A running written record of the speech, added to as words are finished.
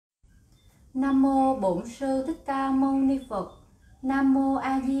Nam mô Bổn Sư Thích Ca Mâu Ni Phật. Nam mô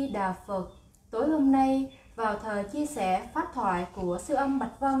A Di Đà Phật. Tối hôm nay vào thời chia sẻ pháp thoại của Sư Ông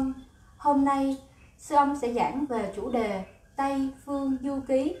Bạch Vân. Hôm nay Sư Ông sẽ giảng về chủ đề Tây Phương Du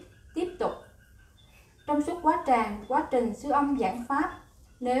Ký tiếp tục. Trong suốt quá trình Sư Ông giảng pháp,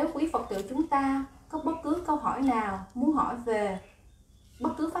 nếu quý Phật tử chúng ta có bất cứ câu hỏi nào muốn hỏi về bất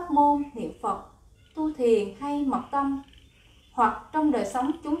cứ pháp môn niệm Phật, tu thiền hay mật tông, hoặc trong đời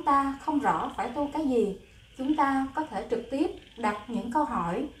sống chúng ta không rõ phải tu cái gì, chúng ta có thể trực tiếp đặt những câu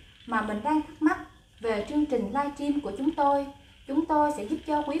hỏi mà mình đang thắc mắc về chương trình livestream của chúng tôi. Chúng tôi sẽ giúp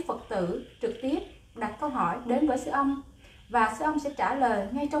cho quý Phật tử trực tiếp đặt câu hỏi đến với Sư Ông, và Sư Ông sẽ trả lời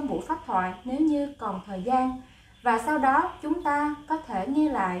ngay trong buổi pháp thoại nếu như còn thời gian. Và sau đó chúng ta có thể nghe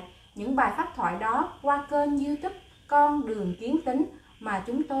lại những bài pháp thoại đó qua kênh YouTube Con Đường Kiến Tính mà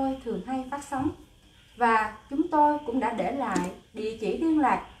chúng tôi thường hay phát sóng. Và chúng tôi cũng đã để lại địa chỉ liên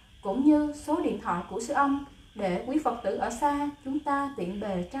lạc cũng như số điện thoại của Sư Ông để quý Phật tử ở xa chúng ta tiện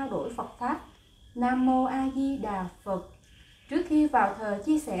bề trao đổi Phật Pháp. Nam Mô A Di Đà Phật. Trước khi vào thời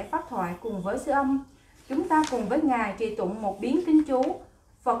chia sẻ pháp thoại cùng với Sư Ông, chúng ta cùng với Ngài trì tụng một biến kinh chú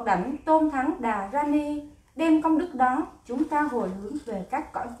Phật đảnh Tôn Thắng Đà Ra Ni. Đem công đức đó chúng ta hồi hướng về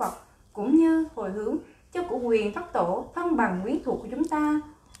các cõi Phật, cũng như hồi hướng cho cụ quyền thất tổ thân bằng quyến thuộc của chúng ta,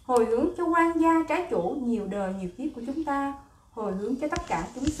 hồi hướng cho quan gia trái chủ nhiều đời nhiều kiếp của chúng ta, hồi hướng cho tất cả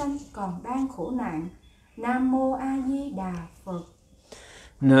chúng sanh còn đang khổ nạn. Nam Mô A Di Đà Phật.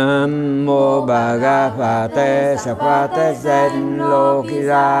 Nam mô Bhagavate Sappate Zen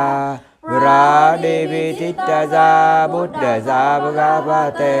Lokira Vradivi Tittaja Buddhaja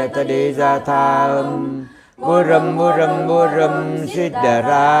Bhagavate Tadija Tham Buram Buram Buram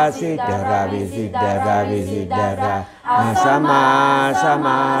Siddhara Siddhara Visiddhara Visiddhara Asama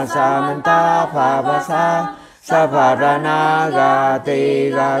Sama Samanta Bhavasa Savarana Gati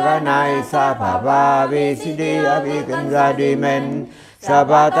Gaganai Sapava Visiddhi Abhikanja Dimen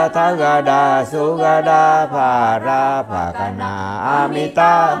Sabatata Gada Sugada Phara Phakana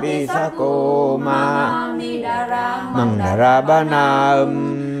Amita Bisakoma Mandara Banam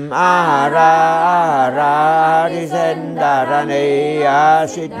Ahara Disendarani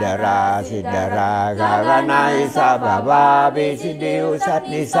Asiddhara Siddhara Gaganai Sabhava Visiddhi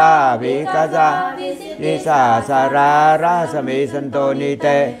Satnisa Vikaza Nisa Sarara Sami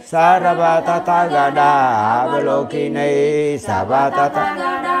Santonite Sarabhatata Gada Avalokine Sabatata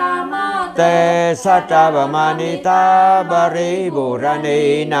Te Satavamanita Bari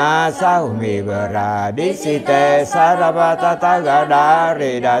Burani Nasahumi Varadisite Sarabhatata Gada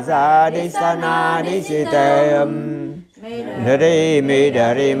Ridasa Disana Disite Dari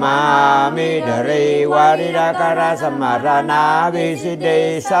Midari Ma Midari Waridakara Samarana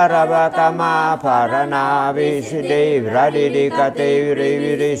Visiddhi Sarabakama Parana Visiddhi Vradidikati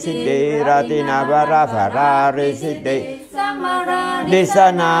Virisiddhi Ratina Varafara Risiddhi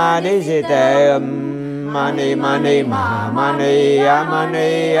Disana Disite Mani Mani Mahamani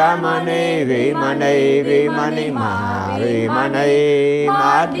Amani Amani Vimani Vimani Maha Vimani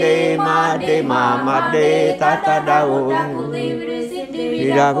Madi Madi Mamadi Tatadaun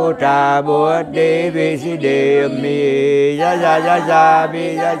Vidaputra Buddhi Visiddhi Mi Yaja Yaja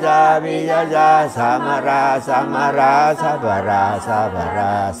Vijaja Vijaja Samara Samara Savara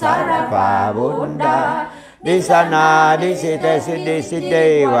Savara Sarapa Buddha Disana Disite Siddhi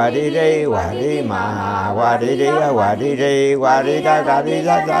Siddhi Vadiri Vadi Maha Vadiri Vadiri Vadita Gabi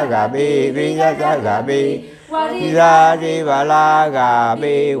Jaja Gabi Vijaja Gabi Vijaji Vala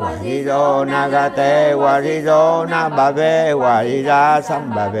Gabi Vadido Nagate Vadido Nabave Vadija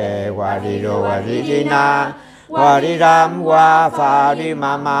Sambave Vadido Vadidina Vadiram Vafadi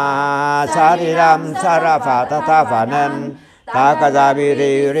Mama Sariram Sarafata Tafanan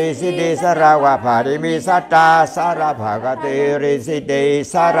Takazabiri Risiddhi Saravapari Satta Sarabhagati Risiddhi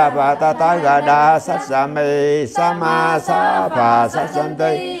Saravata Tagada Satsame Sama Sapa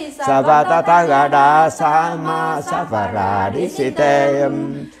Satsanti Savata Tagada Sama Savara Disite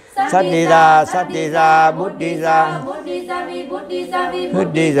Satthiza Satthiza Buddhiza Buddhiza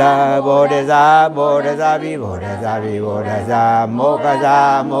Bodhiza Bodhiza Bodhiza Bodhiza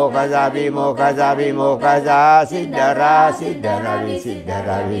Mokaza Mokaza Mokaza Mokaza Siddhara Siddhara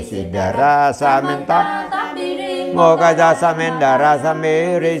Visiddhara Visiddhara Samenta Mokaza Samendara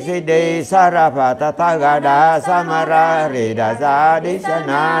Samiri Siddhi Sarapata Tagada Samara Ridaza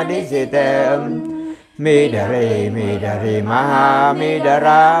Disana Disite Midari Midari Maha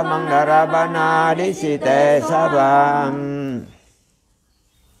Midara Mandara Bana Disite Sabam.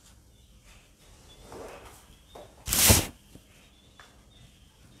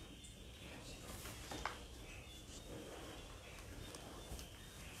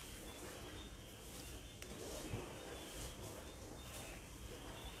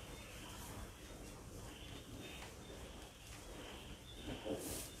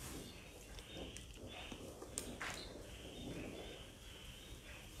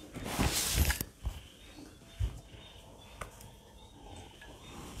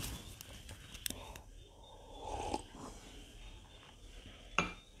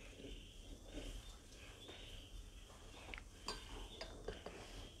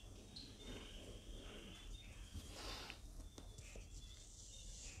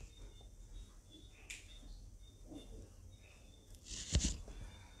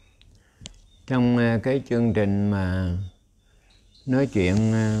 Trong cái chương trình mà nói chuyện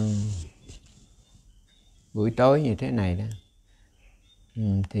buổi tối như thế này đó,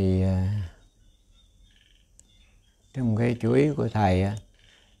 thì trong cái chú ý của thầy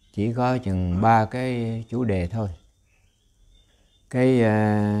chỉ có chừng 3 cái chủ đề thôi. Cái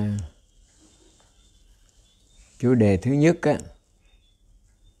chủ đề thứ nhất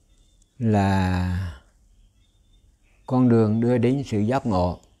là con đường đưa đến sự giác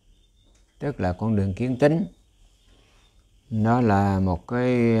ngộ, tức là con đường kiến tính. Nó là một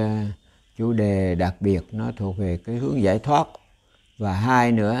cái chủ đề đặc biệt, nó thuộc về cái hướng giải thoát. Và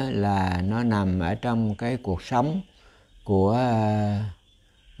hai nữa là nó nằm ở trong cái cuộc sống của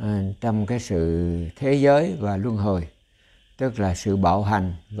trong cái sự thế giới và luân hồi, tức là sự bạo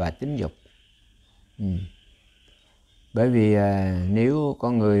hành và tính dục. Bởi vì nếu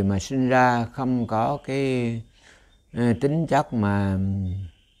con người mà sinh ra không có cái tính chất mà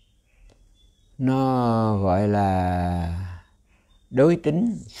nó gọi là đối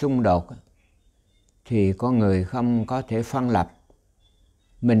tính xung đột, thì con người không có thể phân lập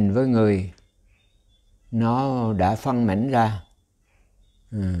mình với người, nó đã phân mảnh ra.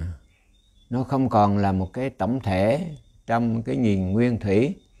 Nó không còn là một cái tổng thể trong cái nhìn nguyên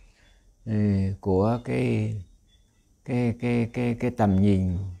thủy của cái tầm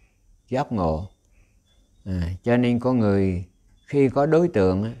nhìn giác ngộ. Cho nên con người khi có đối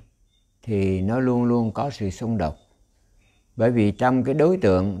tượng thì nó luôn luôn có sự xung đột. Bởi vì trong cái đối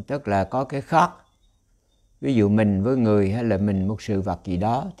tượng tức là có cái khác. Ví dụ mình với người hay là mình một sự vật gì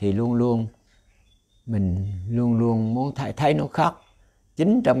đó thì mình luôn luôn muốn thấy nó khác.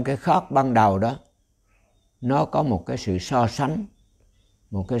 Chính trong cái khác ban đầu đó nó có một cái sự so sánh,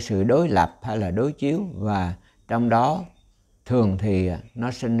 một cái sự đối lập hay là đối chiếu, và trong đó thường thì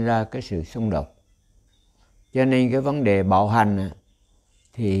nó sinh ra cái sự xung đột. Cho nên cái vấn đề bạo hành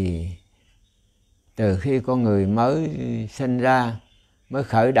thì từ khi con người mới sinh ra, mới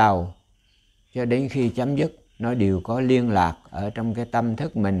khởi đầu cho đến khi chấm dứt, nó đều có liên lạc ở trong cái tâm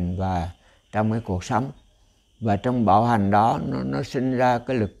thức mình và trong cái cuộc sống. Và trong bạo hành đó nó sinh ra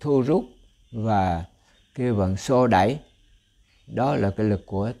cái lực thu rút và cái vận xô đẩy. Đó là cái lực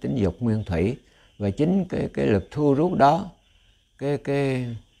của tính dục nguyên thủy. Và chính cái lực thu rút đó,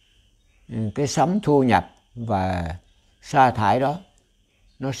 cái sống thu nhập và sa thải đó,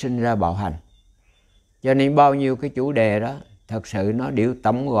 nó sinh ra bạo hành. Cho nên bao nhiêu cái chủ đề đó thật sự nó đều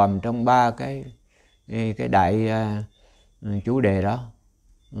tổng gồm trong 3 cái đại chủ đề đó.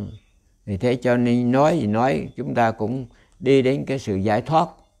 Thì thế cho nên nói gì nói, chúng ta cũng đi đến cái sự giải thoát,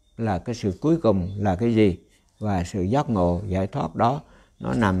 là cái sự cuối cùng là cái gì, và sự giác ngộ giải thoát đó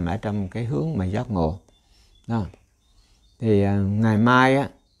nó nằm ở trong cái hướng mà giác ngộ đó. Thì ngày mai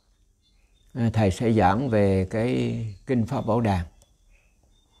thầy sẽ giảng về cái kinh Pháp Bảo Đàn.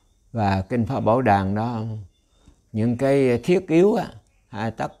 Và kinh Pháp Bảo Đàn đó, những cái thiết yếu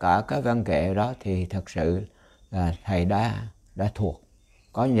hay tất cả các văn kệ đó thì thật sự là thầy đã thuộc,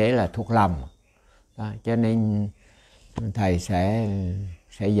 có nghĩa là thuộc lòng đó. Cho nên thầy sẽ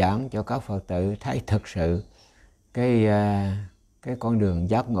giảng cho các Phật tử thấy thực sự cái con đường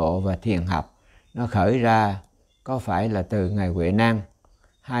giác ngộ và thiền học nó khởi ra có phải là từ ngày Huệ Năng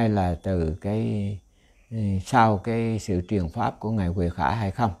hay là từ sau cái sự truyền pháp của ngài Huệ Khả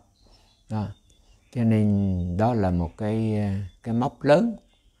hay không đó. Cho nên đó là một cái mốc lớn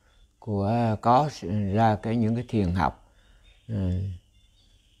của có ra những cái thiền học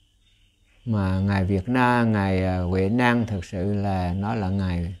mà ngài Việt Nam, ngài Huệ Năng thực sự là nó là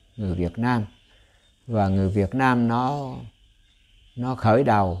người Việt Nam, và người Việt Nam nó khởi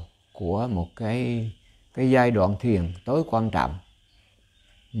đầu của một cái giai đoạn thiền tối quan trọng.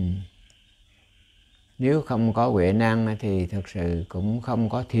 Nếu không có Huệ Năng thì thực sự cũng không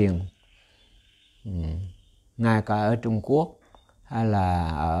có thiền. Ngay cả ở Trung Quốc hay là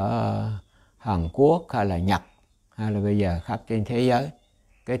ở Hàn Quốc hay là Nhật hay là bây giờ khắp trên thế giới,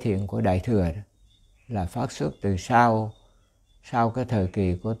 cái thiền của Đại Thừa đó là phát xuất từ sau cái thời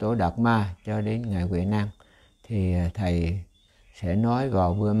kỳ của Tổ Đạt Ma cho đến ngày Huệ Năng. Thì thầy sẽ nói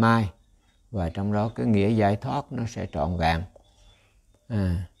vào bữa mai, và trong đó cái nghĩa giải thoát nó sẽ trọn vẹn.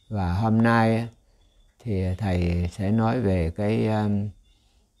 Và hôm nay thì thầy sẽ nói về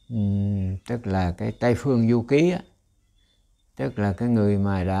tức là cái Tây Phương Du Ký, tức là cái người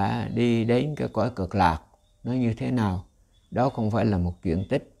mà đã đi đến cái cõi cực lạc nó như thế nào. Đó không phải là một chuyện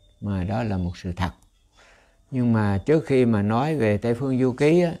tích, mà đó là một sự thật. Nhưng mà trước khi mà nói về Tây Phương Du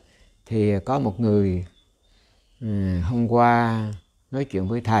Ký thì có một người hôm qua nói chuyện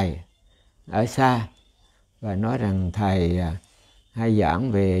với thầy ở xa và nói rằng thầy hay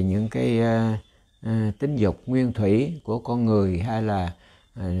giảng về những cái tính dục nguyên thủy của con người, hay là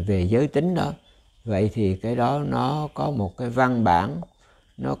về giới tính đó. Vậy thì cái đó nó có một cái văn bản,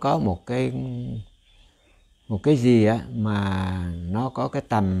 nó có một cái gì á mà nó có cái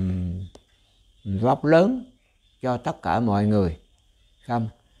tầm vóc lớn cho tất cả mọi người không?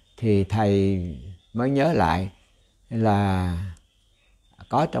 Thì thầy mới nhớ lại là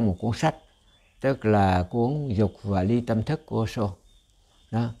có trong một cuốn sách, tức là cuốn Dục và Ly Tâm Thức của Osho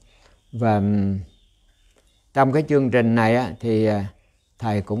đó. Và trong cái chương trình này á, thì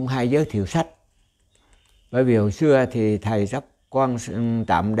thầy cũng hay giới thiệu sách, bởi vì hồi xưa thì thầy rất quan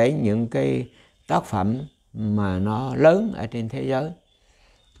trọng đến những cái tác phẩm mà nó lớn ở trên thế giới.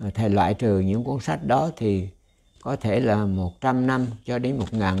 Thầy loại trừ những cuốn sách đó thì có thể là 100 năm cho đến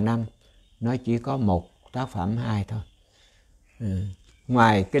 1000 năm nó chỉ có một tác phẩm, hai thôi.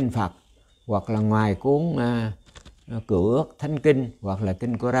 Ngoài kinh Phật hoặc là ngoài cuốn Cựu Ước Thánh Kinh hoặc là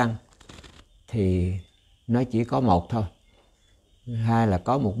kinh Koran thì nó chỉ có một thôi. Hai là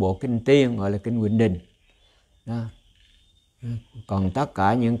có một bộ kinh tiên gọi là kinh Huỳnh Đình đó. Còn tất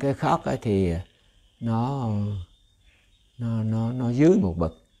cả những cái khác thì nó dưới một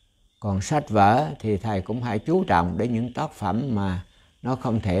bậc. Còn sách vở thì thầy cũng hay chú trọng đến những tác phẩm mà nó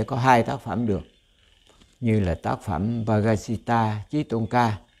không thể có hai tác phẩm được, như là tác phẩm Bhagavad Gita, Chí Tôn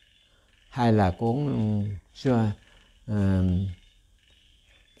Ca, hay là cuốn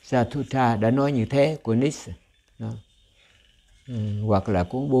Satutta đã nói như thế của Nietzsche đó. Hoặc là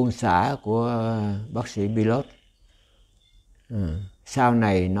cuốn Buông Xả của bác sĩ Pilot. Sau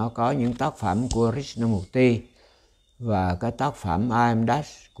này nó có những tác phẩm của Krishnamurti và cái tác phẩm I Am Das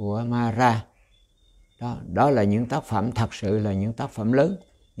của Mahara. Đó là những tác phẩm thật sự là những tác phẩm lớn,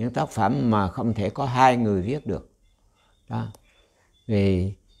 những tác phẩm mà không thể có hai người viết được đó.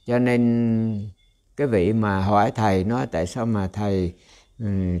 Vì cho nên cái vị mà hỏi thầy nói tại sao mà thầy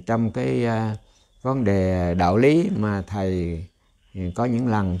trong cái vấn đề đạo lý mà thầy có những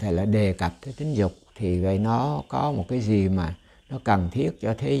lần thầy lại đề cập tới tính dục, thì vậy nó có một cái gì mà nó cần thiết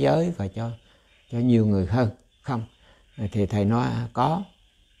cho thế giới và cho nhiều người hơn không? Thì thầy nói có.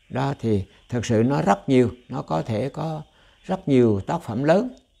 Đó thì thực sự nó rất nhiều, nó có thể có rất nhiều tác phẩm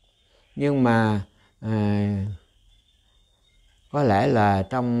lớn, nhưng mà có lẽ là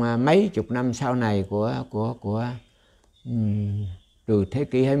trong mấy chục năm sau này từ thế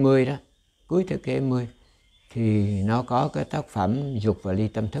kỷ 20 đó, cuối thế kỷ 20 thì nó có cái tác phẩm Dục và Ly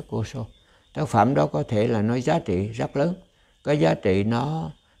Tâm Thức của Osho. Tác phẩm đó có thể là nói giá trị rất lớn. Cái giá trị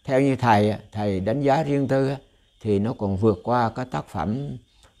nó theo như thầy đánh giá riêng tư thì nó còn vượt qua các tác phẩm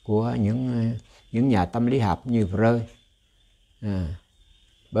của những nhà tâm lý học như Freud.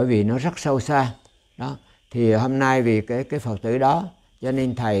 Bởi vì nó rất sâu xa đó. Thì hôm nay vì cái Phật tử đó cho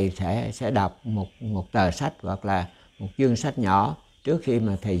nên thầy sẽ đọc một tờ sách hoặc là một chương sách nhỏ trước khi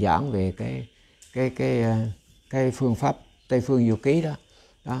mà thầy giảng về cái phương pháp Tây Phương Du Ký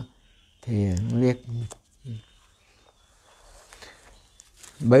đó. Thì biết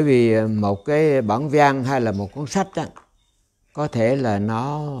bởi vì một cái bản văn hay là một cuốn sách đó, có thể là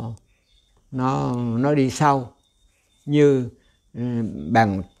nó đi sâu như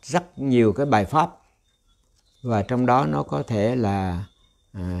bằng rất nhiều cái bài pháp, và trong đó nó có thể là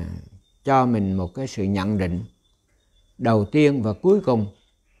cho mình một cái sự nhận định đầu tiên và cuối cùng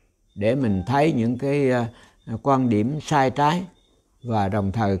để mình thấy những cái quan điểm sai trái, và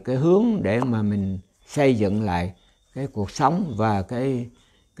đồng thời cái hướng để mà mình xây dựng lại cái cuộc sống và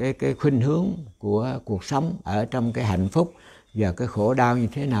cái khuynh hướng của cuộc sống ở trong cái hạnh phúc và cái khổ đau như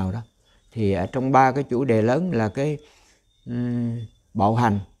thế nào đó. Thì ở trong ba cái chủ đề lớn là cái bạo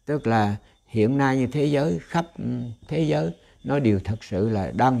hành, tức là hiện nay như thế giới, khắp thế giới nó đều thực sự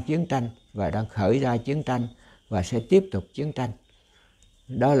là đang chiến tranh và đang khởi ra chiến tranh và sẽ tiếp tục chiến tranh.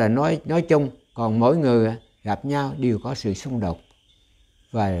 Đó là nói chung, còn mỗi người gặp nhau đều có sự xung đột,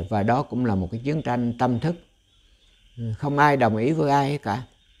 và đó cũng là một cái chiến tranh tâm thức, không ai đồng ý với ai cả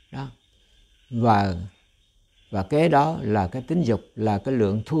đó. Và kế đó là cái tính dục, là cái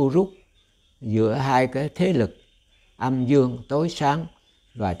lượng thu rút giữa hai cái thế lực âm dương tối sáng,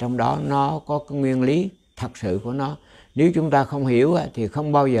 và trong đó nó có cái nguyên lý thật sự của nó. Nếu chúng ta không hiểu thì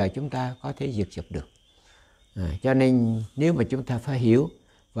không bao giờ chúng ta có thể diệt dục được. Cho nên nếu mà chúng ta phải hiểu,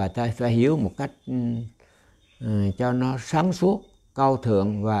 và ta phải hiểu một cách cho nó sáng suốt, cao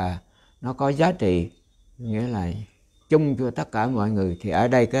thượng và nó có giá trị, nghĩa là chung cho tất cả mọi người. Thì ở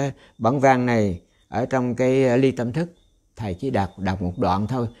đây cái bản văn này ở trong cái Ly Tâm Thức, thầy chỉ đọc một đoạn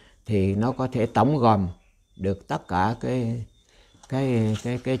thôi, thì nó có thể tổng gồm được tất cả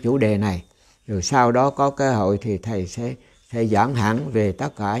cái chủ đề này. Rồi sau đó có cơ hội thì thầy sẽ giảng hẳn về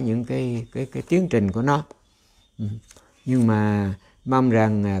tất cả những cái tiến trình của nó. Nhưng mà mong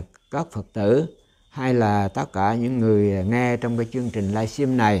rằng các Phật tử hay là tất cả những người nghe trong cái chương trình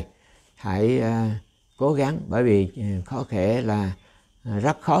livestream này hãy cố gắng, bởi vì có thể là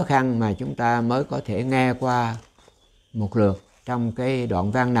rất khó khăn mà chúng ta mới có thể nghe qua một lượt trong cái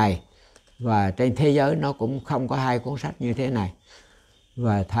đoạn văn này. Và trên thế giới nó cũng không có 2 cuốn sách như thế này,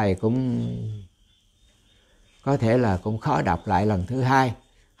 và thầy cũng có thể là cũng khó đọc lại lần thứ hai,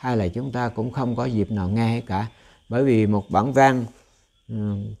 hay là chúng ta cũng không có dịp nào nghe hết cả. Bởi vì một bản văn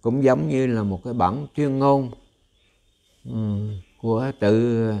cũng giống như là một cái bản tuyên ngôn của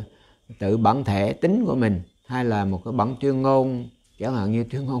tự bản thể tính của mình, hay là một cái bản tuyên ngôn chẳng hạn như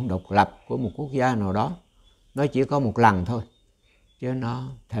tuyên ngôn độc lập của một quốc gia nào đó. Nó chỉ có một lần thôi, chứ nó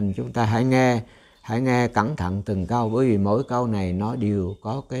thành chúng ta hãy nghe cẩn thận từng câu, bởi vì mỗi câu này nó đều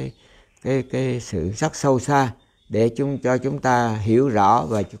có cái sự rất sâu xa để cho chúng ta hiểu rõ,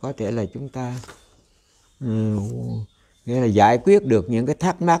 và có thể là chúng ta nghĩa là giải quyết được những cái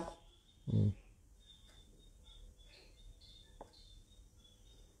thắc mắc.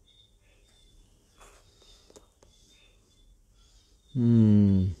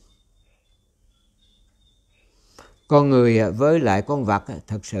 Con người với lại con vật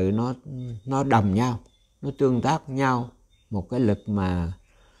thật sự nó đầm nhau, nó tương tác nhau một cái lực mà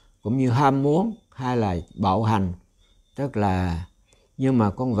cũng như ham muốn hay là bạo hành. Tức là nhưng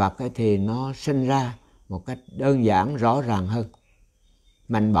mà con vật thì nó sinh ra một cách đơn giản, rõ ràng hơn,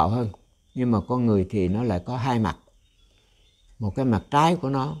 mạnh bạo hơn. Nhưng mà con người thì nó lại có 2 mặt. Một cái mặt trái của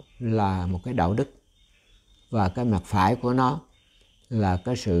nó là một cái đạo đức, và cái mặt phải của nó là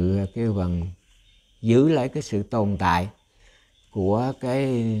cái sự kêu bằng giữ lấy cái sự tồn tại của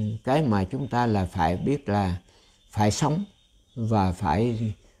cái mà chúng ta là phải biết là phải sống và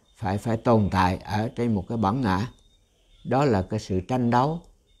phải tồn tại ở trên một cái bản ngã. Đó là cái sự tranh đấu,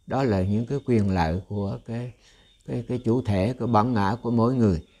 đó là những cái quyền lợi của cái chủ thể, cái bản ngã của mỗi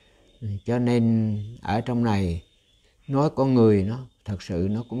người. Cho nên ở trong này nói con người nó thật sự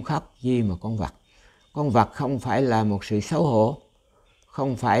nó cũng khác gì mà con vật. Con vật không phải là một sự xấu hổ,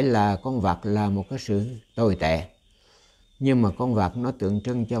 không phải là con vật là một cái sự tồi tệ, nhưng mà con vật nó tượng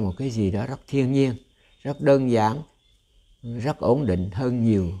trưng cho một cái gì đó rất thiên nhiên, rất đơn giản, rất ổn định hơn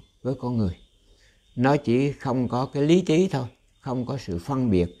nhiều với con người. Nó chỉ không có cái lý trí thôi, không có sự phân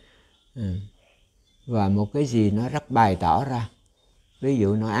biệt, và một cái gì nó rất bày tỏ ra. Ví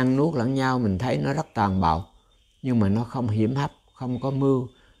dụ nó ăn nuốt lẫn nhau, mình thấy nó rất tàn bạo, nhưng mà nó không hiểm hóc, không có mưu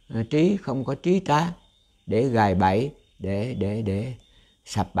trí, không có trí trá để gài bẫy, để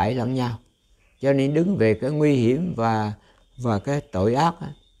sập bẫy lẫn nhau. Cho nên đứng về cái nguy hiểm và cái tội ác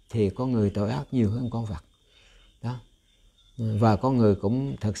thì con người tội ác nhiều hơn con vật đó. Và con người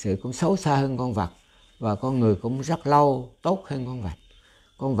cũng thật sự cũng xấu xa hơn con vật, và con người cũng rất lâu tốt hơn con vật.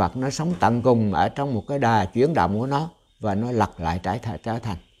 Con vật nó sống tận cùng ở trong một cái đà chuyển động của nó, và nó lật lại trở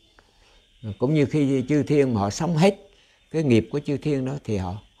thành. Cũng như khi chư thiên mà họ sống hết cái nghiệp của chư thiên đó, thì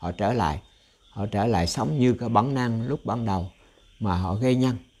họ trở lại sống như cái bản năng lúc ban đầu mà họ gây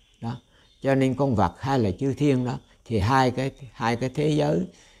nhân đó. Cho nên con vật hay là chư thiên đó thì hai cái thế giới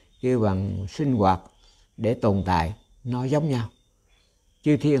kêu bằng sinh hoạt để tồn tại nó giống nhau.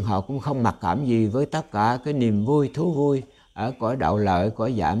 Chư thiên họ cũng không mặc cảm gì với tất cả cái niềm vui, thú vui ở cõi đạo lợi,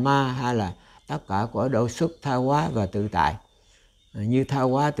 cõi dạ ma, hay là tất cả cõi độ xuất, tha hóa và tự tại. Như tha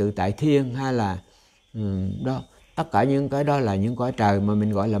hóa, tự tại thiên, hay là đó, tất cả những cái đó là những cõi trời mà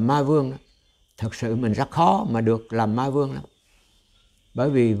mình gọi là ma vương đó. Thật sự mình rất khó mà được làm ma vương lắm. Bởi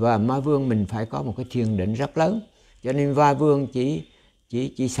vì và ma vương mình phải có một cái thiền định rất lớn. Cho nên ma vương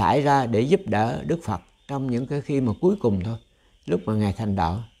chỉ xảy ra để giúp đỡ Đức Phật trong những cái khi mà cuối cùng thôi, lúc mà Ngài thành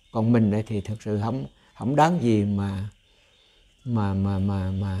đạo. Còn mình đây thì thực sự không đáng gì mà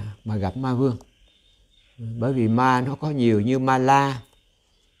gặp ma vương. Bởi vì ma nó có nhiều, như ma la,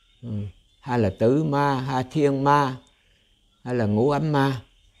 hay là tử ma, hay thiên ma, hay là ngũ ấm ma.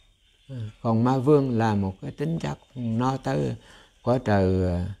 Còn ma vương là một cái tính chất nó tới cõi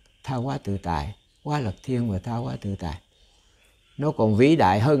trời tha hóa tự tại, hóa lực thiên và tha hóa tự tại. Nó còn vĩ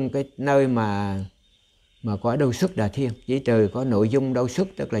đại hơn cái nơi mà có đâu xuất đà thiên. Chỉ trừ có nội dung đâu xuất,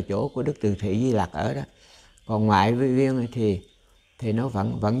 tức là chỗ của Đức Từ Thị Di Lặc ở đó. Còn ngoại viên thì nó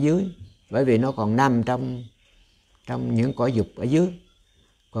vẫn dưới, bởi vì nó còn nằm trong những cõi dục ở dưới.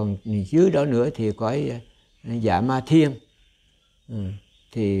 Còn dưới đó nữa thì cõi dạ ma thiên,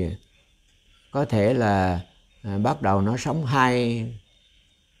 thì có thể là bắt đầu nó sống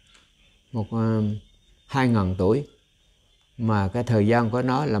 2.000 tuổi, mà cái thời gian của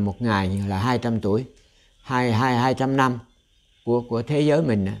nó là một ngày là 200 tuổi, 200 năm của thế giới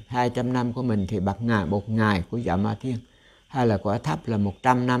mình, 200 năm của mình thì bằng một ngày của dạ ma thiên, hay là quả thấp là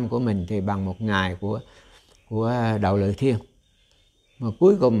 100 năm của mình thì bằng một ngày của đạo lợi thiên. mà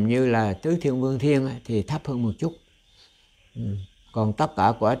cuối cùng như là tứ thiên vương thiên thì thấp hơn một chút. Còn tất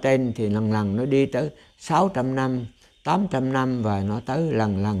cả quả trên thì lần lần nó đi tới 600 năm, 800 năm và nó tới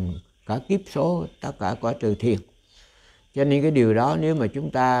lần cả kiếp số tất cả quả trừ thiên. Cho nên cái điều đó nếu mà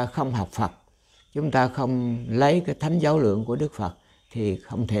chúng ta không học Phật, chúng ta không lấy cái thánh giáo lượng của Đức Phật thì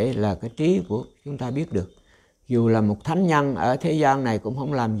không thể là cái trí của chúng ta biết được. Dù là một thánh nhân ở thế gian này cũng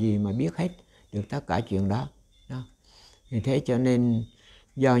không làm gì mà biết hết được tất cả chuyện đó. Vì thế cho nên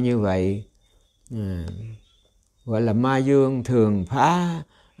do như vậy gọi là ma dương thường phá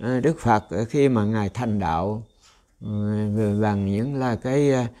Đức Phật khi mà Ngài thành đạo bằng những là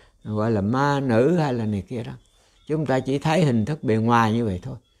cái gọi là ma nữ hay là này kia đó. Chúng ta chỉ thấy hình thức bề ngoài như vậy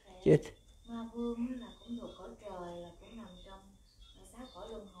thôi. Chứ ma vương là cũng thuộc cõi trời, là cũng nằm trong 6 cõi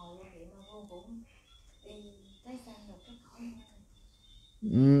luân hồi luôn, vậy ma vương cũng đi tái sanh được các cõi.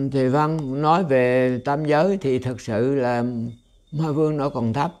 Thì vâng, nói về tam giới thì thực sự là ma vương nó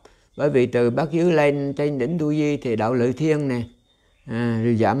còn thấp. Bởi vì từ Bắc Giới lên trên đỉnh Tu Di thì đạo Lợi Thiên nè,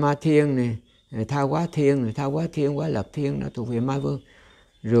 rồi Dạ Ma Thiên nè, Tha Quá Thiên, Tha Quá Thiên, Quá Lập Thiên nó thuộc về ma vương.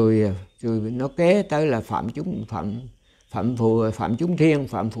 Rồi nó kế tới là Phạm Chúng Thiên,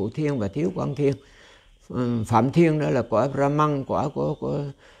 Phạm Phụ Thiên và Thiếu Quan Thiên. Phạm Thiên đó là quả Brahman, quả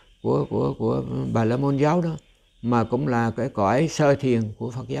của Bà La Môn giáo đó, mà cũng là cái cõi sơ thiền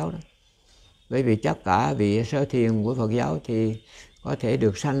của Phật giáo đó. Bởi vì tất cả vị sơ thiền của Phật giáo thì có thể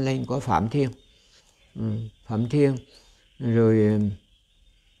được sanh lên có Phạm Thiên. Phạm Thiên, rồi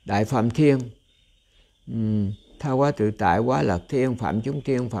Đại Phạm Thiên, Tha Quá Tự Tại, Quá Lạc Thiên, Phạm Chúng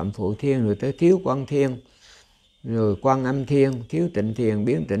Thiên, Phạm Phụ Thiên, rồi tới Thiếu Quan Thiên, rồi Quan Âm Thiên, Thiếu Tịnh Thiền,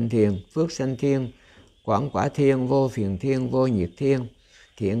 Biến Tịnh Thiền, Phước Sanh Thiên, Quảng Quả Thiên, Vô Phiền Thiên, Vô Nhiệt Thiên,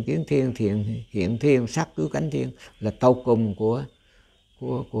 Thiện Kiến Thiên, Thiện Hiện Thiên, Sắc Cứu Cánh Thiên, là tột cùng của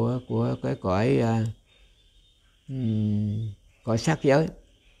cái cõi sắc giới,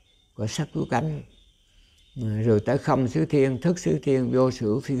 cõi sắc cứu cánh. Rồi tới Không Xứ Thiên, Thức Xứ Thiên, Vô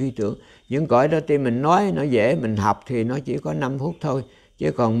Sử Phi Vi Tưởng. Những cõi đó thì mình nói nó dễ, mình học thì nó chỉ có 5 phút thôi.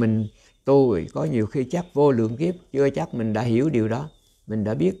 Chứ còn mình tu có nhiều khi chắc vô lượng kiếp chưa chắc mình đã hiểu điều đó, mình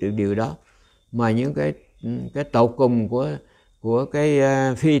đã biết được điều đó. Mà những cái tột cùng của cái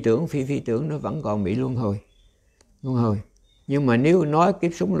phi tưởng nó vẫn còn bị luân hồi. Nhưng mà nếu nói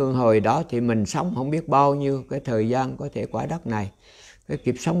kiếp sống luân hồi đó thì mình sống không biết bao nhiêu cái thời gian có thể quả đất này, cái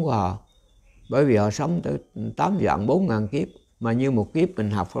kiếp sống của họ. Bởi vì họ sống tới 8 vạn 4 ngàn kiếp. Mà như một kiếp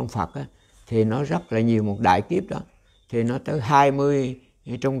mình học trong Phật á, thì nó rất là nhiều, một đại kiếp đó thì nó tới 20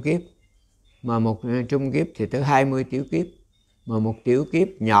 trung kiếp. Mà một trung kiếp thì tới 20 tiểu kiếp. Mà một tiểu kiếp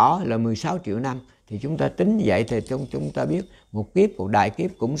nhỏ là 16 triệu năm. Thì chúng ta tính vậy thì chúng ta biết một kiếp, một đại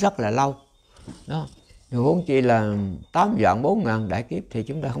kiếp cũng rất là lâu đó. Huống chi là 8 vạn 4 ngàn đại kiếp thì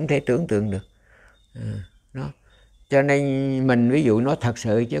chúng ta không thể tưởng tượng được đó. Cho nên mình ví dụ nó thật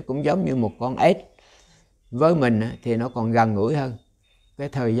sự chứ cũng giống như một con ếch. Với mình thì nó còn gần gũi hơn. Cái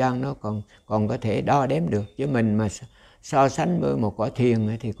thời gian nó còn có thể đo đếm được. Chứ mình mà so sánh với một quả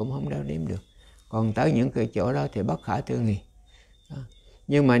thiền thì cũng không đo đếm được. Còn tới những cái chỗ đó thì bất khả tư nghị.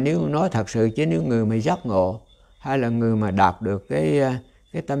 Nhưng mà nếu nói thật sự chứ nếu người mà giác ngộ hay là người mà đạt được cái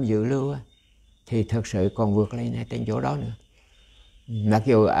tâm dự lưu thì thật sự còn vượt lên trên chỗ đó nữa. Mặc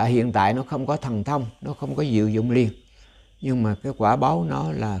dù hiện tại nó không có thần thông, nó không có diệu dụng liền, nhưng mà cái quả báo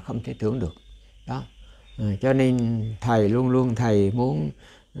nó là không thể tưởng được đó. Cho nên thầy luôn luôn thầy muốn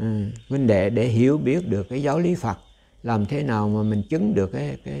huynh đệ để hiểu biết được cái giáo lý Phật, làm thế nào mà mình chứng được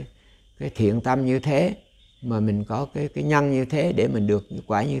cái thiện tâm như thế, mà mình có cái nhân như thế để mình được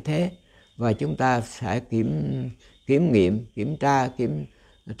quả như thế. Và chúng ta sẽ kiểm nghiệm, kiểm tra,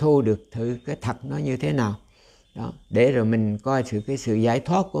 thu được thử cái thật nó như thế nào đó, để rồi mình coi cái sự giải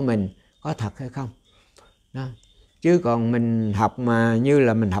thoát của mình có thật hay không đó. Chứ còn mình học mà như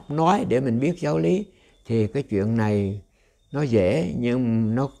là mình học nói để mình biết giáo lý thì cái chuyện này nó dễ,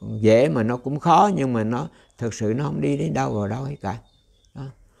 nhưng nó dễ mà nó cũng khó, nhưng mà nó thực sự nó không đi đến đâu vào đâu hết cả đó.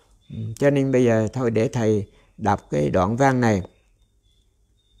 Cho nên bây giờ thôi để thầy đọc cái đoạn văn này.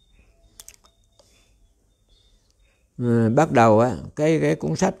 Bắt đầu á, cái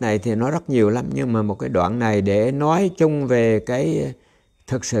cuốn sách này thì nó rất nhiều lắm, nhưng mà một cái đoạn này để nói chung về cái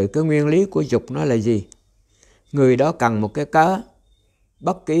thực sự cái nguyên lý của dục nó là gì. Người đó cần một cái cớ,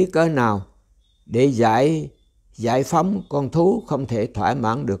 bất kỳ cớ nào để giải phóng con thú không thể thỏa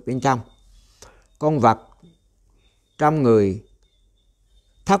mãn được bên trong. Con vật trong người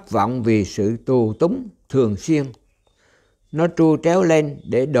thất vọng vì sự tù túng thường xuyên, nó tru tréo lên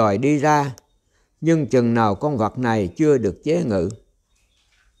để đòi đi ra. Nhưng chừng nào con vật này chưa được chế ngự,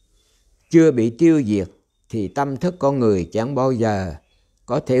 chưa bị tiêu diệt, thì tâm thức con người chẳng bao giờ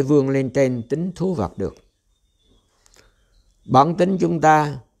có thể vươn lên trên tính thú vật được. Bản tính chúng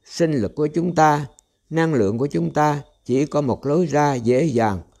ta, sinh lực của chúng ta, năng lượng của chúng ta chỉ có một lối ra dễ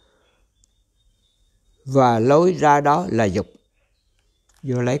dàng, và lối ra đó là dục.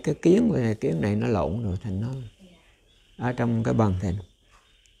 Vô lấy cái kiến này nó lộn rồi thành nó ở trong cái bàn thịnh.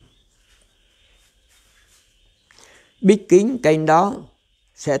 Biết kiến kênh đó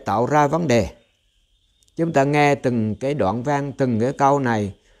sẽ tạo ra vấn đề. Chúng ta nghe từng cái đoạn văn, từng cái câu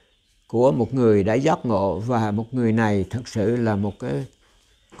này của một người đã giác ngộ, và một người này thật sự là một cái,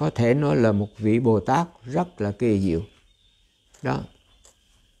 có thể nói là một vị Bồ Tát rất là kỳ diệu. Đó.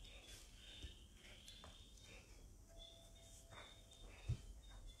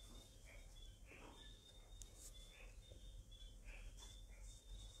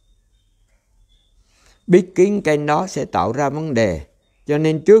 Biết kiến kênh đó sẽ tạo ra vấn đề, cho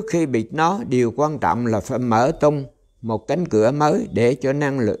nên trước khi bịt nó, điều quan trọng là phải mở tung một cánh cửa mới để cho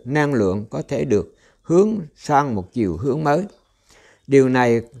năng lượng có thể được hướng sang một chiều hướng mới. Điều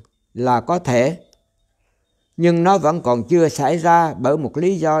này là có thể, nhưng nó vẫn còn chưa xảy ra bởi một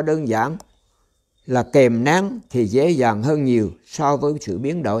lý do đơn giản là kèm nén thì dễ dàng hơn nhiều so với sự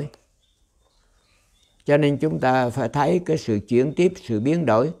biến đổi. Cho nên chúng ta phải thấy cái sự chuyển tiếp, sự biến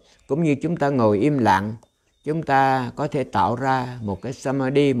đổi. Cũng như chúng ta ngồi im lặng, chúng ta có thể tạo ra một cái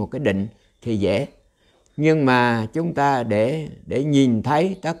samadhi, một cái định thì dễ. Nhưng mà chúng ta để nhìn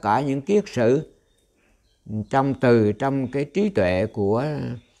thấy tất cả những kiết sử trong cái trí tuệ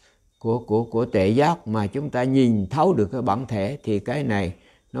của tuệ giác, mà chúng ta nhìn thấu được cái bản thể, thì cái này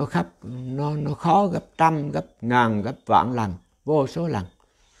nó khó gấp trăm, gấp ngàn, gấp vạn lần, vô số lần.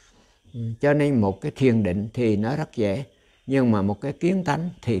 Cho nên một cái thiền định thì nó rất dễ, nhưng mà một cái kiến tánh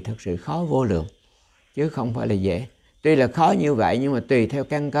thì thực sự khó vô lượng, chứ không phải là dễ. Tuy là khó như vậy, nhưng mà tùy theo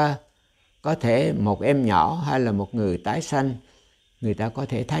căn cơ. Có thể một em nhỏ hay là một người tái sanh, người ta có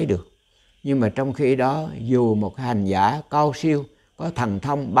thể thấy được. Nhưng mà trong khi đó, dù một hành giả cao siêu, có thần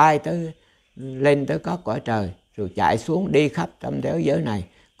thông bay lên tới các cõi trời, rồi chạy xuống đi khắp trong thế giới này,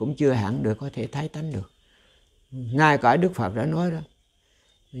 cũng chưa hẳn được có thể thấy tánh được. Ngay cả Đức Phật đã nói đó,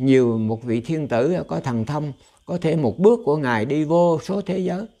 một vị thiên tử có thần thông, có thể một bước của Ngài đi vô số thế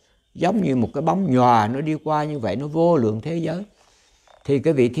giới, giống như một cái bóng nhòa nó đi qua như vậy, nó vô lượng thế giới. Thì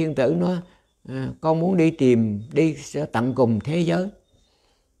cái vị thiên tử nói, con muốn đi tận cùng thế giới,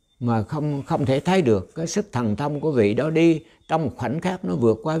 mà không thể thấy được. Cái sức thần thông của vị đó đi trong một khoảnh khắc nó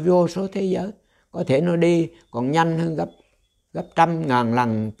vượt qua vô số thế giới. Có thể nó đi còn nhanh hơn gấp trăm ngàn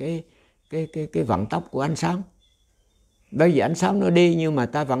lần cái vận tốc của ánh sáng. Bởi vì ánh sáng nó đi, nhưng mà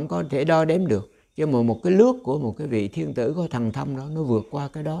ta vẫn có thể đo đếm được. Chứ mà một cái lướt của một cái vị thiên tử có thần thông đó, nó vượt qua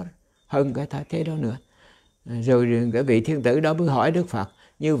cái đó, hơn cái thế đó nữa. Rồi cái vị thiên tử đó mới hỏi Đức Phật,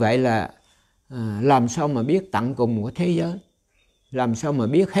 như vậy là làm sao mà biết tận cùng của thế giới? Làm sao mà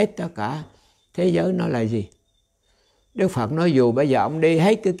biết hết tất cả thế giới nó là gì? Đức Phật nói dù bây giờ ông đi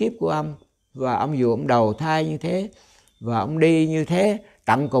hết cái kiếp của ông, và ông dù ông đầu thai như thế, và ông đi như thế,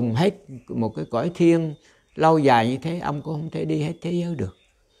 tận cùng hết một cái cõi thiên lâu dài như thế, ông cũng không thể đi hết thế giới được.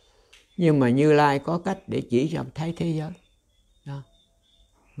 Nhưng mà Như Lai có cách để chỉ cho ông thấy thế giới. Đó.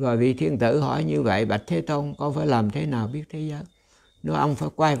 Và vị thiên tử hỏi như vậy, bạch Thế Tôn, con phải làm thế nào biết thế giới? Nói ông phải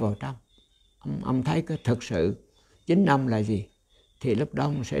quay vào trong. Ông thấy cái thực sự chính ông là gì, thì lúc đó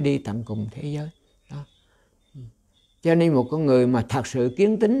ông sẽ đi tận cùng thế giới. Đó. Cho nên một con người mà thật sự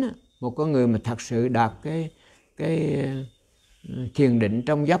kiến tính, một con người mà thật sự đạt cái thiền định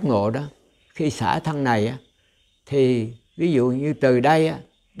trong giác ngộ đó, khi xả thân này thì ví dụ như từ đây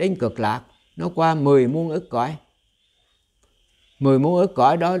đến Cực Lạc, nó qua 10 muôn ức cõi. 10 muôn ức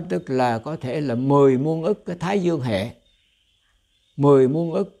cõi đó tức là có thể là 10 muôn ức cái thái dương hệ, 10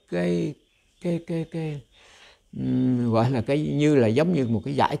 muôn ức cái gọi là cái như là giống như một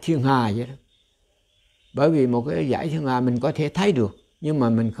cái dải thiên hà vậy đó. Bởi vì một cái dải thiên hà mình có thể thấy được, nhưng mà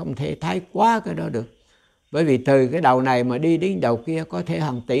mình không thể thấy quá cái đó được. Bởi vì từ cái đầu này mà đi đến đầu kia có thể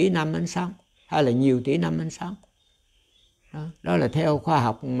hàng tỷ năm ánh sáng, hay là nhiều tỷ năm ánh sáng. Đó là theo khoa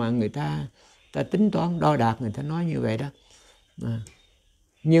học mà người ta tính toán đo đạc, người ta nói như vậy đó.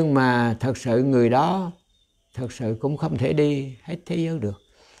 Nhưng mà thật sự người đó thật sự cũng không thể đi hết thế giới được.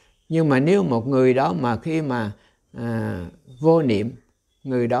 Nhưng mà nếu một người đó mà khi mà vô niệm,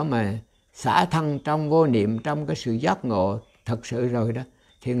 người đó mà xả thân trong vô niệm, trong cái sự giác ngộ thật sự rồi đó,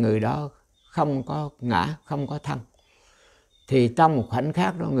 thì người đó không có ngã, không có thân. Thì trong một khoảnh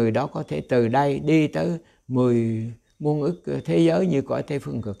khắc đó, người đó có thể từ đây đi tới 10 muôn ức thế giới như cõi Tây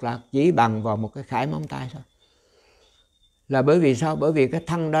Phương Cực Lạc, chỉ bằng vào một cái khải móng tay thôi. Là bởi vì sao? Bởi vì cái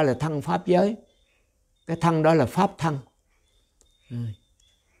thân đó là thân pháp giới, cái thân đó là pháp thân.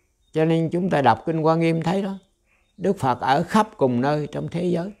 Cho nên chúng ta đọc Kinh Hoa Nghiêm thấy đó, Đức Phật ở khắp cùng nơi trong thế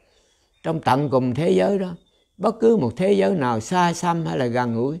giới, trong tận cùng thế giới đó, bất cứ một thế giới nào xa xăm hay là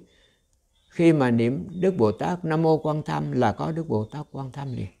gần gũi, khi mà niệm Đức Bồ Tát Nam Mô Quan Tham là có Đức Bồ Tát Quan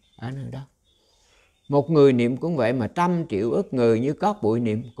Tham liền ở nơi đó. Một người niệm cũng vậy, mà 100.000.000 ức người như cát bụi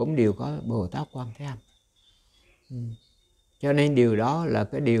niệm cũng đều có Bồ Tát Quan Tham. Cho nên điều đó là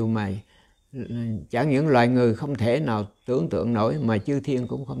cái điều mà chẳng những loài người không thể nào tưởng tượng nổi, mà chư thiên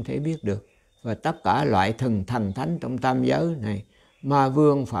cũng không thể biết được. Và tất cả loại thần thánh trong tam giới này, ma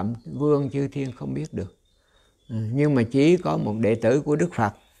vương, phạm vương, chư thiên không biết được. Nhưng mà chỉ có một đệ tử của Đức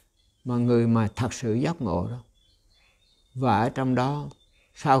Phật, mà người mà thật sự giác ngộ đó. Và ở trong đó,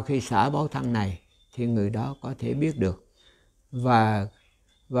 sau khi xả báo thân này, thì người đó có thể biết được. Và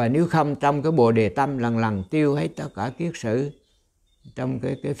nếu không, trong cái Bồ Đề Tâm lần lần tiêu hết tất cả kiết sử, trong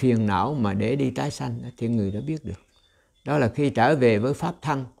cái phiền não mà để đi tái sanh, thì người đó biết được. Đó là khi trở về với pháp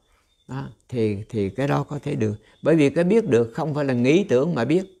thân đó, thì cái đó có thể được. Bởi vì cái biết được không phải là nghĩ tưởng mà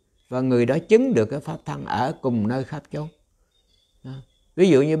biết, và người đó chứng được cái pháp thân ở cùng nơi khắp chốn. Ví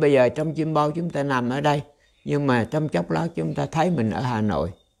dụ như bây giờ trong chim bao chúng ta nằm ở đây, nhưng mà trong chốc lát chúng ta thấy mình ở Hà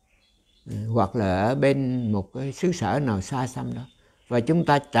Nội, hoặc là ở bên một cái xứ sở nào xa xăm đó, và chúng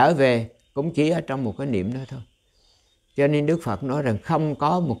ta trở về cũng chỉ ở trong một cái niệm đó thôi. Cho nên Đức Phật nói rằng không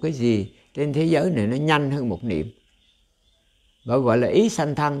có một cái gì trên thế giới này nó nhanh hơn một niệm. Gọi gọi là ý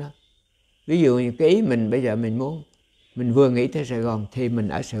sanh thân đó. Ví dụ như cái ý mình bây giờ mình vừa nghĩ tới Sài Gòn thì mình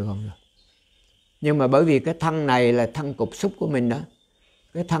ở Sài Gòn rồi. Nhưng mà bởi vì cái thân này là thân cục xúc của mình đó,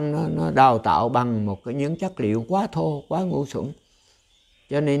 cái thân nó đào tạo bằng một cái những chất liệu quá thô, quá ngu xuẩn,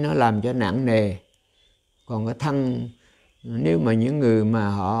 cho nên nó làm cho nặng nề. Còn cái thân, nếu mà những người mà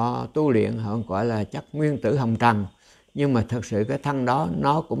họ tu luyện, họ gọi là chất nguyên tử hồng trần, nhưng mà thật sự cái thân đó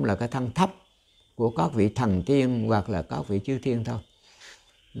nó cũng là cái thân thấp của các vị thần tiên hoặc là các vị chư thiên thôi.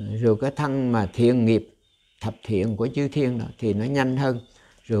 Rồi cái thân mà thiện nghiệp thập thiện của chư thiên đó thì nó nhanh hơn.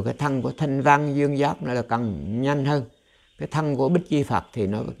 Rồi cái thân của Thanh Văn Dương Giác nó là càng nhanh hơn. Cái thân của Bích Chi Phật thì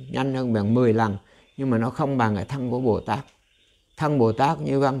nó nhanh hơn bằng 10 lần, nhưng mà nó không bằng cái thân của Bồ Tát. Thân Bồ Tát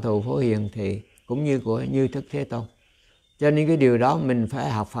như Văn Thù Phổ Hiền thì cũng như của Như Thức Thế Tôn. Cho nên cái điều đó mình phải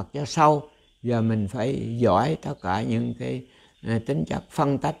học Phật cho sâu, và mình phải giỏi tất cả những cái tính chất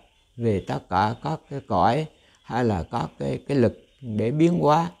phân tách về tất cả các cái cõi, hay là các cái lực để biến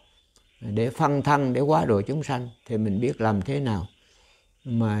hóa, để phân thân, để hóa độ chúng sanh, thì mình biết làm thế nào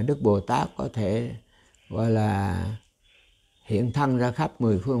mà Đức Bồ Tát có thể gọi là hiện thân ra khắp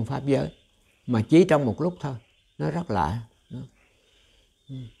 10 phương pháp giới, mà chỉ trong một lúc thôi. Nó rất lạ.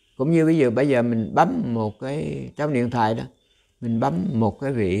 Cũng như bây giờ mình bấm một cái trong điện thoại đó, mình bấm một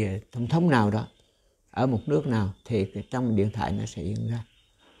cái vị tổng thống nào đó ở một nước nào thì trong điện thoại nó sẽ hiện ra.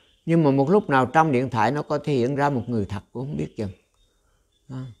 Nhưng mà một lúc nào trong điện thoại nó có thể hiện ra một người thật cũng không biết chừng.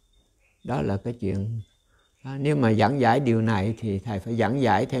 Đó là cái chuyện. Nếu mà giảng giải điều này thì thầy phải giảng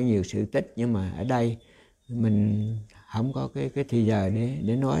giải theo nhiều sự tích, nhưng mà ở đây mình không có cái thời giờ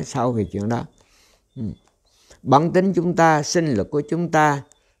để nói sâu về chuyện đó. Bản tính chúng ta, sinh lực của chúng ta,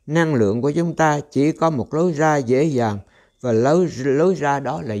 năng lượng của chúng ta chỉ có một lối ra dễ dàng, và lối ra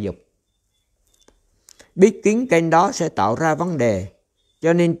đó là dục. Biết kín kênh đó sẽ tạo ra vấn đề,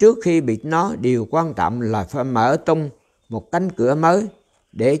 cho nên trước khi bịt nó, điều quan trọng là phải mở tung một cánh cửa mới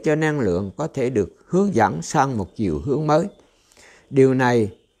để cho năng lượng có thể được hướng dẫn sang một chiều hướng mới. Điều này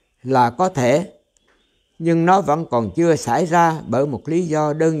là có thể, nhưng nó vẫn còn chưa xảy ra bởi một lý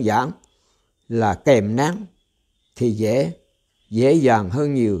do đơn giản là kèm nén thì dễ dàng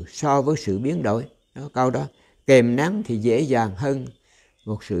hơn nhiều so với sự biến đổi. Đó, câu đó, kèm nén thì dễ dàng hơn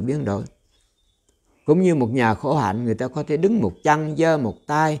một sự biến đổi. Cũng như một nhà khổ hạnh, người ta có thể đứng một chân, giơ một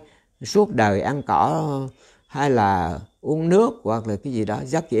tay, suốt đời ăn cỏ hay là uống nước hoặc là cái gì đó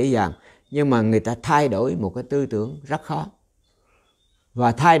rất dễ dàng. Nhưng mà người ta thay đổi một cái tư tưởng rất khó.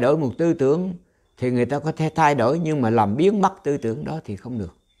 Và thay đổi một tư tưởng thì người ta có thể thay đổi, nhưng mà làm biến mất tư tưởng đó thì không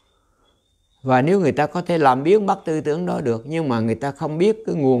được. Và nếu người ta có thể làm biến mất tư tưởng đó được, nhưng mà người ta không biết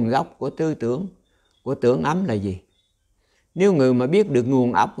cái nguồn gốc của tư tưởng, của tưởng ấm là gì. Nếu người mà biết được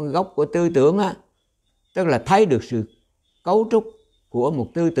nguồn gốc của tư tưởng á, tức là thấy được sự cấu trúc của một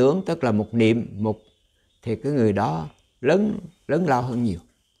tư tưởng, tức là một niệm, thì cái người đó lớn lao hơn nhiều.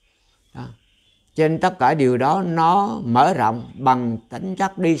 Đó. Cho nên tất cả điều đó nó mở rộng bằng tính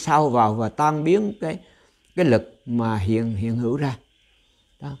chất đi sâu vào và tan biến cái lực mà hiện hữu ra.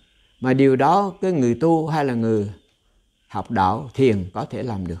 Đó. Mà điều đó cái người tu hay là người học đạo thiền có thể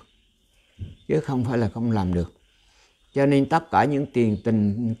làm được, chứ không phải là không làm được. Cho nên tất cả những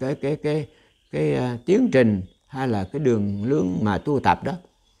cái tiến trình hay là cái đường lối mà tu tập đó,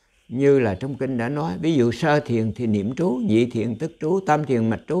 như là trong kinh đã nói, ví dụ sơ thiền thì niệm trú, nhị thiền tức trú, tam thiền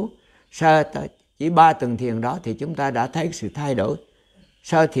mạch trú. Chỉ 3 tầng thiền đó thì chúng ta đã thấy sự thay đổi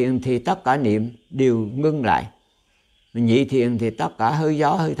Sơ thiền thì tất cả niệm đều ngưng lại. Nhị thiền thì tất cả hơi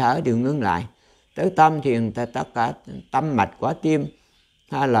gió hơi thở đều ngưng lại. Tới tam thiền thì tất cả tâm mạch quả tim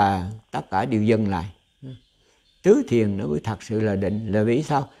hay là tất cả đều dừng lại. Tứ thiền nó mới thật sự là định. Là vì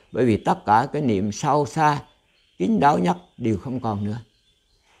sao? Bởi vì tất cả cái niệm sâu xa kín đáo nhất đều không còn nữa.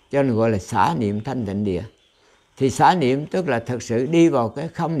 Cho nên gọi là xả niệm thanh tịnh địa. Thì xả niệm tức là thực sự đi vào cái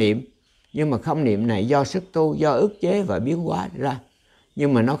không niệm. Nhưng mà không niệm này do sức tu, do ức chế và biến hóa ra.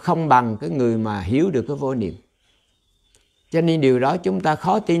 Nhưng mà nó không bằng cái người mà hiểu được cái vô niệm. Cho nên điều đó chúng ta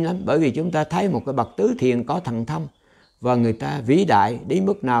khó tin lắm. Bởi vì chúng ta thấy một cái bậc tứ thiền có thần thông. Và người ta vĩ đại đến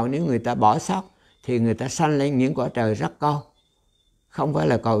mức nào nếu người ta bỏ sót thì người ta sanh lên những cõi trời rất cao. Không phải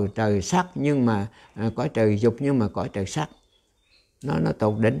là cõi trời sắc nhưng mà cõi trời dục, nhưng mà cõi trời sắc. Nó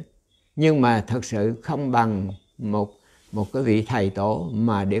tột đỉnh. Nhưng mà thật sự không bằng một cái vị thầy tổ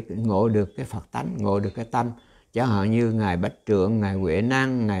mà để ngộ được cái Phật tánh, ngộ được cái tâm. Chẳng hạn như Ngài Bách Trượng, Ngài Huệ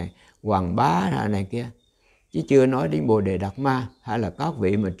Năng, Ngài Hoàng Bá này kia. Chứ chưa nói đến Bồ Đề Đạt Ma hay là các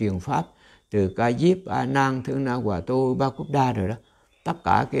vị mà truyền pháp từ Ca Diếp, A Nan, Thương Na, Hòa Tu, Ba Cúc Đa rồi đó. Tất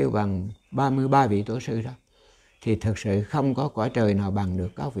cả kêu bằng 33 vị tổ sư đó. Thì thực sự không có cõi trời nào bằng được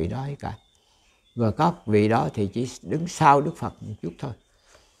các vị đó hết cả. Và các vị đó thì chỉ đứng sau Đức Phật một chút thôi.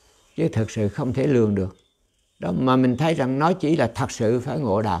 Chứ thực sự không thể lường được. Đó mà mình thấy rằng nó chỉ là thật sự phải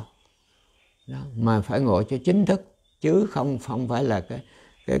ngộ đạo. Đó, mà phải ngộ cho chính thức. Chứ không phải là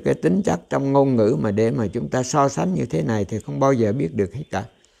cái tính chất trong ngôn ngữ mà để mà chúng ta so sánh như thế này thì không bao giờ biết được hết cả.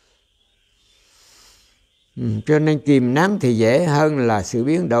 Cho nên kìm nén thì dễ hơn là sự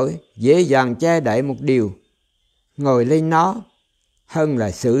biến đổi. Dễ dàng che đậy một điều, ngồi lên nó hơn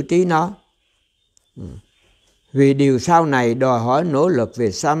là xử trí nó. Vì điều sau này đòi hỏi nỗ lực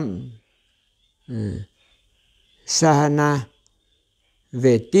về sahana,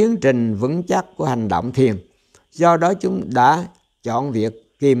 về tiến trình vững chắc của hành động thiền. Do đó chúng đã chọn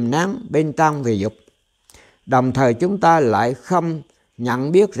việc kìm nén bên trong về dục. Đồng thời chúng ta lại không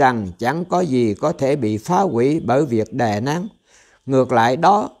nhận biết rằng chẳng có gì có thể bị phá hủy bởi việc đè nén. Ngược lại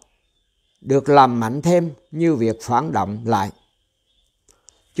đó được làm mạnh thêm như việc phản động lại.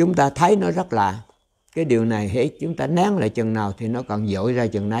 Chúng ta thấy nó rất lạ. Cái điều này hết chúng ta nén lại chừng nào thì nó còn dội ra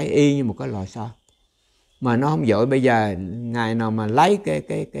chừng nấy, y như một cái lò xo. Mà nó không dội bây giờ, ngày nào mà lấy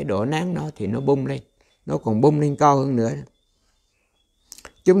cái độ nén nó thì nó bung lên. Nó còn bung lên cao hơn nữa.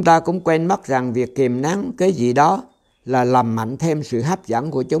 Chúng ta cũng quên mất rằng việc kìm nén cái gì đó là làm mạnh thêm sự hấp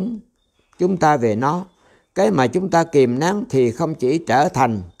dẫn của chúng ta về nó. Cái mà chúng ta kìm nén thì không chỉ trở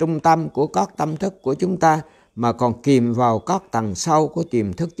thành trung tâm của các tâm thức của chúng ta, mà còn kìm vào các tầng sâu của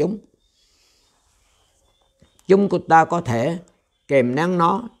tiềm thức chúng. Chúng ta có thể kìm nén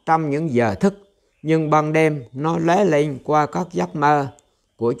nó trong những giờ thức, nhưng ban đêm nó lóe lên qua các giấc mơ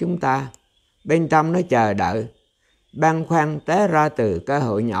của chúng ta. Bên trong nó chờ đợi, băn khoăn té ra từ cơ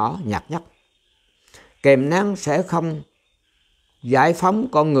hội nhỏ nhặt nhất. Kìm nén sẽ không giải phóng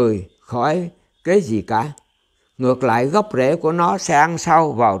con người khỏi cái gì cả. Ngược lại gốc rễ của nó sẽ ăn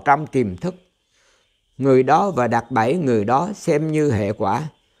sâu vào trong tiềm thức người đó và đặt bẫy người đó xem như hệ quả.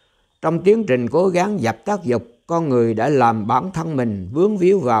 Trong tiến trình cố gắng dập tắt dục, con người đã làm bản thân mình vướng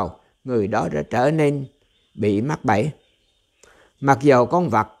víu vào, người đó đã trở nên bị mắc bẫy. Mặc dầu con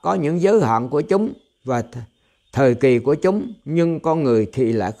vật có những giới hạn của chúng và thời kỳ của chúng, nhưng con người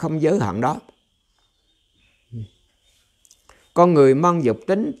thì lại không giới hạn đó. Con người mang dục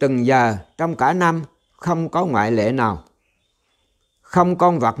tính từng giờ trong cả năm, không có ngoại lệ nào. Không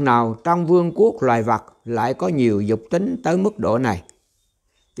con vật nào trong vương quốc loài vật lại có nhiều dục tính tới mức độ này.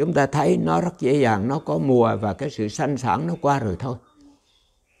 Chúng ta thấy nó rất dễ dàng, nó có mùa và cái sự sanh sản nó qua rồi thôi.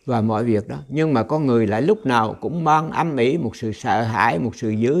 Và mọi việc đó. Nhưng mà con người lại lúc nào cũng mang âm ỉ một sự sợ hãi, một sự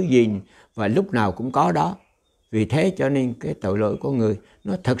giữ gìn, và lúc nào cũng có đó. Vì thế cho nên cái tội lỗi của người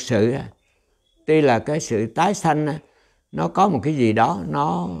nó thật sự, tuy là cái sự tái sanh nó có một cái gì đó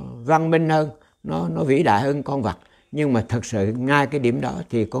nó văn minh hơn, nó vĩ đại hơn con vật. Nhưng mà thật sự ngay cái điểm đó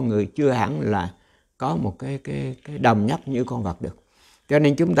thì con người chưa hẳn là có một cái đồng nhất như con vật được. Cho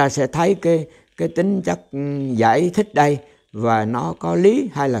nên chúng ta sẽ thấy cái tính chất giải thích đây và nó có lý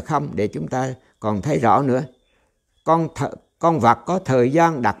hay là không để chúng ta còn thấy rõ nữa. Con vật có thời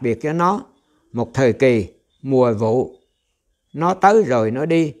gian đặc biệt cho nó, một thời kỳ, mùa vụ. Nó tới rồi nó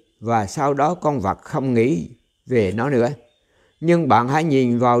đi và sau đó con vật không nghĩ về nó nữa. Nhưng bạn hãy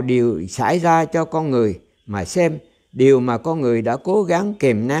nhìn vào điều xảy ra cho con người mà xem. Điều mà con người đã cố gắng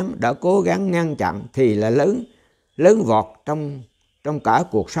kìm nén, đã cố gắng ngăn chặn thì là lớn vọt trong cả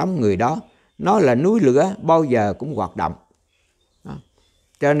cuộc sống người đó. Nó là núi lửa bao giờ cũng hoạt động. Đó.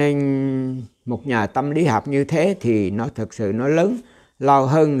 Cho nên một nhà tâm lý học như thế thì nó thực sự nó lớn lao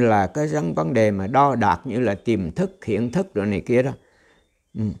hơn là cái vấn đề mà đo đạc như là tiềm thức, hiện thức rồi này kia đó.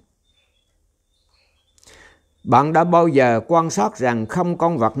 Bạn đã bao giờ quan sát rằng không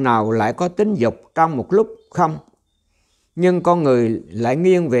con vật nào lại có tính dục trong một lúc không? Nhưng con người lại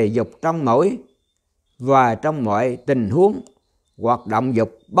nghiêng về dục trong mỗi và trong mọi tình huống. Hoạt động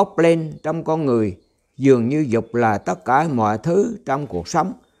dục bốc lên trong con người dường như dục là tất cả mọi thứ trong cuộc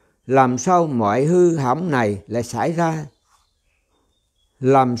sống. Làm sao mọi hư hỏng này lại xảy ra?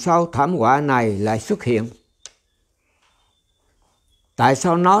 Làm sao thảm họa này lại xuất hiện? Tại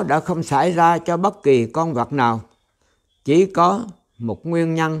sao nó đã không xảy ra cho bất kỳ con vật nào? Chỉ có một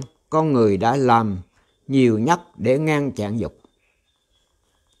nguyên nhân, con người đã làm nhiều nhất để ngăn chặn dục.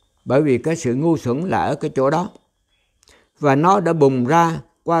 Bởi vì cái sự ngu xuẩn là ở cái chỗ đó. Và nó đã bùng ra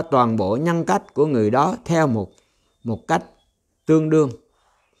qua toàn bộ nhân cách của người đó theo một cách tương đương.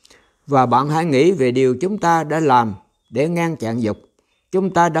 Và bạn hãy nghĩ về điều chúng ta đã làm để ngăn chặn dục.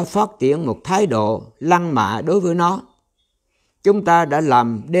 Chúng ta đã phát triển một thái độ lăng mạ đối với nó. Chúng ta đã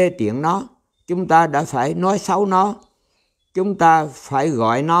làm đê tiện nó. Chúng ta đã phải nói xấu nó. Chúng ta phải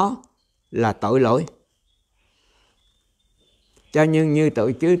gọi nó là tội lỗi. Cho nhưng như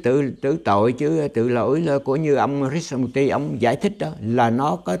tội chứ tự lỗi là của như ông Krishnamurti ông giải thích đó, là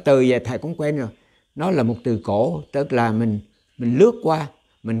nó có từ về thầy cũng quen rồi. Nó là một từ cổ, tức là mình lướt qua,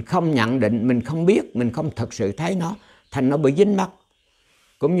 mình không nhận định, mình không biết, mình không thật sự thấy nó, thành nó bị dính mắc.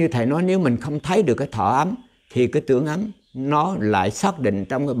 Cũng như thầy nói, nếu mình không thấy được cái thọ ấm thì cái tưởng ấm nó lại xác định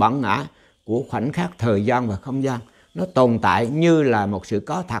trong cái bản ngã của khoảnh khắc thời gian và không gian. Nó tồn tại như là một sự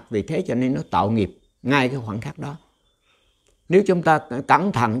có thật, vì thế cho nên nó tạo nghiệp ngay cái khoảnh khắc đó. Nếu chúng ta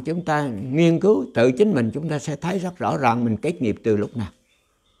cẩn thận, chúng ta nghiên cứu tự chính mình, chúng ta sẽ thấy rất rõ ràng mình kết nghiệp từ lúc nào.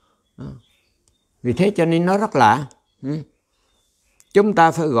 Vì thế cho nên nó rất lạ. Chúng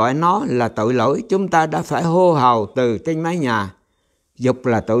ta phải gọi nó là tội lỗi. Chúng ta đã phải hô hào từ trên mái nhà, dục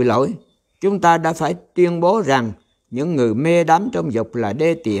là tội lỗi. Chúng ta đã phải tuyên bố rằng những người mê đắm trong dục là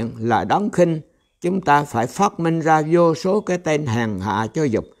đê tiện, là đáng khinh. Chúng ta phải phát minh ra vô số cái tên hèn hạ cho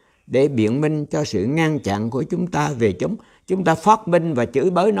dục để biện minh cho sự ngăn chặn của chúng ta về chúng. Chúng ta phát minh và chửi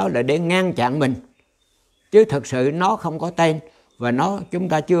bới nó là để ngăn chặn mình. Chứ thật sự nó không có tên và chúng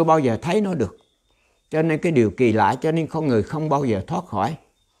ta chưa bao giờ thấy nó được. Cho nên cái điều kỳ lạ, cho nên con người không bao giờ thoát khỏi.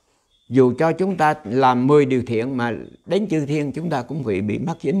 Dù cho chúng ta làm 10 điều thiện mà đến chư thiên chúng ta cũng bị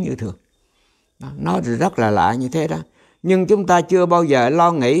mắc dính như thường. Nó rất là lạ như thế đó. Nhưng chúng ta chưa bao giờ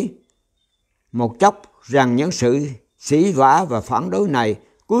lo nghĩ một chốc rằng những sự sỉ vả và phản đối này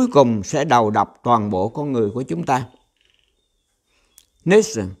cuối cùng sẽ đầu độc toàn bộ con người của chúng ta.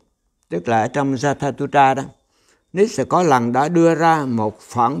 Nietzsche, tức là trong Zarathustra đó, Nietzsche có lần đã đưa ra một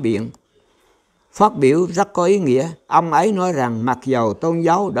phản biện phát biểu rất có ý nghĩa. Ông ấy nói rằng mặc dầu tôn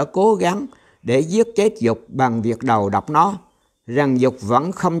giáo đã cố gắng để giết chết dục bằng việc đầu độc nó, rằng dục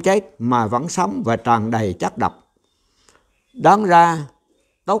vẫn không chết mà vẫn sống và tràn đầy chất độc. Đáng ra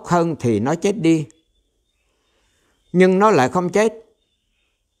tốt hơn thì nó chết đi. Nhưng nó lại không chết.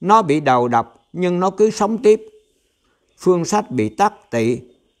 Nó bị đầu độc nhưng nó cứ sống tiếp. Phương sách bị tắc tị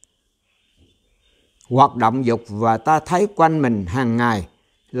hoạt động dục và ta thấy quanh mình hàng ngày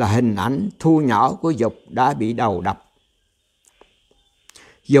là hình ảnh thu nhỏ của dục đã bị đầu độc.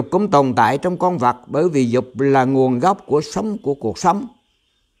 Dục cũng tồn tại trong con vật bởi vì dục là nguồn gốc của cuộc sống.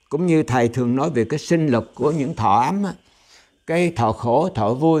 Cũng như thầy thường nói về cái sinh lực của những thọ ấm, cái thọ khổ,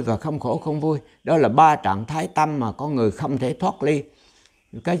 thọ vui và không khổ, không vui. Đó là 3 trạng thái tâm mà con người không thể thoát ly.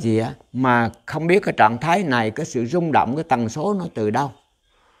 Cái gì á mà không biết cái trạng thái này, cái sự rung động, cái tần số nó từ đâu.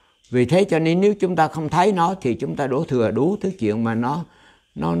 Vì thế cho nên nếu chúng ta không thấy nó thì chúng ta đổ thừa đủ thứ chuyện mà nó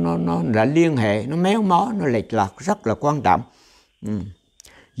đã liên hệ, nó méo mó, nó lệch lạc rất là quan trọng.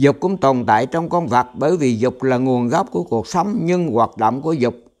 Dục cũng tồn tại trong con vật bởi vì dục là nguồn gốc của cuộc sống, nhưng hoạt động của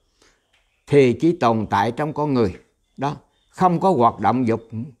dục thì chỉ tồn tại trong con người. Đó, không có hoạt động dục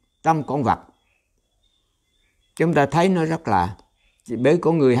trong con vật. Chúng ta thấy nó rất lạ. Bởi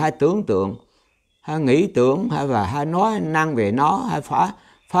con người hay tưởng tượng, hay nghĩ tưởng, hay nói năng về nó, hay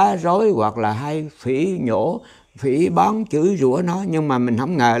phá rối hoặc là hay phỉ nhổ, phỉ báng, chửi rủa nó. Nhưng mà mình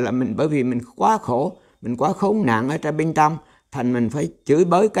không ngờ là bởi vì mình quá khổ, mình quá khốn nạn ở trong bên trong, thành mình phải chửi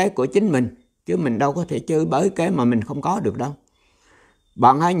bới cái của chính mình. Chứ mình đâu có thể chửi bới cái mà mình không có được đâu.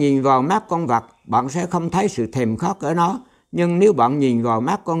 Bạn hãy nhìn vào mắt con vật, bạn sẽ không thấy sự thèm khát ở nó. Nhưng nếu bạn nhìn vào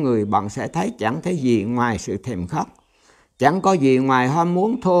mắt con người, bạn sẽ thấy chẳng thấy gì ngoài sự thèm khát. Chẳng có gì ngoài ham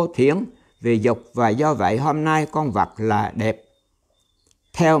muốn thô thiển về dục, và do vậy hôm nay con vật là đẹp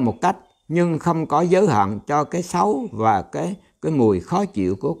theo một cách, nhưng không có giới hạn cho cái xấu và cái mùi khó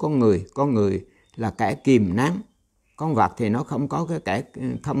chịu của con người. Con người là kẻ kìm nén. Con vật thì nó không có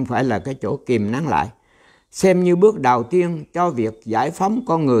không phải là cái chỗ kìm nén lại. Xem như bước đầu tiên cho việc giải phóng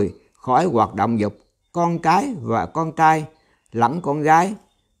con người khỏi hoạt động dục. Con cái và con trai lẫn con gái,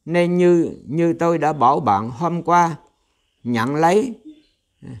 nên như tôi đã bảo bạn hôm qua, nhận lấy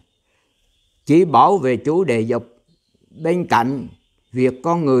chỉ bảo về chủ đề dục. Bên cạnh việc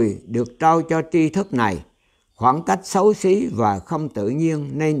con người được trao cho tri thức này, khoảng cách xấu xí và không tự nhiên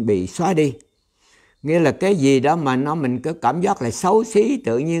nên bị xóa đi. Nghĩa là cái gì đó mà mình cứ cảm giác là xấu xí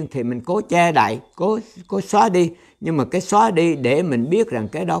tự nhiên thì mình cố che đậy, cố xóa đi. Nhưng mà cái xóa đi để mình biết rằng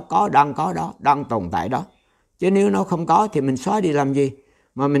cái đó đang có đó, đang tồn tại đó. Chứ nếu nó không có thì mình xóa đi làm gì?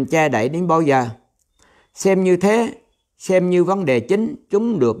 Mà mình che đậy đến bao giờ? Xem như thế, xem như vấn đề chính,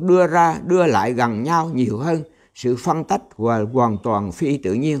 chúng được đưa lại gần nhau nhiều hơn sự phân tách và hoàn toàn phi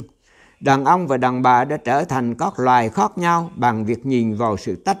tự nhiên. Đàn ông và đàn bà đã trở thành các loài khác nhau bằng việc nhìn vào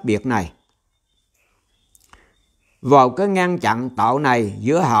sự tách biệt này. Vào cái ngăn chặn tạo này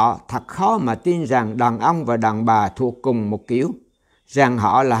giữa họ, thật khó mà tin rằng đàn ông và đàn bà thuộc cùng một kiểu, rằng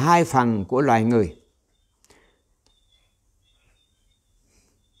họ là hai phần của loài người.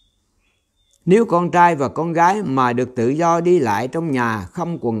 Nếu con trai và con gái mà được tự do đi lại trong nhà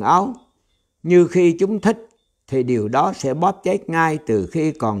không quần áo như khi chúng thích, thì điều đó sẽ bóp chết ngay từ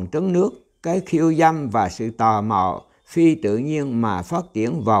khi còn trứng nước cái khiêu dâm và sự tò mò phi tự nhiên mà phát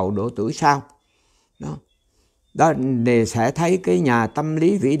triển vào độ tuổi sau. Đó để sẽ thấy cái nhà tâm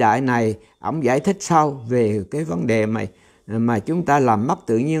lý vĩ đại này, ông giải thích sau về cái vấn đề mà chúng ta làm mất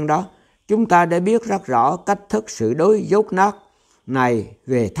tự nhiên đó. Chúng ta đã biết rất rõ cách thức sự đối dốt nát này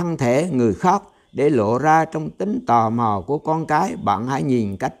về thân thể người khác để lộ ra trong tính tò mò của con cái. Bạn hãy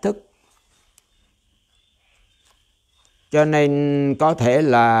nhìn cách thức. Cho nên có thể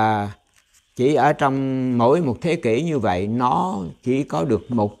là chỉ ở trong mỗi một thế kỷ như vậy nó chỉ có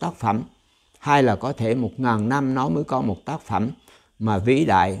được một tác phẩm, hay là có thể 1000 năm nó mới có một tác phẩm mà vĩ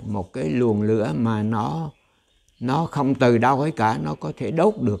đại, một cái luồng lửa mà nó không từ đâu hết cả, nó có thể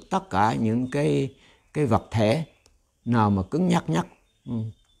đốt được tất cả những cái vật thể nào mà cứng nhắc nhất.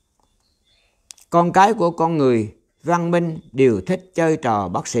 Con cái của con người văn minh đều thích chơi trò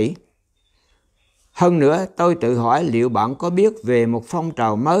bác sĩ. Hơn nữa, tôi tự hỏi liệu bạn có biết về một phong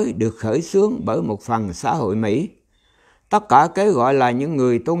trào mới được khởi xướng bởi một phần xã hội Mỹ. Tất cả cái gọi là những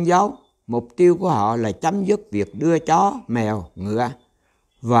người tôn giáo, mục tiêu của họ là chấm dứt việc đưa chó, mèo, ngựa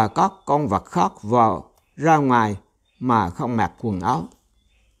và các con vật khác ra ngoài mà không mặc quần áo.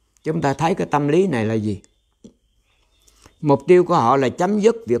 Chúng ta thấy cái tâm lý này là gì? Mục tiêu của họ là chấm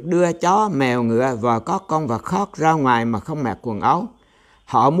dứt việc đưa chó, mèo, ngựa và các con vật khác ra ngoài mà không mặc quần áo.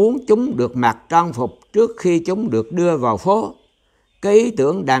 Họ muốn chúng được mặc trang phục trước khi chúng được đưa vào phố. Cái ý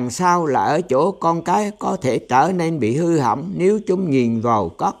tưởng đằng sau là ở chỗ con cái có thể trở nên bị hư hỏng nếu chúng nhìn vào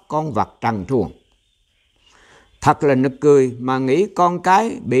các con vật trần truồng. Thật là nực cười mà nghĩ con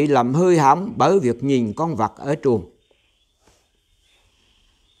cái bị làm hư hỏng bởi việc nhìn con vật ở truồng.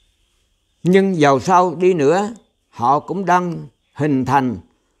 Nhưng dầu sau đi nữa, họ cũng đang hình thành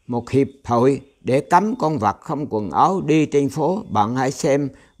một hiệp hội để cấm con vật không quần áo đi trên phố. Bạn hãy xem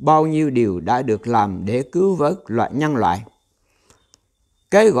bao nhiêu điều đã được làm để cứu vớt nhân loại.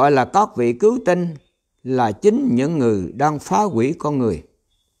 Cái gọi là các vị cứu tinh là chính những người đang phá hủy con người.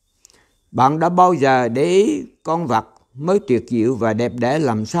 Bạn đã bao giờ để ý con vật mới tuyệt diệu và đẹp đẽ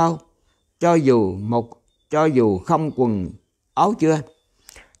làm sao, cho dù không quần áo chưa?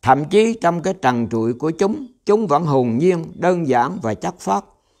 Thậm chí trong cái trần trụi của chúng vẫn hồn nhiên, đơn giản và chất phác.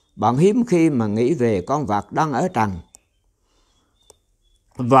 Bạn hiếm khi mà nghĩ về con vật đang ở trần.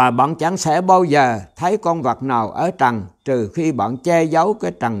 Và bạn chẳng sẽ bao giờ thấy con vật nào ở trần trừ khi bạn che giấu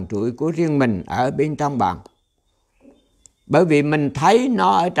cái trần trụi của riêng mình ở bên trong bạn. Bởi vì mình thấy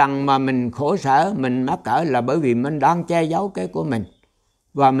nó ở trần mà mình khổ sở, mình mắc cỡ là bởi vì mình đang che giấu cái của mình.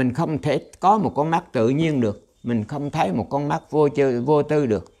 Và mình không thể có một con mắt tự nhiên được. Mình không thấy một con mắt vô tư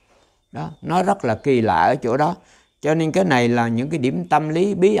được. Đó, nó rất là kỳ lạ ở chỗ đó. Cho nên cái này là những cái điểm tâm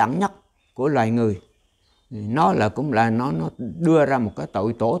lý bí ẩn nhất của loài người. Nó đưa ra một cái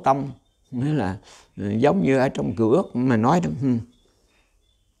tội tổ tông, nghĩa là giống như ở trong Cựu Ước mà nói đó.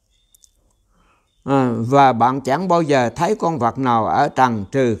 Và bạn chẳng bao giờ thấy con vật nào ở trần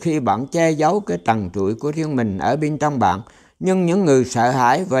trừ khi bạn che giấu cái trần trụi của riêng mình ở bên trong bạn. Nhưng những người sợ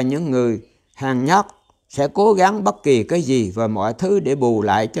hãi và những người hèn nhát sẽ cố gắng bất kỳ cái gì và mọi thứ để bù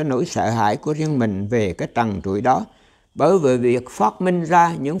lại cho nỗi sợ hãi của riêng mình về cái trần trụi đó. Bởi vì việc phát minh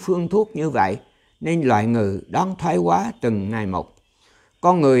ra những phương thuốc như vậy nên loài người đang thoái hóa từng ngày một.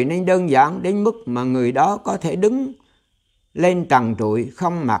 Con người nên đơn giản đến mức mà người đó có thể đứng lên trần trụi,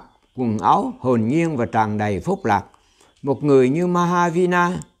 không mặc quần áo, hồn nhiên và tràn đầy phúc lạc. Một người như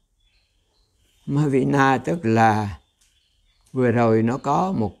Mahavina tức là vừa rồi nó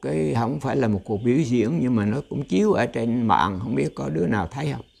có một cái, không phải là một cuộc biểu diễn nhưng mà nó cũng chiếu ở trên mạng, không biết có đứa nào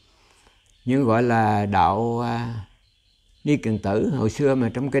thấy không? Nhưng gọi là đạo ni kiền tử hồi xưa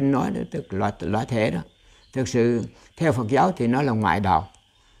mà trong kinh nói đó, tức là lõa thể đó. Thực sự theo Phật giáo thì nó là ngoại đạo,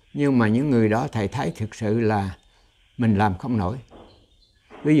 nhưng mà những người đó thầy thấy thực sự là mình làm không nổi.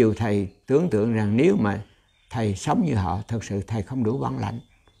 Ví dụ thầy tưởng tượng rằng nếu mà thầy sống như họ, thực sự thầy không đủ bản lãnh.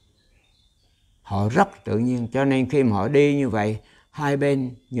 Họ rất tự nhiên, cho nên khi mà họ đi như vậy, hai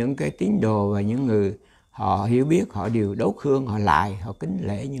bên những cái tín đồ và những người họ hiểu biết, họ đều đốt hương, họ lại, họ kính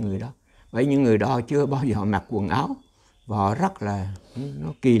lễ những người đó. Bởi những người đó họ chưa bao giờ họ mặc quần áo, và họ rất là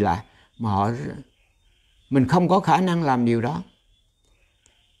nó kỳ lạ, mà mình không có khả năng làm điều đó.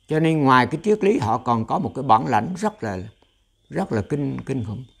 Cho nên ngoài cái triết lý, họ còn có một cái bản lãnh rất là kinh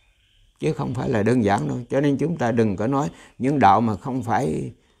khủng, chứ không phải là đơn giản đâu. Cho nên chúng ta đừng có nói những đạo mà không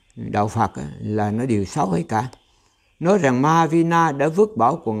phải đạo Phật là nó đều xấu hết cả. Nói rằng Mahavira đã vứt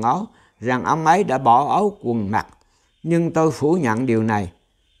bỏ quần áo, rằng ông ấy đã bỏ áo quần mặc, nhưng tôi phủ nhận điều này.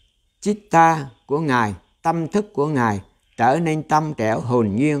 Chitta của Ngài, tâm thức của Ngài trở nên trong trẻo,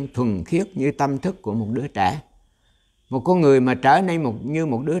 hồn nhiên, thuần khiết như tâm thức của một đứa trẻ. Một con người mà trở nên như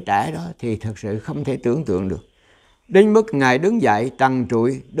một đứa trẻ đó thì thật sự không thể tưởng tượng được. Đến mức Ngài đứng dậy trần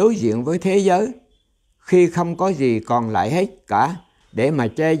trụi đối diện với thế giới, khi không có gì còn lại hết cả để mà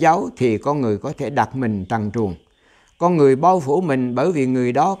che giấu, thì con người có thể đặt mình trần truồng. Con người bao phủ mình bởi vì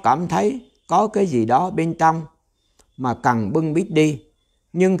người đó cảm thấy có cái gì đó bên trong mà cần bưng bít đi.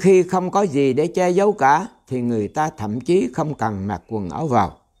 Nhưng khi không có gì để che giấu cả thì người ta thậm chí không cần mặc quần áo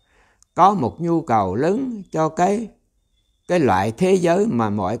vào. Có một nhu cầu lớn cho cái loại thế giới mà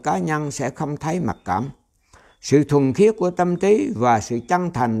mọi cá nhân sẽ không thấy mặc cảm. Sự thuần khiết của tâm trí và sự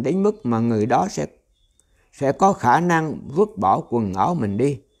chân thành đến mức mà người đó sẽ có khả năng vứt bỏ quần áo mình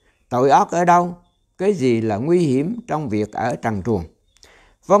đi. Tội ác ở đâu? Cái gì là nguy hiểm trong việc ở trần truồng?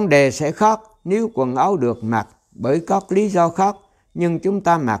 Vấn đề sẽ khác nếu quần áo được mặc bởi các lý do khác, nhưng chúng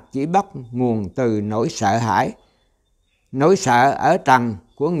ta mặc chỉ bắt nguồn từ nỗi sợ hãi, nỗi sợ ở trần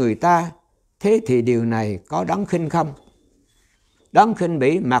của người ta. Thế thì điều này có đáng khinh không? Đáng khinh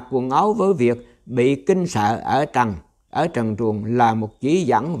bỉ mặc quần áo với việc bị kinh sợ ở trần truồng là một chỉ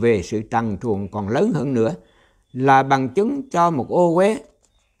dẫn về sự trần truồng còn lớn hơn nữa, là bằng chứng cho một ô uế.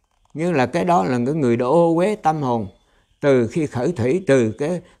 Như là cái đó là cái người đã ô uế tâm hồn từ khi khởi thủy, từ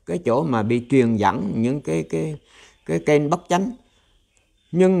cái chỗ mà bị truyền dẫn những cái kênh bất chánh.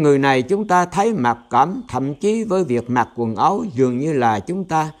 Nhưng người này chúng ta thấy mặc cảm, thậm chí với việc mặc quần áo dường như là chúng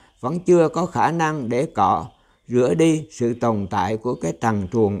ta vẫn chưa có khả năng để cọ rửa đi sự tồn tại của cái trần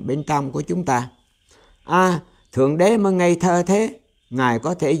truồng bên trong của chúng ta. Thượng đế mới ngây thơ thế, Ngài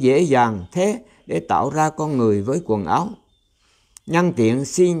có thể dễ dàng thế để tạo ra con người với quần áo. Nhân tiện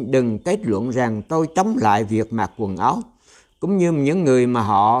xin đừng kết luận rằng tôi chống lại việc mặc quần áo. Cũng như những người mà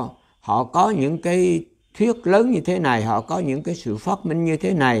họ có những cái thuyết lớn như thế này, họ có những cái sự phát minh như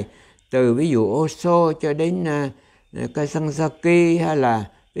thế này, từ ví dụ Osho cho đến Kazanzaki, hay là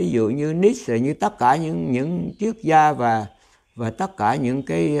ví dụ như Nietzsche, như tất cả những triết gia và tất cả những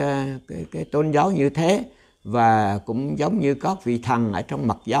cái tôn giáo như thế, và cũng giống như các vị thần ở trong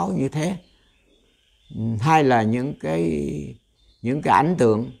Mật giáo như thế, hay là những cái ảnh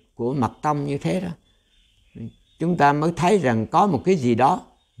tượng của Mật tông như thế đó, chúng ta mới thấy rằng có một cái gì đó,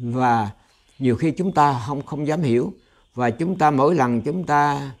 và nhiều khi chúng ta không dám hiểu, và chúng ta mỗi lần chúng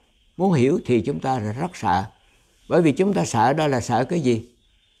ta muốn hiểu thì chúng ta rất sợ. Bởi vì chúng ta sợ đó là sợ cái gì?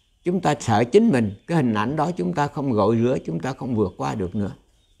 Chúng ta sợ chính mình, cái hình ảnh đó chúng ta không gội rửa, chúng ta không vượt qua được nữa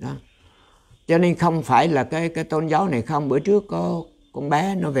đó. Cho nên không phải là cái tôn giáo này không. Bữa trước có con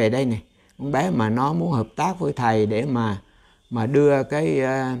bé nó về đây này, con bé mà nó muốn hợp tác với thầy để mà đưa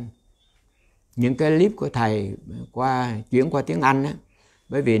những cái clip của thầy chuyển qua tiếng Anh á.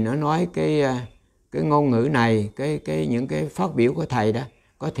 Bởi vì nó nói cái ngôn ngữ này, những cái phát biểu của thầy đó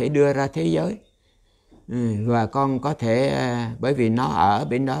có thể đưa ra thế giới. Và con có thể, bởi vì nó ở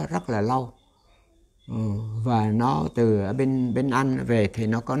bên đó rất là lâu, và nó từ ở bên Anh về, thì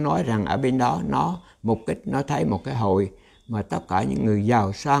nó có nói rằng ở bên đó nó mục đích nó thấy một cái hội mà tất cả những người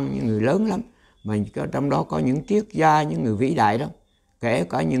giàu sang, những người lớn lắm, mà trong đó có những triết gia, những người vĩ đại đó, kể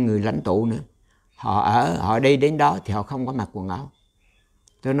cả những người lãnh tụ nữa. Họ đi đến đó thì họ không có mặc quần áo.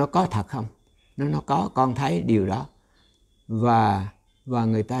 Tôi nói có thật không? Nó có, con thấy điều đó. Và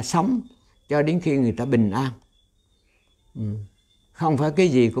người ta sống cho đến khi người ta bình an. Không phải cái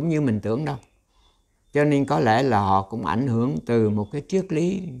gì cũng như mình tưởng đâu. Cho nên có lẽ là họ cũng ảnh hưởng từ một cái triết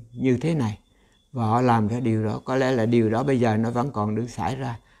lý như thế này, và họ làm ra điều đó. Có lẽ là điều đó bây giờ nó vẫn còn được xảy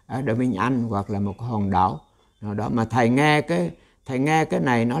ra ở bên Anh hoặc là một hòn đảo nào đó. Mà thầy nghe cái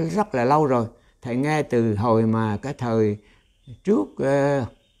này nó rất là lâu rồi. Thầy nghe từ hồi mà cái thời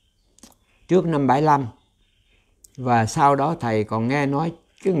trước năm 75, và sau đó thầy còn nghe nói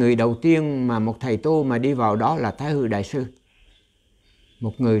cái người đầu tiên mà một thầy tu mà đi vào đó là Thái Hư Đại Sư.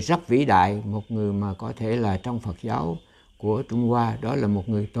 Một người rất vĩ đại, một người mà có thể là trong Phật giáo của Trung Hoa, đó là một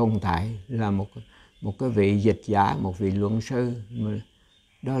người tồn tại, là một cái vị dịch giả, một vị luận sư,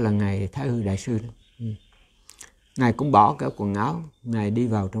 đó là Ngài Thái Hư Đại Sư. Ngài cũng bỏ cái quần áo, Ngài đi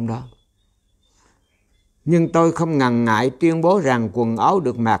vào trong đó. Nhưng tôi không ngần ngại tuyên bố rằng quần áo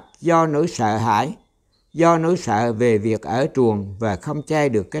được mặc do nỗi sợ hãi, do nỗi sợ về việc ở truồng và không che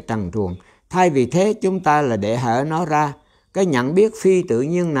được cái trần truồng. Thay vì thế chúng ta là để hở nó ra. Cái nhận biết phi tự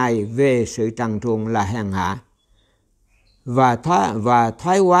nhiên này về sự trần truồng là hèn hạ và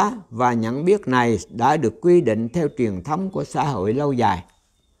thoái hóa, và nhận biết này đã được quy định theo truyền thống của xã hội lâu dài.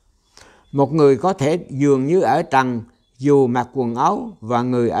 Một người có thể dường như ở trần dù mặc quần áo, và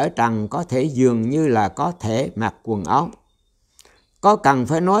người ở trần có thể dường như là có thể mặc quần áo. Có cần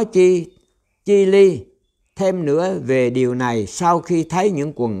phải nói chi ly thêm nữa về điều này sau khi thấy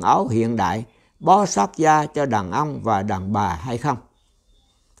những quần áo hiện đại bó sát da cho đàn ông và đàn bà hay không?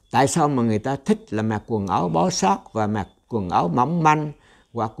 Tại sao mà người ta thích là mặc quần áo bó sát và mặc quần áo mỏng manh,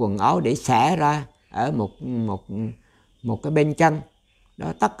 hoặc quần áo để xẻ ra ở một cái bên chân?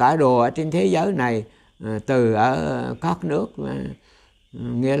 Đó, tất cả đồ ở trên thế giới này, từ ở các nước,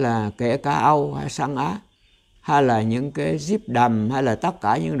 nghĩa là kể cả Âu hay Sang Á, hay là những cái zip đầm, hay là tất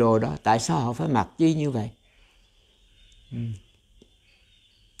cả những đồ đó, tại sao họ phải mặc chi như vậy?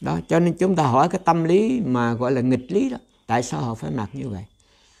 Đó, cho nên chúng ta hỏi cái tâm lý mà gọi là nghịch lý đó, tại sao họ phải mặc như vậy?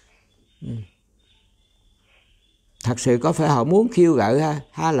 Thật sự có phải họ muốn khiêu gợi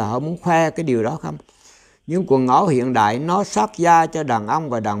hay là họ muốn khoe cái điều đó không? Những quần áo hiện đại nó sát da cho đàn ông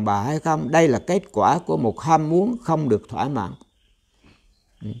và đàn bà hay không? Đây là kết quả của một ham muốn không được thỏa mãn.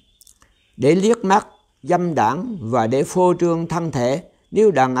 Để liếc mắt, dâm đãng và để phô trương thân thể,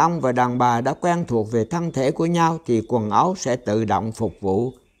 nếu đàn ông và đàn bà đã quen thuộc về thân thể của nhau thì quần áo sẽ tự động phục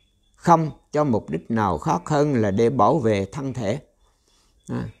vụ không cho mục đích nào khác hơn là để bảo vệ thân thể.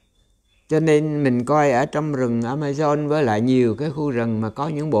 Cho nên mình coi ở trong rừng Amazon với lại nhiều cái khu rừng mà có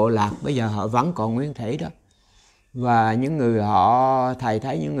những bộ lạc bây giờ họ vẫn còn nguyên thể đó. Và những người thầy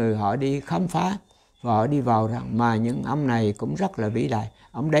thấy những người họ đi khám phá và họ đi vào rằng mà những ông này cũng rất là vĩ đại.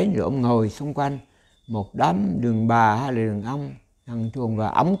 Ông đến rồi ông ngồi xung quanh một đám đàn bà hay là đàn ông thằng chuồng, và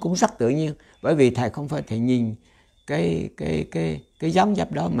ông cũng rất tự nhiên, bởi vì thầy không phải thầy nhìn cái dáng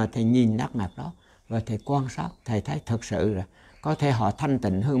dấp đó, mà thầy nhìn nét mặt đó và thầy quan sát, thầy thấy thật sự là có thể họ thanh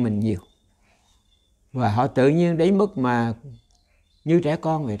tịnh hơn mình nhiều, và họ tự nhiên đến mức mà như trẻ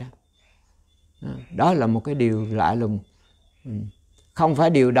con vậy đó. Đó là một cái điều lạ lùng. Không phải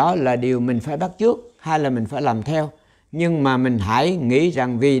điều đó là điều mình phải bắt chước hay là mình phải làm theo, nhưng mà mình hãy nghĩ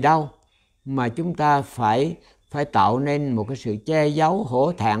rằng vì đâu mà chúng ta phải tạo nên một cái sự che giấu,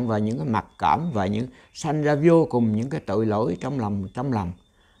 hổ thẹn và những cái mặc cảm, và những sanh ra vô cùng những cái tội lỗi trong lòng.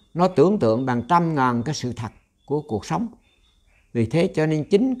 Nó tưởng tượng bằng trăm ngàn cái sự thật của cuộc sống. Vì thế cho nên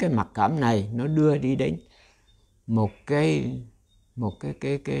chính cái mặc cảm này nó đưa đi đến một cái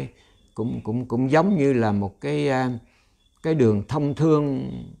cũng giống như là một cái đường thông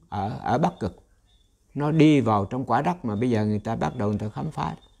thương ở Bắc Cực. Nó đi vào trong quả đất mà bây giờ người ta bắt đầu người ta khám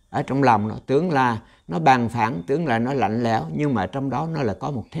phá. Ở trong lòng nó tưởng là nó bằng phẳng, tưởng là nó lạnh lẽo, nhưng mà trong đó nó là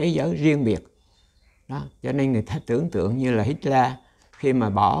có một thế giới riêng biệt. Đó, cho nên người ta tưởng tượng như là Hitler khi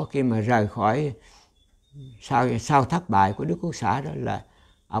mà rời khỏi sau thất bại của Đức Quốc xã đó, là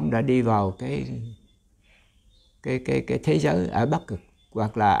ông đã đi vào cái thế giới ở Bắc Cực,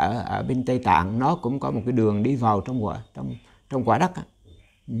 hoặc là ở bên Tây Tạng, nó cũng có một cái đường đi vào trong quả đất.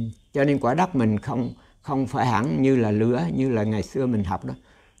 Cho nên quả đất mình không phải hẳn như là lửa, như là ngày xưa mình học đó,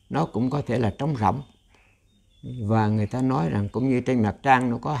 nó cũng có thể là trống rỗng. Và người ta nói rằng cũng như trên mặt trăng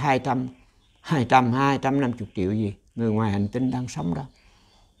nó có 250 triệu gì người ngoài hành tinh đang sống đó.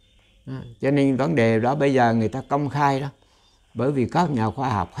 Cho nên vấn đề đó bây giờ người ta công khai đó, bởi vì các nhà khoa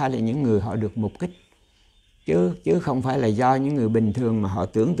học hay là những người họ được mục kích, chứ không phải là do những người bình thường mà họ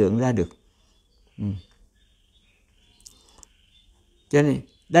tưởng tượng ra được. Cho nên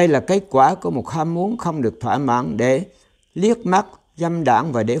đây là kết quả của một ham muốn không được thỏa mãn để liếc mắt, dâm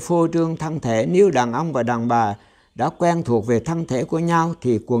đãng và để phô trương thân thể. Nếu đàn ông và đàn bà đã quen thuộc về thân thể của nhau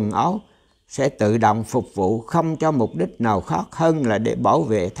thì quần áo sẽ tự động phục vụ không cho mục đích nào khác hơn là để bảo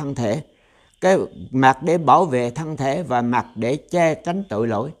vệ thân thể. Cái mặc để bảo vệ thân thể và mặc để che tránh tội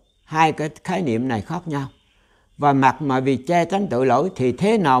lỗi, hai cái khái niệm này khác nhau. Và mặc mà vì che tránh tội lỗi thì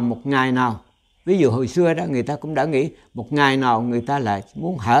thế nào một ngày nào, ví dụ hồi xưa đó người ta cũng đã nghĩ một ngày nào người ta lại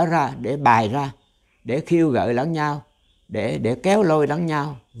muốn hở ra để bày ra, để khiêu gợi lẫn nhau, để kéo lôi lẫn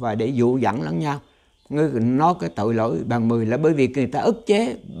nhau và để dụ dẫn lẫn nhau. Nó cái tội lỗi bằng 10 là bởi vì người ta ức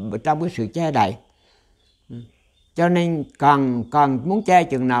chế trong cái sự che đậy. Cho nên càng muốn che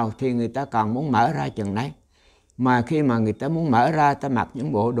chừng nào thì người ta càng muốn mở ra chừng đấy. Mà khi mà người ta muốn mở ra, ta mặc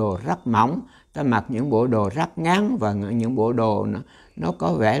những bộ đồ rất mỏng, ta mặc những bộ đồ rất ngắn và những bộ đồ nó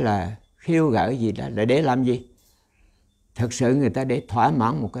có vẻ là khiêu gợi gì đó, là để làm gì? Thực sự người ta để thỏa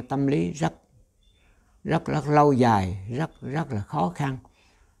mãn một cái tâm lý rất lâu dài, rất là khó khăn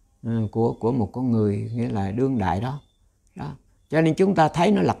của một con người, nghĩa là đương đại đó. Cho nên chúng ta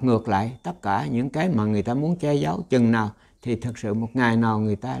thấy nó lật ngược lại tất cả những cái mà người ta muốn che giấu chừng nào thì thực sự một ngày nào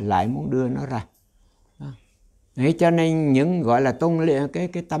người ta lại muốn đưa nó ra. Đấy, cho nên những gọi là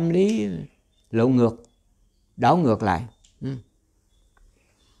cái tâm lý lộn ngược, đảo ngược lại.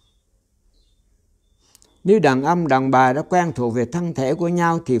 Nếu đàn ông đàn bà đã quen thuộc về thân thể của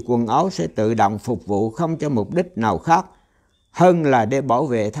nhau thì quần áo sẽ tự động phục vụ không cho mục đích nào khác hơn là để bảo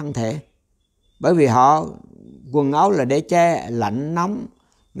vệ thân thể. Bởi vì quần áo là để che lạnh nóng,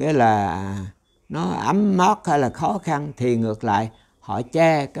 nghĩa là nó ấm mát hay là khó khăn, thì ngược lại họ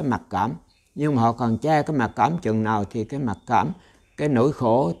che cái mặc cảm. Nhưng mà họ còn che cái mặc cảm chừng nào thì cái mặc cảm, cái nỗi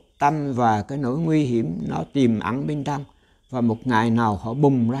khổ tâm và cái nỗi nguy hiểm nó tiềm ẩn bên trong. Và một ngày nào họ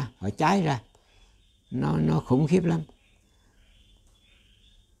bùng ra, họ cháy ra. Nó khủng khiếp lắm.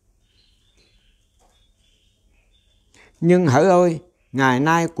 Nhưng hỡi ơi, ngày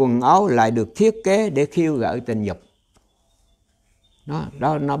nay quần áo lại được thiết kế để khiêu gợi tình dục.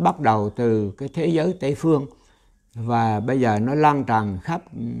 Nó bắt đầu từ cái thế giới Tây Phương và bây giờ nó lan tràn khắp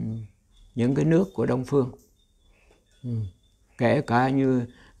những cái nước của Đông Phương. Kể cả như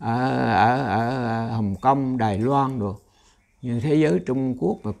ở Hồng Kông, Đài Loan rồi. Nhưng thế giới Trung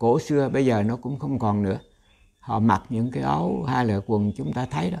Quốc mà cổ xưa bây giờ nó cũng không còn nữa. Họ mặc những cái áo hay là quần chúng ta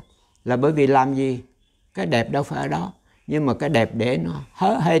thấy đó. Là bởi vì làm gì? Cái đẹp đâu phải ở đó. Nhưng mà cái đẹp để nó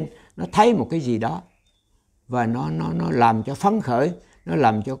hớ hênh, nó thấy một cái gì đó. Và nó làm cho phấn khởi, nó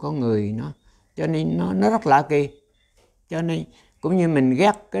làm cho con người nó. Cho nên nó rất lạ kỳ. Cho nên cũng như mình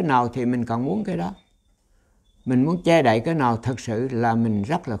ghét cái nào thì mình còn muốn cái đó. Mình muốn che đậy cái nào thật sự là mình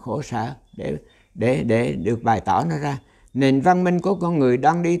rất là khổ sở để được bày tỏ nó ra. Nền văn minh của con người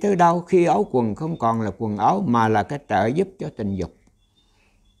đang đi tới đâu khi áo quần không còn là quần áo mà là cái trợ giúp cho tình dục.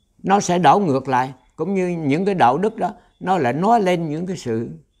 Nó sẽ đảo ngược lại, cũng như những cái đạo đức đó, nó lại nói lên những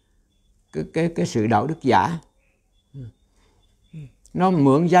cái sự đạo đức giả. Nó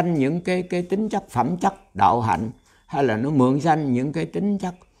mượn danh những cái tính chất phẩm chất đạo hạnh, hay là nó mượn danh những cái tính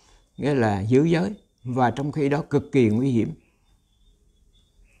chất nghĩa là giữ giới, và trong khi đó cực kỳ nguy hiểm.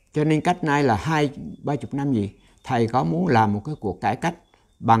 Cho nên cách nay là 20-30 năm gì, thầy có muốn làm một cái cuộc cải cách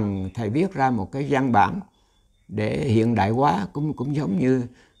bằng thầy viết ra một cái văn bản để hiện đại hóa, cũng giống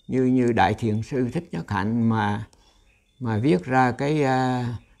như Đại Thiền Sư Thích Nhất Hạnh mà viết ra cái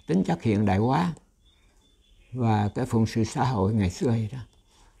tính chất hiện đại hóa và cái phụng sự xã hội ngày xưa vậy đó.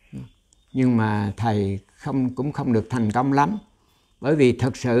 Nhưng mà thầy cũng không được thành công lắm, bởi vì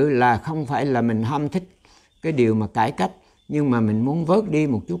thật sự là không phải là mình ham thích cái điều mà cải cách, nhưng mà mình muốn vớt đi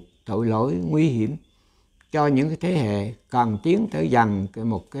một chút tội lỗi nguy hiểm cho những cái thế hệ còn tiến tới dần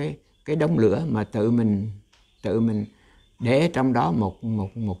một cái đống lửa mà tự mình để trong đó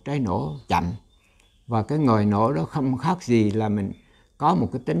một trái nổ chậm, và cái ngòi nổ đó không khác gì là mình có một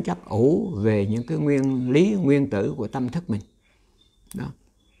cái tính chất ủ về những cái nguyên lý nguyên tử của tâm thức mình đó.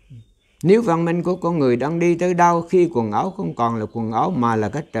 Nếu văn minh của con người đang đi tới đâu khi quần áo không còn là quần áo mà là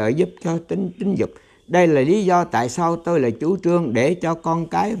cái trợ giúp cho tính dục. Đây là lý do tại sao tôi lại chủ trương để cho con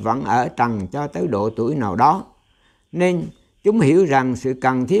cái vẫn ở trần cho tới độ tuổi nào đó. Nên chúng hiểu rằng sự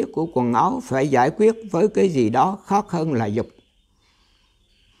cần thiết của quần áo phải giải quyết với cái gì đó khác hơn là dục.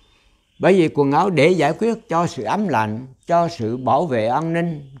 Bởi vì quần áo để giải quyết cho sự ấm lạnh, cho sự bảo vệ an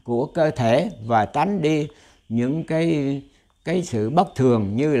ninh của cơ thể và tránh đi những cái sự bất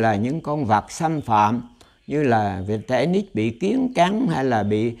thường như là những con vật xâm phạm, như là trẻ nít bị kiến cắn hay là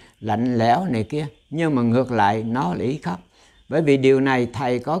bị lạnh lẽo này kia. Nhưng mà ngược lại nó là ý khác. Bởi vì điều này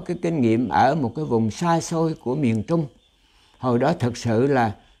thầy có cái kinh nghiệm ở một cái vùng xa xôi của miền Trung. Hồi đó thực sự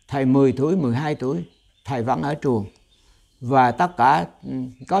là thầy 10 tuổi, 12 tuổi, thầy vẫn ở truồng. Và tất cả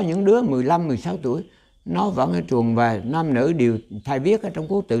có những đứa 15, 16 tuổi nó vẫn ở truồng, và nam nữ đều thầy viết ở trong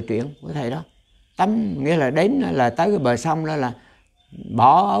cuốn tự truyện của thầy đó. Tắm nghĩa là đến là tới cái bờ sông đó là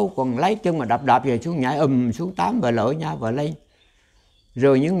bỏ áo quần lấy chân mà đập về xuống, nhảy xuống tắm và lội nhau và lên.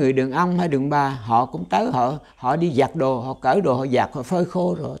 Rồi những người đàn ông hay đàn bà họ cũng tới, họ đi giặt đồ, họ cởi đồ, họ giặt, họ phơi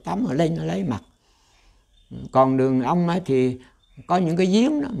khô rồi tắm họ lên, họ lấy mặc. Còn đàn ông thì có những cái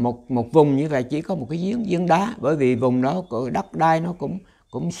giếng đó, một vùng như vậy chỉ có một cái giếng đá, bởi vì vùng đó đất đai nó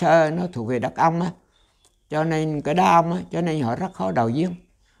cũng sơ, nó thuộc về đất ông á, cho nên cái đá ông á, cho nên họ rất khó đào giếng.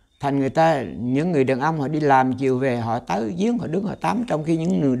 Thành những người đàn ông họ đi làm chiều về họ tới giếng họ đứng họ tắm, trong khi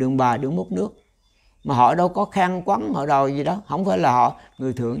những người đàn bà đứng múc nước. Mà họ đâu có khen quắn, họ đòi gì đó. Không phải là họ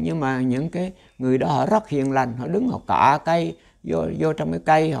người thượng, nhưng mà những cái người đó họ rất hiền lành. Họ đứng họ cạ cây vô trong cái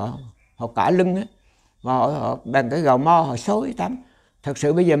cây, họ cạ lưng á. Và họ bằng cái gầu mo họ xối tắm. Thật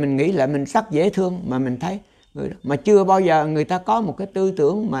sự bây giờ mình nghĩ lại mình rất dễ thương. Mà mình thấy người đó, mà chưa bao giờ người ta có một cái tư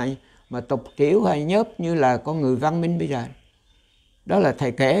tưởng mà tục tiểu hay nhớp như là con người văn minh bây giờ. Đó là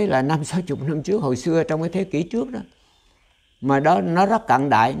thầy kể là 50-60 năm trước, hồi xưa trong cái thế kỷ trước đó. Mà đó nó rất cận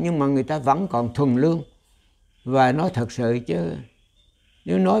đại, nhưng mà người ta vẫn còn thuần lương. Và nói thật sự chứ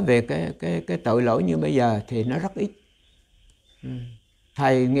nếu nói về cái tội lỗi như bây giờ thì nó rất ít.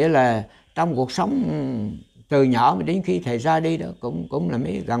 Thầy nghĩa là trong cuộc sống từ nhỏ đến khi thầy ra đi đó cũng là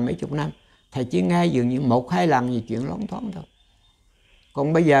gần mấy chục năm, thầy chỉ nghe dường như 1-2 lần về chuyện loáng thoáng thôi.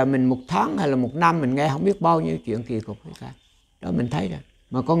 Còn bây giờ mình 1 tháng hay là 1 năm mình nghe không biết bao nhiêu chuyện kỳ cục hết cả. Đó mình thấy rồi.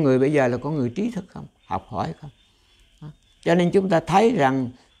 Mà con người bây giờ là con người trí thức không, học hỏi không. Đó. Cho nên chúng ta thấy rằng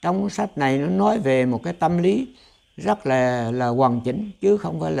trong cuốn sách này nó nói về một cái tâm lý rất là hoàn chỉnh, chứ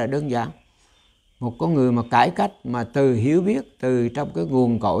không phải là đơn giản. Một con người mà cải cách mà từ hiểu biết, từ trong cái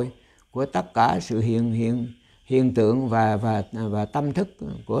nguồn cội của tất cả sự hiện tượng và tâm thức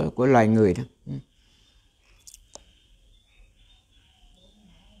của loài người đó.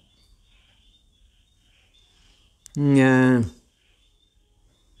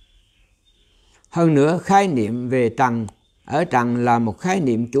 Hơn nữa, khái niệm về trần ở trần là một khái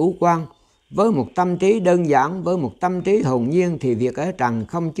niệm chủ quan. Với một tâm trí đơn giản, với một tâm trí hồn nhiên thì việc ở trần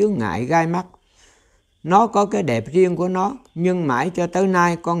không chướng ngại gai mắt. Nó có cái đẹp riêng của nó, nhưng mãi cho tới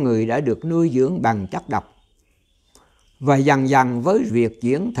nay con người đã được nuôi dưỡng bằng chất độc. Và dần dần với việc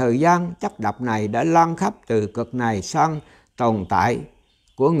chuyển thời gian, chất độc này đã lan khắp từ cực này sang tồn tại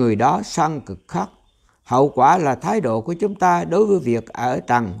của người đó sang cực khác. Hậu quả là thái độ của chúng ta đối với việc ở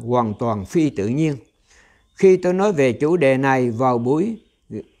trần hoàn toàn phi tự nhiên. Khi tôi nói về chủ đề này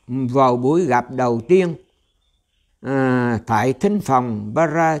vào buổi gặp đầu tiên tại thính phòng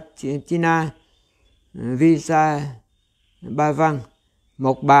Paratina Visa Ba Văn,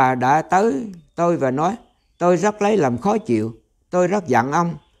 một bà đã tới tôi và nói: tôi rất lấy làm khó chịu, tôi rất giận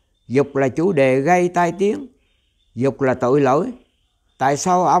ông. Dục là chủ đề gây tai tiếng, dục là tội lỗi. Tại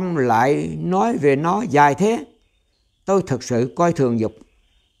sao ông lại nói về nó dài thế? Tôi thực sự coi thường dục.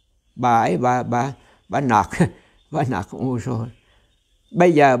 Bà ấy bà nạt bà nạt. Ôi rồi.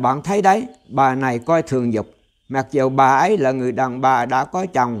 Bây giờ bạn thấy đấy, bà này coi thường dục. Mặc dù bà ấy là người đàn bà đã có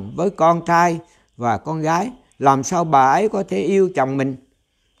chồng với con trai và con gái, làm sao bà ấy có thể yêu chồng mình?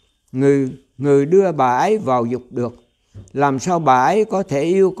 Người đưa bà ấy vào dục được, làm sao bà ấy có thể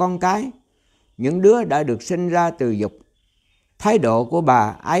yêu con cái, những đứa đã được sinh ra từ dục? Thái độ của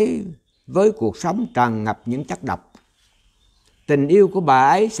bà ấy với cuộc sống tràn ngập những chất độc. Tình yêu của bà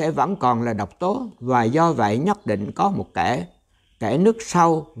ấy sẽ vẫn còn là độc tố, và do vậy nhất định có một kẻ nứt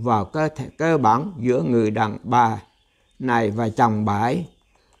sâu vào cơ bản giữa người đàn bà này và chồng bà ấy.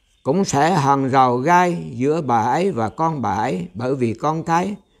 Cũng sẽ hàng rào gai giữa bà ấy và con bà ấy, bởi vì con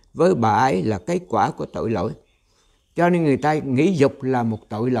cái với bà ấy là kết quả của tội lỗi. Cho nên người ta nghĩ dục là một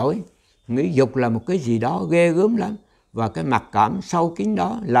tội lỗi, nghĩ dục là một cái gì đó ghê gớm lắm, và cái mặc cảm sâu kín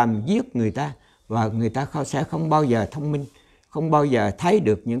đó làm giết người ta, và người ta sẽ không bao giờ thông minh, không bao giờ thấy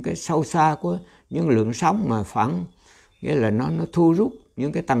được những cái sâu xa của những lượng sống mà phản, nghĩa là nó thu rút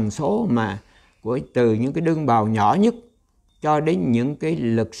những cái tần số mà từ những cái đơn bào nhỏ nhất cho đến những cái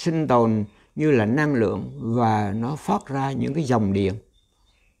lực sinh tồn như là năng lượng, và nó phát ra những cái dòng điện.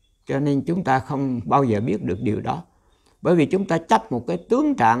 Cho nên chúng ta không bao giờ biết được điều đó, bởi vì chúng ta chấp một cái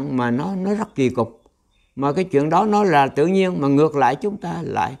tướng trạng mà nó rất kỳ cục, mà cái chuyện đó nó là tự nhiên, mà ngược lại chúng ta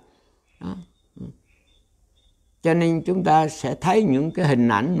lại đó. Cho nên chúng ta sẽ thấy những cái hình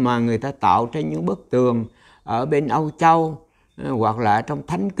ảnh mà người ta tạo trên những bức tường ở bên Âu Châu, hoặc là trong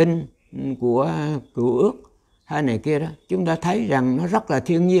thánh kinh của Cựu Ước hay này kia đó, chúng ta thấy rằng nó rất là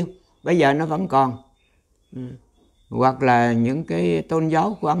thiên nhiên, bây giờ nó vẫn còn. Hoặc là những cái tôn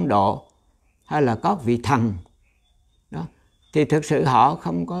giáo của Ấn Độ, hay là các vị thần đó, thì thực sự họ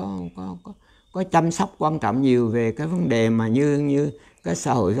không có chăm sóc quan trọng nhiều về cái vấn đề mà như cái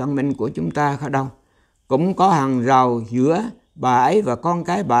xã hội văn minh của chúng ta không đâu. Cũng có hàng rào giữa bà ấy và con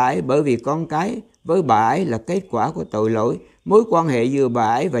cái bà ấy, bởi vì con cái với bà ấy là kết quả của tội lỗi. Mối quan hệ giữa bà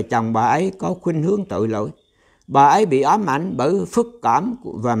ấy và chồng bà ấy có khuynh hướng tội lỗi. Bà ấy bị ám ảnh bởi phức cảm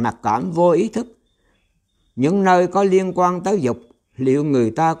và mặc cảm vô ý thức. Những nơi có liên quan tới dục, liệu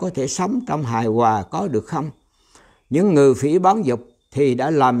người ta có thể sống trong hài hòa có được không? Những người phỉ báng dục thì đã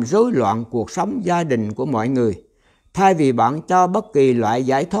làm rối loạn cuộc sống gia đình của mọi người. Thay vì bạn cho bất kỳ loại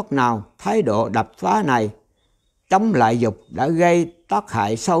giải thoát nào, thái độ đập phá này chống lại dục đã gây tác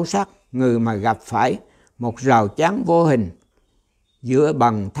hại sâu sắc. Người mà gặp phải một rào chắn vô hình giữa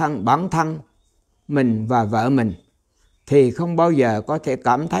bản thân mình và vợ mình thì không bao giờ có thể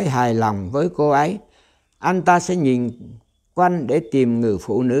cảm thấy hài lòng với cô ấy. Anh ta sẽ nhìn quanh để tìm người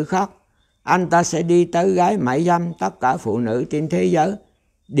phụ nữ khác. Anh ta sẽ đi tới gái mại dâm. Tất cả phụ nữ trên thế giới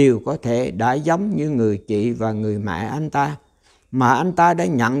đều có thể đã giống như người chị và người mẹ anh ta, mà anh ta đã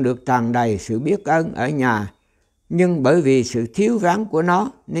nhận được tràn đầy sự biết ơn ở nhà. Nhưng bởi vì sự thiếu vắng của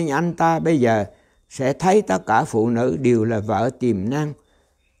nó nên anh ta bây giờ sẽ thấy tất cả phụ nữ đều là vợ tiềm năng,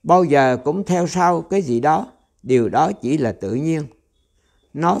 bao giờ cũng theo sau cái gì đó. Điều đó chỉ là tự nhiên.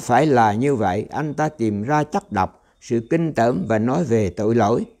 Nó phải là như vậy. Anh ta tìm ra chất độc, sự kinh tởm và nói về tội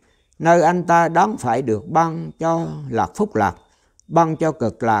lỗi, nơi anh ta đáng phải được ban cho lạc phúc lạc, ban cho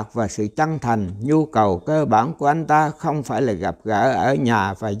cực lạc và sự chân thành. Nhu cầu cơ bản của anh ta không phải là gặp gỡ ở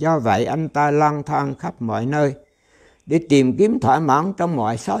nhà, và do vậy anh ta lang thang khắp mọi nơi để tìm kiếm thỏa mãn trong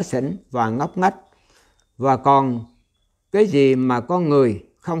mọi xó xỉnh và ngóc ngách. Và còn cái gì mà con người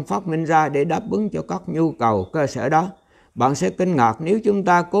không phát minh ra để đáp ứng cho các nhu cầu cơ sở đó? Bạn sẽ kinh ngạc nếu chúng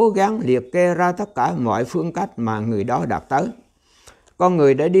ta cố gắng liệt kê ra tất cả mọi phương cách mà người đó đạt tới. Con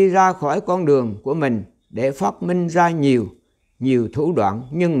người đã đi ra khỏi con đường của mình để phát minh ra nhiều thủ đoạn,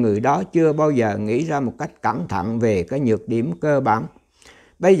 nhưng người đó chưa bao giờ nghĩ ra một cách cẩn thận về cái nhược điểm cơ bản.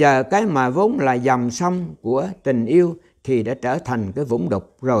 Bây giờ cái mà vốn là dòng sông của tình yêu thì đã trở thành cái vũng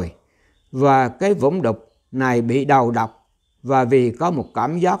đục rồi. Và cái vũng đục này bị đầu độc, và vì có một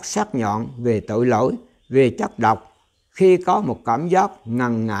cảm giác sắc nhọn về tội lỗi, về chất độc. Khi có một cảm giác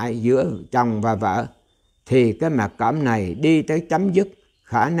ngần ngại giữa chồng và vợ thì cái mặc cảm này đi tới chấm dứt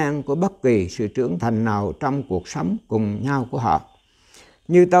khả năng của bất kỳ sự trưởng thành nào trong cuộc sống cùng nhau của họ.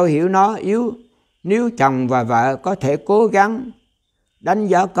 Như tôi hiểu nó, nếu chồng và vợ có thể cố gắng đánh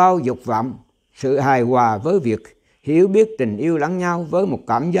giá cao dục vọng, sự hài hòa với việc hiểu biết tình yêu lẫn nhau với một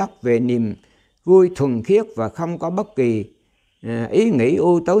cảm giác về niềm vui thuần khiết và không có bất kỳ ý nghĩ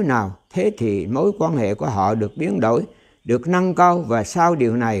ưu tối nào, thế thì mối quan hệ của họ được biến đổi, được nâng cao, và sau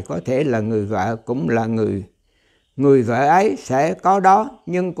điều này có thể là người vợ cũng là người vợ ấy sẽ có đó,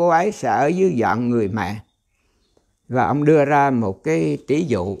 nhưng cô ấy sẽ ở dưới dạng người mẹ. Và ông đưa ra một cái tỷ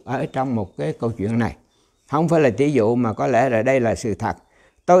dụ ở trong một cái câu chuyện này. Không phải là tỷ dụ mà có lẽ là đây là sự thật.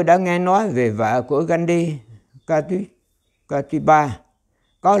 Tôi đã nghe nói về vợ của Gandhi, Katiba,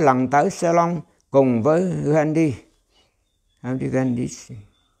 có lần tới salon cùng với Gandhi.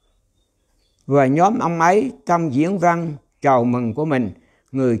 Và nhóm ông ấy trong diễn văn chào mừng của mình,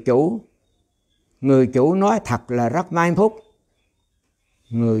 người chủ nói thật là rất may phúc.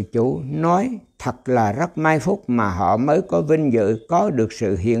 Người chủ nói thật là rất may phúc mà họ mới có vinh dự có được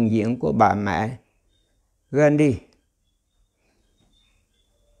sự hiện diện của bà mẹ Gandhi.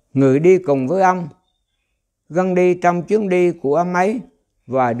 Người đi cùng với ông Gandhi trong chuyến đi của ông ấy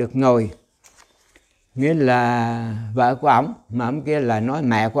và được ngồi, nghĩa là vợ của ông, mà ông kia là nói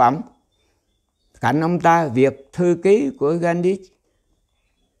mẹ của ông. Cạnh ông ta, việc thư ký của Gandhi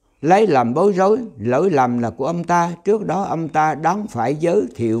lấy làm bối rối, lỗi lầm là của ông ta. Trước đó ông ta đáng phải giới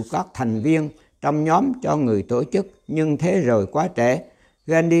thiệu các thành viên trong nhóm cho người tổ chức, nhưng thế rồi quá trễ.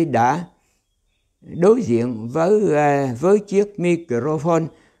 Gandhi đã đối diện với chiếc microphone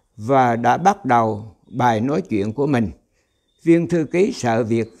và đã bắt đầu bài nói chuyện của mình. Viên thư ký sợ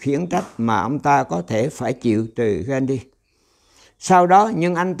việc khiển trách mà ông ta có thể phải chịu từ Gandhi. Sau đó,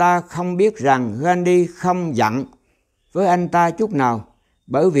 nhưng anh ta không biết rằng Gandhi không giận với anh ta chút nào,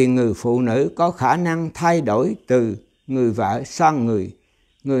 bởi vì người phụ nữ có khả năng thay đổi từ người vợ sang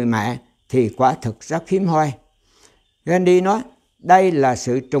người mẹ thì quả thực rất hiếm hoi. Gandhi nói, đây là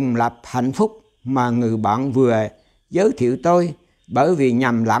sự trùng lập hạnh phúc mà người bạn vừa giới thiệu tôi, bởi vì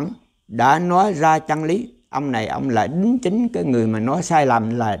nhầm lẫn đã nói ra chân lý. Ông này ông lại đính chính cái người mà nói sai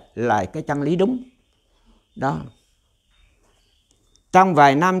lầm là cái chân lý đúng đó. Trong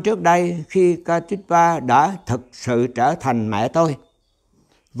vài năm trước đây, khi Katiba đã thực sự trở thành mẹ tôi,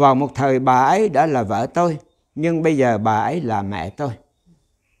 vào một thời bà ấy đã là vợ tôi, nhưng bây giờ bà ấy là mẹ tôi.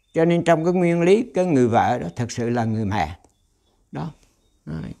 Cho nên trong cái nguyên lý, cái người vợ đó thực sự là người mẹ đó.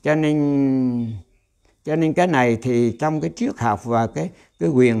 Cho nên cái này thì trong cái triết học và cái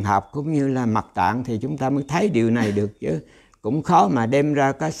quyền học cũng như là mặt tạng thì chúng ta mới thấy điều này được, chứ cũng khó mà đem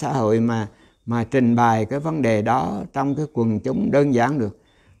ra cái xã hội mà trình bày cái vấn đề đó trong cái quần chúng đơn giản được.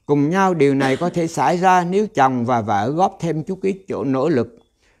 Cùng nhau điều này có thể xảy ra nếu chồng và vợ góp thêm chút ít chỗ nỗ lực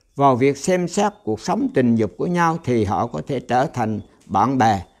vào việc xem xét cuộc sống tình dục của nhau, thì họ có thể trở thành bạn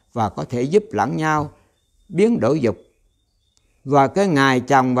bè và có thể giúp lẫn nhau biến đổi dục. Và cái ngày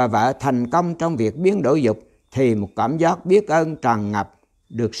chồng và vợ thành công trong việc biến đổi dục thì một cảm giác biết ơn tràn ngập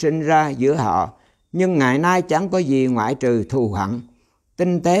được sinh ra giữa họ. Nhưng ngày nay chẳng có gì ngoại trừ thù hận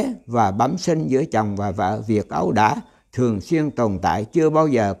tinh tế và bẩm sinh giữa chồng và vợ. Việc ấu đả thường xuyên tồn tại, chưa bao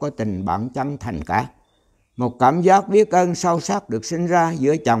giờ có tình bạn chân thành cả. Một cảm giác biết ơn sâu sắc được sinh ra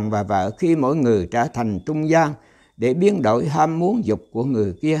giữa chồng và vợ khi mỗi người trở thành trung gian để biến đổi ham muốn dục của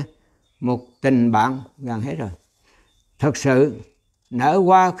người kia. Một tình bạn gần hết rồi. Thật sự nở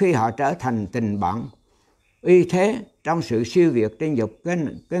hoa khi họ trở thành tình bạn uy thế trong sự siêu việt trên dục.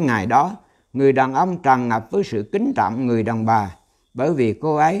 Cái ngày đó, người đàn ông tràn ngập với sự kính trọng người đàn bà, bởi vì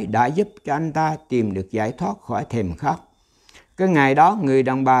cô ấy đã giúp cho anh ta tìm được giải thoát khỏi thèm khát. Cái ngày đó, người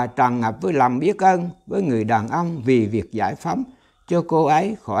đàn bà tràn ngập với lòng biết ơn với người đàn ông vì việc giải phóng cho cô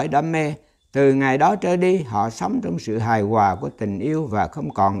ấy khỏi đam mê. Từ ngày đó trở đi, họ sống trong sự hài hòa của tình yêu và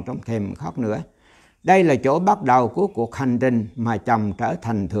không còn trong thèm khát nữa. Đây là chỗ bắt đầu của cuộc hành trình mà chồng trở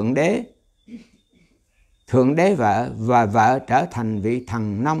thành thượng đế vợ, và vợ trở thành vị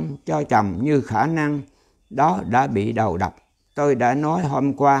thần nông cho chồng, như khả năng đó đã bị đầu độc. Tôi đã nói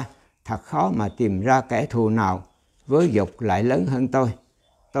hôm qua, thật khó mà tìm ra kẻ thù nào với dục lại lớn hơn tôi.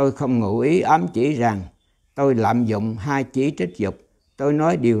 Tôi không ngụ ý ám chỉ rằng tôi lạm dụng hay chỉ trích dục. Tôi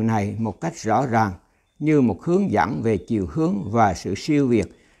nói điều này một cách rõ ràng như một hướng dẫn về chiều hướng và sự siêu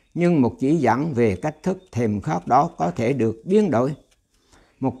việt, nhưng một chỉ dẫn về cách thức thèm khát đó có thể được biến đổi.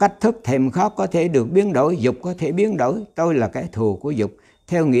 Một cách thức thèm khát có thể được biến đổi, dục có thể biến đổi. Tôi là kẻ thù của dục,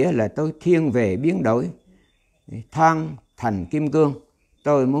 theo nghĩa là tôi thiên về biến đổi than thành kim cương.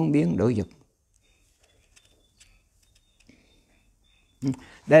 Tôi muốn biến đổi dục.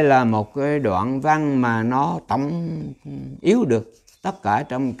 Đây là một cái đoạn văn mà nó tổng yếu được tất cả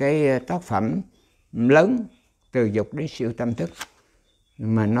trong cái tác phẩm lớn từ dục đến siêu tâm thức,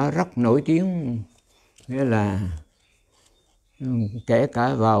 mà nó rất nổi tiếng, nghĩa là kể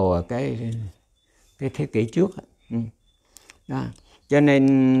cả vào cái thế kỷ trước đó. Cho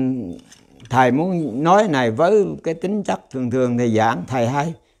nên thầy muốn nói này với cái tính chất thường thầy giảng, thầy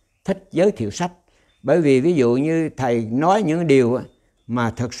hay thích giới thiệu sách, bởi vì ví dụ như thầy nói những điều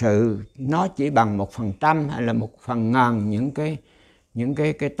mà thực sự nó chỉ bằng 1% hay là 1/1000 những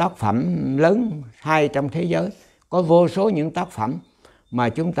cái tác phẩm lớn hay trong thế giới. Có vô số những tác phẩm mà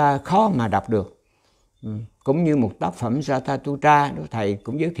chúng ta khó mà đọc được. Cũng như một tác phẩm Zarathustra đó, thầy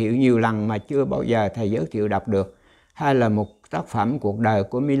cũng giới thiệu nhiều lần mà chưa bao giờ thầy giới thiệu đọc được. Hay là một tác phẩm cuộc đời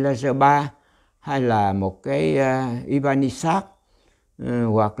của Milarepa, hay là một cái Upanishad,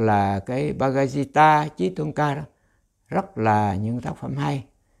 hoặc là cái Bhagavad Gita, Chí Tôn Ca đó. Rất là những tác phẩm hay,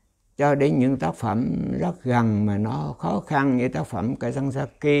 cho đến những tác phẩm rất gần mà nó khó khăn như tác phẩm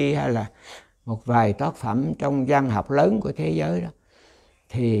Kâyasaki, hay là một vài tác phẩm trong văn học lớn của thế giới đó.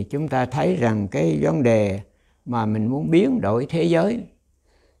 Thì chúng ta thấy rằng cái vấn đề mà mình muốn biến đổi thế giới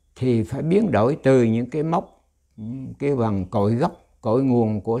thì phải biến đổi từ những cái mốc, cái bằng cội gốc, cội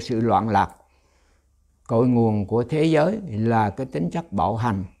nguồn của sự loạn lạc. Cội nguồn của thế giới là cái tính chất bạo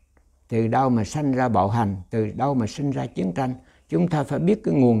hành. Từ đâu mà sanh ra bạo hành, từ đâu mà sinh ra chiến tranh. Chúng ta phải biết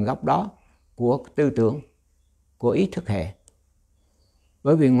cái nguồn gốc đó của tư tưởng, của ý thức hệ.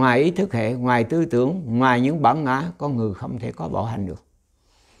 Bởi vì ngoài ý thức hệ, ngoài tư tưởng, ngoài những bản ngã, con người không thể có bạo hành được.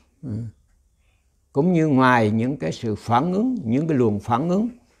 Cũng như ngoài những cái sự phản ứng, những cái luồng phản ứng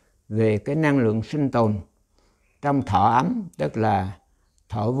về cái năng lượng sinh tồn trong thọ ấm, tức là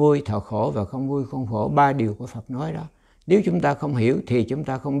thọ vui, thọ khổ và không vui, không khổ, 3 điều của Phật nói đó. Nếu chúng ta không hiểu thì chúng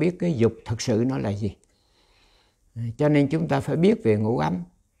ta không biết cái dục thật sự nó là gì. Cho nên chúng ta phải biết về ngũ ấm.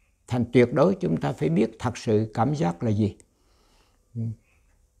 Thành tuyệt đối chúng ta phải biết thật sự cảm giác là gì.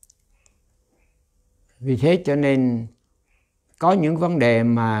 Vì thế cho nên có những vấn đề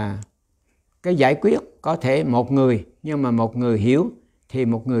mà cái giải quyết có thể một người, nhưng mà một người hiểu thì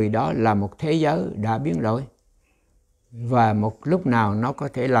một người đó là một thế giới đã biến đổi. Và một lúc nào nó có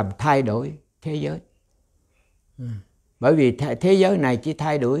thể làm thay đổi thế giới. Bởi vì thế giới này chỉ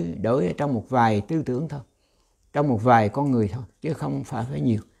thay đổi trong một vài tư tưởng thôi, trong một vài con người thôi, chứ không phải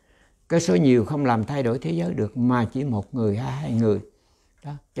nhiều. Cái số nhiều không làm thay đổi thế giới được, mà chỉ một người hay 2 người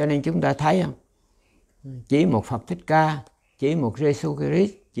đó. Cho nên chúng ta thấy không, chỉ một Phật Thích Ca, chỉ một Jesus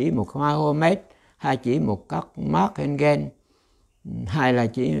Christ, chỉ một Mahomet, hay chỉ một các Mark Engel, hay là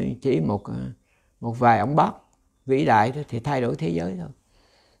chỉ một vài ông bác vĩ đại đó, thì thay đổi thế giới thôi,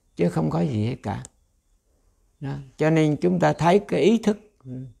 chứ không có gì hết cả đó. Cho nên chúng ta thấy cái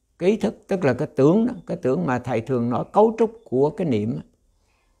ý thức tức là cái tưởng đó, cái tưởng mà thầy thường nói cấu trúc của cái niệm đó,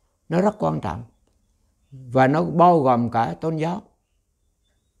 nó rất quan trọng và nó bao gồm cả tôn giáo.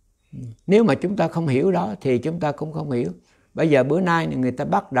 Nếu mà chúng ta không hiểu đó thì chúng ta cũng không hiểu. Bây giờ bữa nay người ta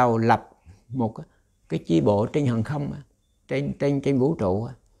bắt đầu lập một cái chi bộ trên hàng không, trên vũ trụ,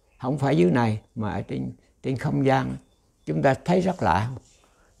 không phải dưới này mà ở trên không gian. Chúng ta thấy rất lạ,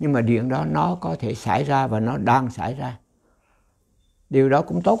 nhưng mà chuyện đó nó có thể xảy ra và nó đang xảy ra. Điều đó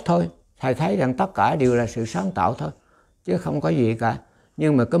cũng tốt thôi. Thầy thấy rằng tất cả đều là sự sáng tạo thôi. chứ không có gì cả.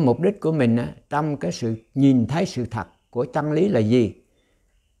 Nhưng mà cái mục đích của mình trong cái sự nhìn thấy sự thật của chân lý là gì,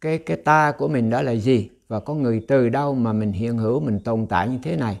 cái ta của mình đó là gì, và con người từ đâu mà mình hiện hữu, mình tồn tại như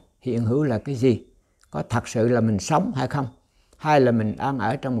thế này. Hiện hữu là cái gì? Có thật sự là mình sống hay không? Hay là mình đang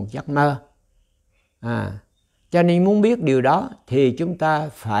ở trong một giấc mơ? Cho nên muốn biết điều đó thì chúng ta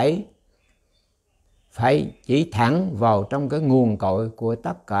phải chỉ thẳng vào trong cái nguồn cội của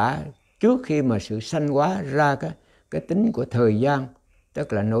tất cả, trước khi mà sự sanh hóa ra cái tính của thời gian,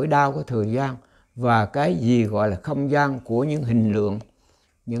 tức là nỗi đau của thời gian, và cái gì gọi là không gian của những hình lượng,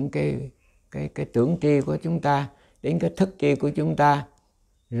 những cái tưởng tri của chúng ta, đến cái thức tri của chúng ta.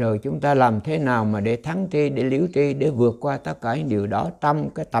 Rồi chúng ta làm thế nào mà để thắng tri, để liễu tri, để vượt qua tất cả những điều đó trong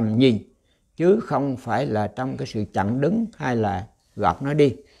cái tầm nhìn, chứ không phải là trong cái sự chặn đứng hay là gạt nó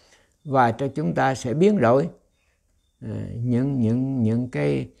đi. Và cho chúng ta sẽ biến đổi những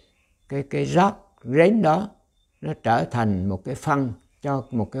cái rác rến đó, nó trở thành một cái phân cho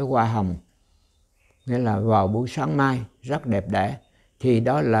một cái hoa hồng, nghĩa là vào buổi sáng mai rất đẹp đẽ. Thì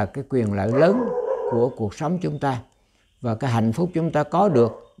đó là cái quyền lợi lớn của cuộc sống chúng ta, và cái hạnh phúc chúng ta có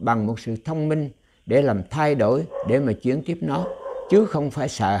được bằng một sự thông minh để làm thay đổi, để mà chuyển tiếp nó, chứ không phải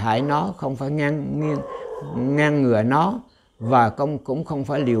sợ hãi nó, không phải ngăn ngừa nó, và cũng không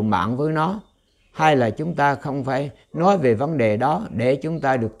phải liều mạng với nó, hay là chúng ta không phải nói về vấn đề đó để chúng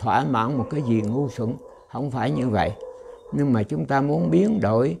ta được thỏa mãn một cái gì ngu xuẩn. Không phải như vậy. Nhưng mà chúng ta muốn biến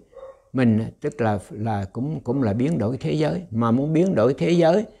đổi mình, tức là cũng là biến đổi thế giới. Mà muốn biến đổi thế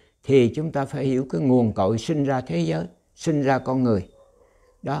giới thì chúng ta phải hiểu cái nguồn cội sinh ra thế giới, sinh ra con người.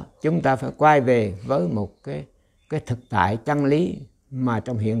 Đó, chúng ta phải quay về với một cái thực tại chân lý mà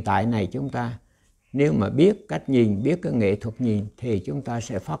trong hiện tại này chúng ta nếu mà biết cách nhìn, biết cái nghệ thuật nhìn thì chúng ta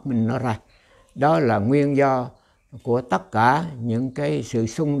sẽ phát minh nó ra. Đó là nguyên do của tất cả những cái sự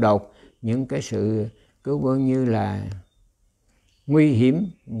xung đột, những cái sự cứ như là nguy hiểm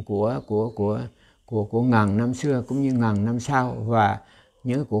của ngàn năm xưa cũng như ngàn năm sau, và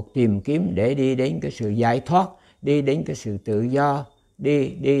những cuộc tìm kiếm để đi đến cái sự giải thoát, đi đến cái sự tự do,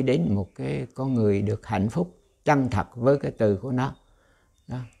 đi đến một cái con người được hạnh phúc chân thật với cái từ của nó.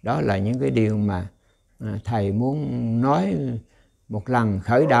 Đó là những cái điều mà thầy muốn nói một lần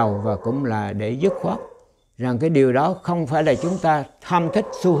khởi đầu, và cũng là để dứt khoát rằng cái điều đó không phải là chúng ta ham thích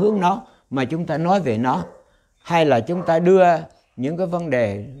xu hướng nó mà chúng ta nói về nó, hay là chúng ta đưa những cái vấn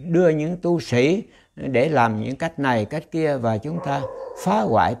đề, đưa những tu sĩ để làm những cách này cách kia và chúng ta phá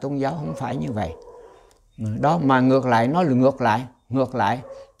hoại tôn giáo. Không phải như vậy đó, mà ngược lại, nó là ngược lại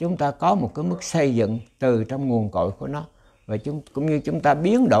chúng ta có một cái mức xây dựng từ trong nguồn cội của nó. Và cũng như chúng ta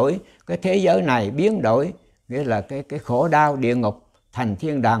biến đổi cái thế giới này, biến đổi nghĩa là cái khổ đau địa ngục thành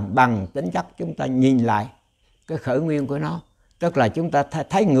thiên đàng bằng tính chất chúng ta nhìn lại cái khởi nguyên của nó. Tức là chúng ta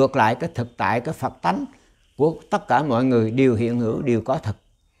thấy ngược lại cái thực tại, cái Phật tánh của tất cả mọi người đều hiện hữu, đều có thật.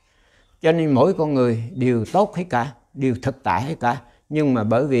 Cho nên mỗi con người đều tốt hết cả, đều thực tại hết cả. Nhưng mà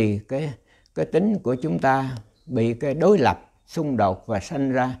bởi vì cái tính của chúng ta bị cái đối lập, xung đột và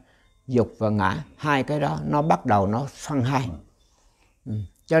sanh ra dục và ngã, hai cái đó nó bắt đầu nó phân hai.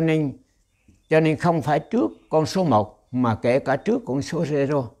 Cho nên không phải trước con số 1 mà kể cả trước con số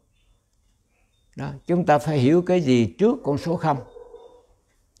 0. Đó, chúng ta phải hiểu cái gì trước con số 0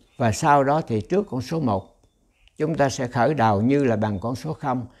 và sau đó thì trước con số 1 chúng ta sẽ khởi đầu như là bằng con số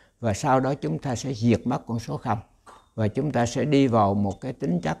 0, và sau đó chúng ta sẽ diệt mất con số 0 và chúng ta sẽ đi vào một cái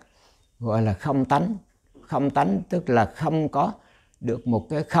tính chất gọi là không tánh. Không tánh tức là không có được một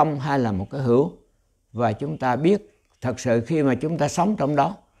cái không hay là một cái hữu, và chúng ta biết thật sự khi mà chúng ta sống trong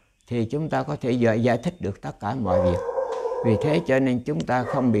đó thì chúng ta có thể giải thích được tất cả mọi việc. Vì thế cho nên chúng ta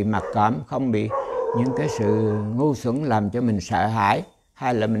không bị mặc cảm, không bị những cái sự ngu xuẩn làm cho mình sợ hãi,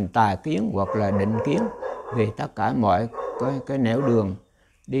 hay là mình tà kiến hoặc là định kiến về tất cả mọi cái nẻo đường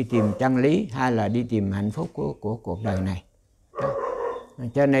đi tìm chân lý hay là đi tìm hạnh phúc của cuộc đời này. Đó.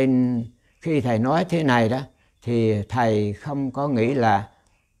 Cho nên khi thầy nói thế này đó thì thầy không có nghĩ là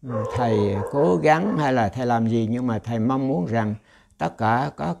thầy cố gắng hay là thầy làm gì, nhưng mà thầy mong muốn rằng tất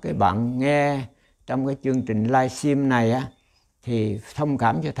cả các cái bạn nghe trong cái chương trình livestream này á thì thông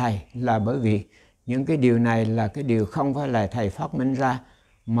cảm cho thầy, là bởi vì những cái điều này là cái điều không phải là thầy phát minh ra,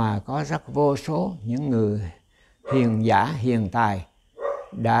 mà có rất vô số những người hiền giả, hiền tài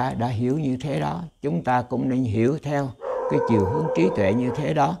đã hiểu như thế đó. Chúng ta cũng nên hiểu theo cái chiều hướng trí tuệ như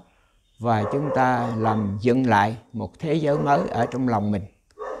thế đó, và chúng ta làm dựng lại một thế giới mới ở trong lòng mình,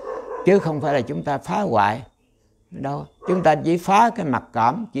 chứ không phải là chúng ta phá hoại đâu. Chúng ta chỉ phá cái mặc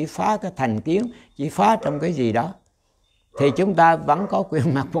cảm, chỉ phá cái thành kiến, chỉ phá trong cái gì đó thì chúng ta vẫn có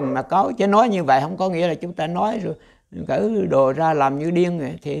quyền mặc quần mặc áo. Chứ nói như vậy không có nghĩa là chúng ta nói rồi cỡ đồ ra làm như điên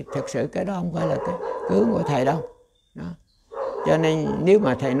vậy. Thì thực sự cái đó không phải là cái hướng của thầy đâu. đó. Cho nên nếu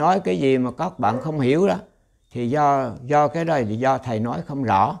mà thầy nói cái gì mà các bạn không hiểu đó, thì do cái đó thì do thầy nói không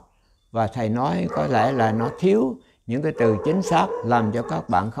rõ, và thầy nói có lẽ là nó thiếu những cái từ chính xác làm cho các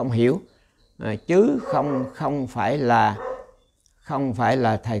bạn không hiểu, chứ không phải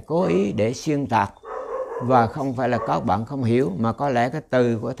là thầy cố ý để xuyên tạc, và không phải là các bạn không hiểu, mà có lẽ cái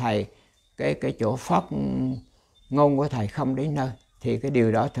từ của thầy, cái chỗ phát ngôn của thầy không đến nơi, thì cái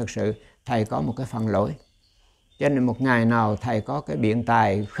điều đó thực sự thầy có một cái phần lỗi. Cho nên một ngày nào thầy có cái biện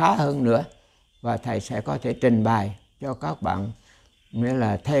tài khá hơn nữa, và thầy sẽ có thể trình bày cho các bạn, nghĩa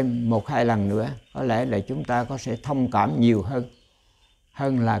là thêm 1-2 lần nữa, có lẽ là chúng ta có sẽ thông cảm nhiều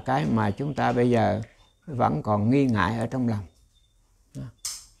hơn là cái mà chúng ta bây giờ vẫn còn nghi ngại ở trong lòng.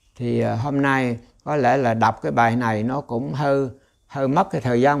 Thì hôm nay có lẽ là đọc cái bài này nó cũng hơi mất cái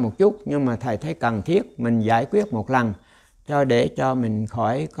thời gian một chút, nhưng mà thầy thấy cần thiết mình giải quyết một lần để cho mình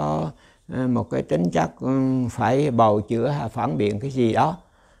khỏi có một cái tính chất phải bào chữa hay phản biện cái gì đó.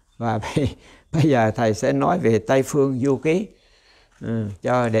 Và bây giờ thầy sẽ nói về Tây Phương Du Ký,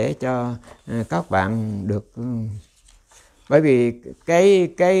 để cho các bạn được, bởi vì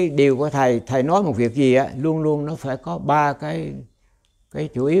cái điều của thầy nói một việc gì á, luôn luôn nó phải có 3 cái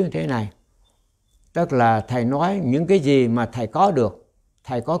chủ yếu như thế này. Tức là thầy nói những cái gì mà thầy có được,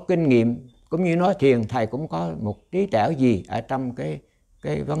 thầy có kinh nghiệm, cũng như nói thiền thầy cũng có một trí trẻo gì ở trong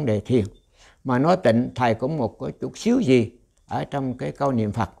cái vấn đề thiền, mà nói tịnh thầy cũng một cái chút xíu gì ở trong cái câu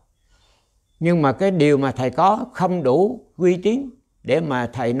niệm Phật. Nhưng mà cái điều mà thầy có không đủ uy tín để mà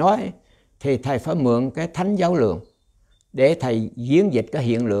thầy nói, thì thầy phải mượn cái thánh giáo lượng để thầy diễn dịch cái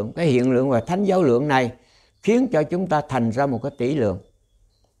hiện lượng. Cái hiện lượng và thánh giáo lượng này khiến cho chúng ta thành ra một cái tỷ lượng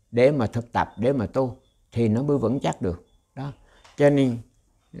để mà thực tập, để mà tu, thì nó mới vững chắc được đó. Cho nên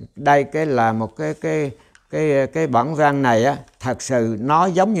đây cái là một cái bản văn này á, thật sự nó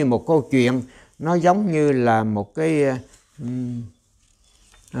giống như một câu chuyện, nó giống như là một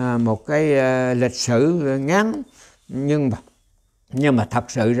cái lịch sử ngắn, nhưng mà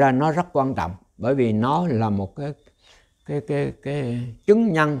thật sự ra nó rất quan trọng, bởi vì nó là một cái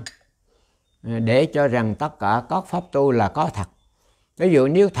chứng nhân để cho rằng tất cả các pháp tu là có thật. Ví dụ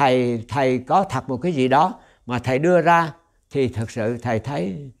nếu thầy có thật một cái gì đó mà thầy đưa ra, thì thực sự thầy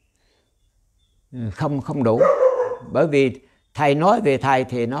thấy không đủ, bởi vì thầy nói về thầy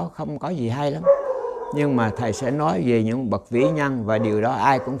thì nó không có gì hay lắm, nhưng mà thầy sẽ nói về những bậc vĩ nhân, và điều đó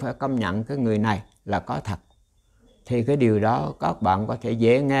ai cũng phải công nhận cái người này là có thật, thì cái điều đó các bạn có thể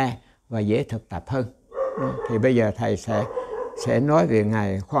dễ nghe và dễ thực tập hơn. Thì bây giờ thầy sẽ nói về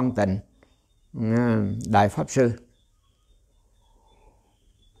ngài Khoan Tịnh, Đại Pháp Sư.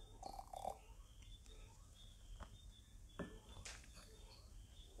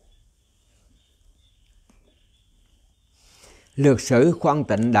 Lược sử Khoan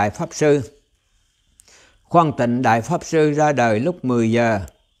Tịnh Đại Pháp Sư. Khoan Tịnh Đại Pháp Sư ra đời lúc 10 giờ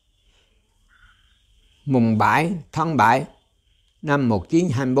mùng 7 tháng 7 năm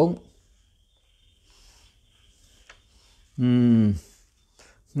 1924.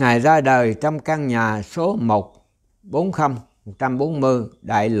 Ngài ra đời trong căn nhà số 140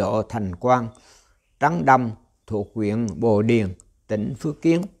 Đại lộ Thành Quang, Trấn Đông, thuộc huyện Bồ Điền, tỉnh Phước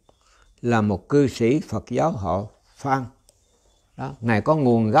Kiến, là một cư sĩ Phật giáo họ Phan. Đó, Ngài có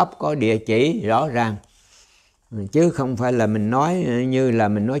nguồn gốc, có địa chỉ rõ ràng, chứ không phải là mình nói như là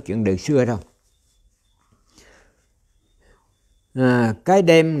mình nói chuyện đời xưa đâu. Cái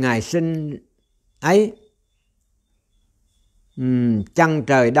đêm Ngài sinh ấy, chân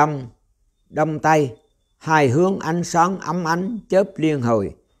trời đông tây, hai hướng ánh sáng ấm ánh chớp liên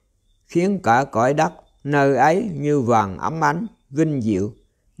hồi, khiến cả cõi đất nơi ấy như vàng ấm ánh vinh diệu,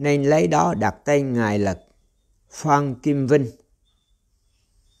 nên lấy đó đặt tên Ngài là Phan Kim Vinh.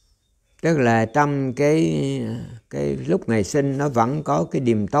 Tức là trong cái lúc Ngài sinh nó vẫn có cái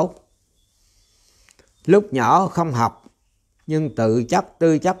điềm tốt. Lúc nhỏ không học, nhưng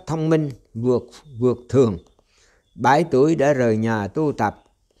tư chất thông minh vượt thường. 7 tuổi đã rời nhà tu tập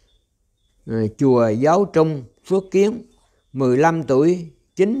chùa Giáo Trung Phước Kiến. 15 tuổi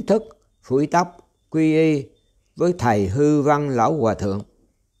chính thức phủi tóc quy y với thầy Hư Văn Lão Hòa Thượng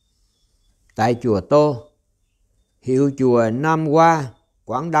tại chùa Tô, hiệu chùa Nam Hoa,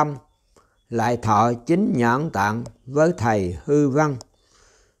 Quảng Đông. Lại thọ chính nhãn tạng với thầy Hư Văn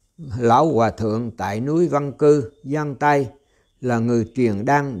Lão Hòa Thượng tại núi Văn Cư, Giang Tây, là người truyền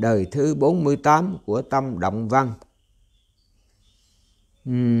đan đời thứ 48 của tông Động Văn.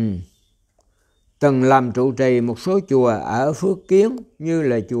 Từng làm trụ trì một số chùa ở Phước Kiến như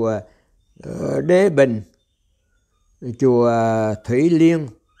là chùa Đế Bình, chùa Thủy Liên,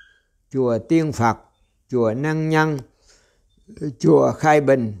 chùa Tiên Phật, chùa Năng Nhân, chùa Khai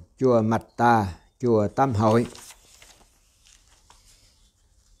Bình, chùa Mạch Tà, chùa Tam Hội.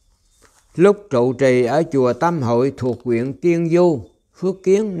 lúc trụ trì ở chùa Tam Hội thuộc huyện Tiên Du, Phước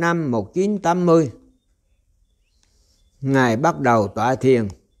Kiến năm 1980. Ngài bắt đầu tọa thiền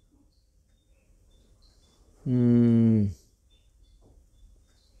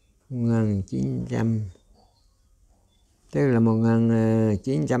 1900, tức là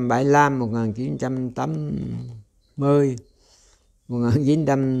 1975, 1980,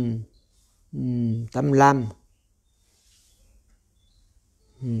 1985.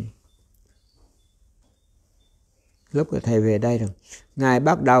 Lúc thầy về đây rồi. Ngài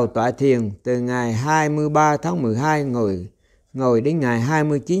bắt đầu tọa thiền từ ngày 23 tháng 12 ngồi đến ngày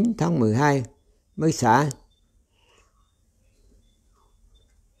 29 tháng 12 mới xả.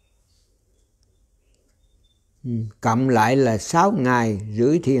 Cộng lại là 6 ngày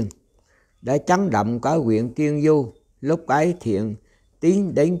rưỡi thiền, đã chấn động cả huyện Tiên Du. Lúc ấy thiện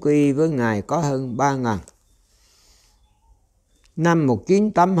tiến đến quy với Ngài có hơn 3.000. Năm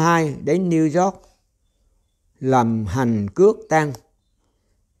 1982 đến New York làm hành cước tăng.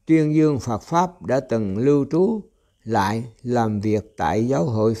 Tuyên dương Phật Pháp đã từng lưu trú lại làm việc tại Giáo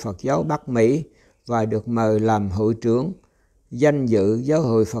hội Phật giáo Bắc Mỹ và được mời làm hội trưởng danh dự Giáo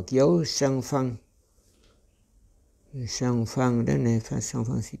hội Phật giáo San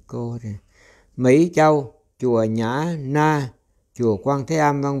Francisco, Mỹ Châu, chùa Nhã Na, chùa Quan Thế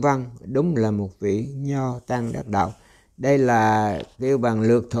Âm vân vân. Đúng là một vị nho tăng đắc đạo. Đây là tiêu bằng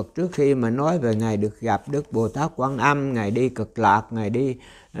lược thuật trước khi mà nói về Ngài được gặp Đức Bồ Tát Quan Âm, Ngài đi Cực Lạc, Ngài đi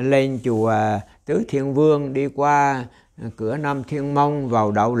lên chùa Tứ Thiên Vương, đi qua cửa Nam Thiên Mông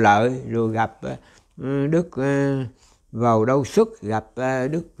vào Đậu Lợi, rồi gặp Đức vào Đâu Xuất, gặp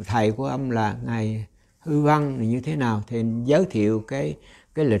Đức Thầy của ông là Ngài Hư Văn như thế nào. Thì giới thiệu cái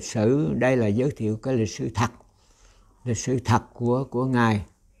lịch sử, đây là giới thiệu cái lịch sử thật của Ngài.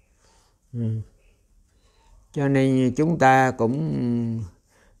 Cho nên chúng ta cũng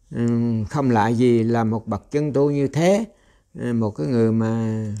không lạ gì là một bậc chân tu như thế, một cái người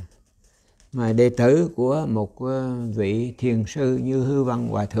mà đệ tử của một vị thiền sư như Hư Văn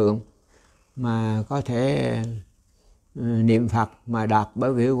Hòa Thượng mà có thể niệm Phật mà đạt,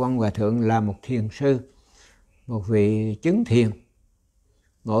 bởi vì Hư Văn Hòa Thượng là một thiền sư, một vị chứng thiền,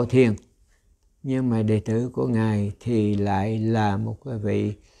 ngộ thiền. Nhưng mà đệ tử của Ngài thì lại là một cái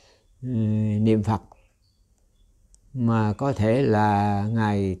vị niệm Phật mà có thể là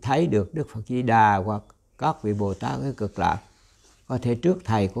Ngài thấy được Đức Phật Di Đà hoặc các vị Bồ Tát ở Cực Lạc, có thể trước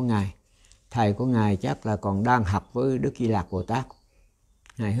thầy của Ngài. Thầy của Ngài chắc là còn đang học với Đức Di Lạc Bồ Tát,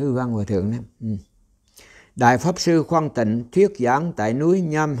 Ngài Hư Văn Hòa Thượng đó. Đại Pháp Sư Khoan Tịnh thuyết giảng tại núi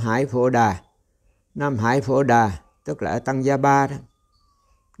Nam Hải Phổ Đà. Nam Hải Phổ Đà tức là ở Tăng Gia Ba đó.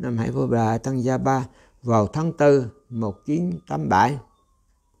 Nam Hải Phổ Đà ở Tăng Gia Ba vào tháng 4 1987.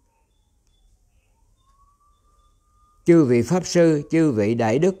 Chư vị Pháp Sư, chư vị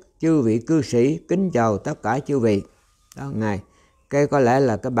Đại Đức, chư vị cư sĩ, kính chào tất cả chư vị. Đó, Ngài, cái có lẽ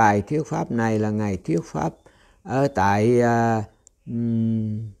là cái bài thuyết Pháp này là Ngài thuyết Pháp ở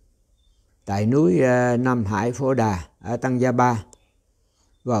tại núi Nam Hải Phổ Đà ở Tăng Gia Ba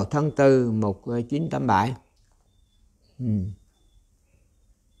vào tháng 4 1987.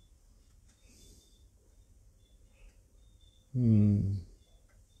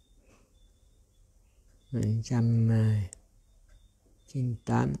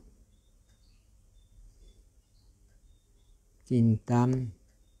 1998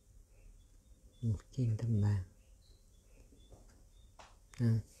 1983.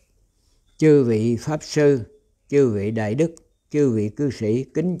 Chư vị Pháp Sư, chư vị Đại Đức, chư vị cư sĩ,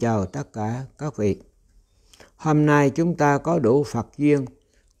 kính chào tất cả các vị. Hôm nay chúng ta có đủ Phật duyên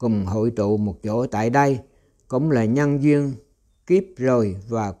cùng hội tụ một chỗ tại đây, cũng là nhân duyên kiếp rồi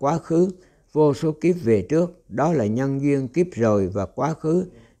và quá khứ vô số kiếp về trước. Đó là nhân duyên kiếp rồi và quá khứ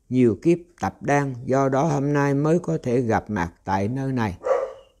nhiều kiếp tập đan, do đó hôm nay mới có thể gặp mặt tại nơi này.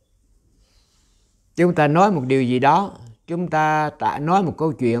 Chúng ta nói một điều gì đó, chúng ta nói một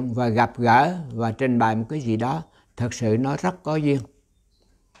câu chuyện và gặp gỡ và trình bày một cái gì đó, thật sự nó rất có duyên.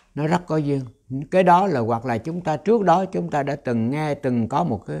 Nó rất có duyên. Cái đó là hoặc là chúng ta trước đó chúng ta đã từng nghe, từng có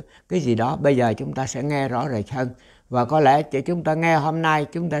một cái gì đó, bây giờ chúng ta sẽ nghe rõ rệt hơn. Và có lẽ chỉ chúng ta nghe hôm nay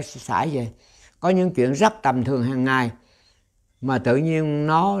chúng ta sẽ xả về. Có những chuyện rất tầm thường hàng ngày mà tự nhiên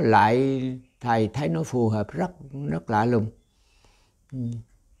nó lại, thầy thấy nó phù hợp rất lạ lùng.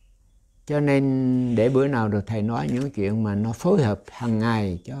 Cho nên để bữa nào được thầy nói những chuyện mà nó phối hợp hàng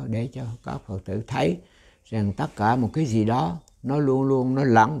ngày để cho các Phật tử thấy rằng tất cả một cái gì đó nó luôn luôn nó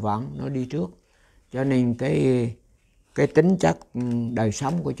lãng vãng, nó đi trước. Cho nên cái tính chất đời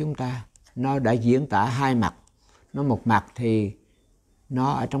sống của chúng ta nó đã diễn tả hai mặt. Nó một mặt thì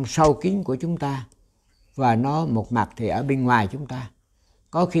nó ở trong sâu kín của chúng ta, và nó một mặt thì ở bên ngoài chúng ta.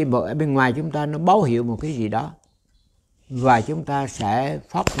 có khi ở bên ngoài chúng ta nó báo hiệu một cái gì đó, và chúng ta sẽ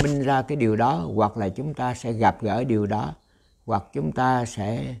phát minh ra cái điều đó, hoặc là chúng ta sẽ gặp gỡ điều đó, hoặc chúng ta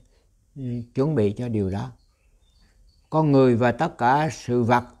sẽ chuẩn bị cho điều đó. Con người và tất cả sự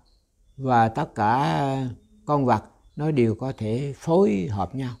vật và tất cả con vật nó đều có thể phối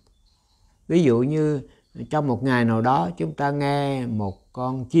hợp nhau. Ví dụ như trong một ngày nào đó chúng ta nghe một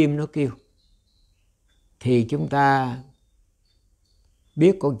con chim nó kêu, thì chúng ta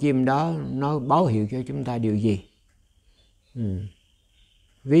biết con chim đó nó báo hiệu cho chúng ta điều gì.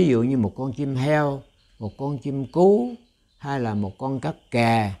 Ví dụ như một con chim heo, một con chim cú, hay là một con cáp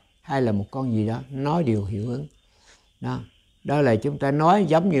kè, hay là một con gì đó, nó đều hiệu ứng. Đó là chúng ta nói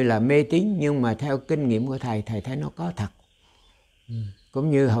giống như là mê tín, nhưng mà theo kinh nghiệm của thầy, thầy thấy nó có thật.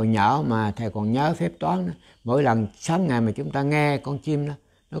 Cũng như hồi nhỏ mà thầy còn nhớ phép toán đó, mỗi lần sáng ngày mà chúng ta nghe con chim đó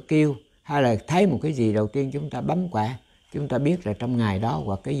nó kêu, hay là thấy một cái gì, đầu tiên chúng ta bấm quẹ, chúng ta biết là trong ngày đó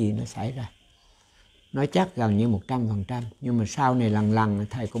hoặc cái gì nó xảy ra. Nói chắc gần như 100%, nhưng mà sau này lần lần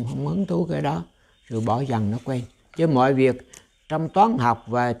thầy cũng không hứng thú cái đó, rồi bỏ dần nó quen. Chứ mọi việc trong toán học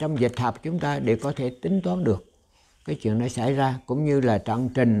và trong dịch học chúng ta đều có thể tính toán được cái chuyện nó xảy ra, cũng như là trận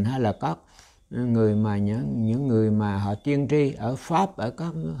trình hay là các người mà những người mà họ tiên tri ở Pháp, ở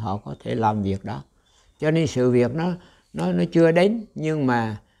các nước, họ có thể làm việc đó. Cho nên sự việc nó chưa đến, nhưng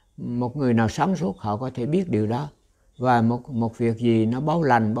mà một người nào sáng suốt họ có thể biết điều đó, và một việc gì nó báo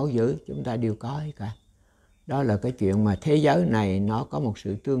lành báo dữ chúng ta đều có hết cả. Đó là cái chuyện mà thế giới này nó có một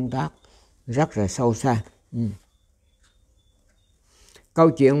sự tương tác rất là sâu xa. Câu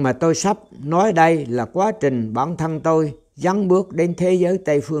chuyện mà tôi sắp nói đây là quá trình bản thân tôi dấn bước đến thế giới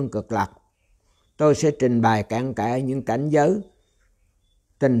Tây phương cực lạc. Tôi sẽ trình bày cặn kẽ những cảnh giới,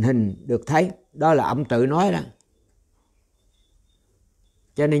 tình hình được thấy. Đó là ông tự nói đó.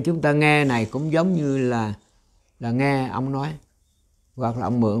 Cho nên chúng ta nghe này cũng giống như là nghe ông nói, hoặc là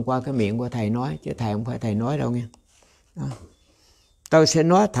ông mượn qua cái miệng của thầy nói, chứ thầy không phải thầy nói đâu nghe. Đó. Tôi sẽ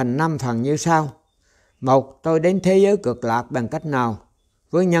nói thành 5 phần như sau. 1. Tôi đến thế giới cực lạc bằng cách nào?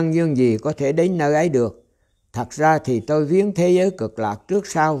 Với nhân duyên gì có thể đến nơi ấy được? Thật ra thì tôi viếng thế giới cực lạc trước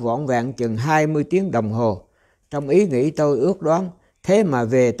sau vỏn vẹn chừng 20 tiếng đồng hồ. Trong ý nghĩ tôi ước đoán, thế mà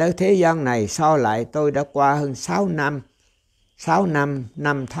về tới thế gian này so lại tôi đã qua hơn 6 năm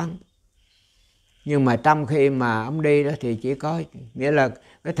 5 tháng. Nhưng mà trong khi mà ông đi đó thì chỉ có, nghĩa là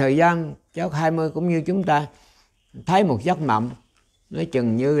cái thời gian chắc 20, cũng như chúng ta thấy một giấc mộng, nói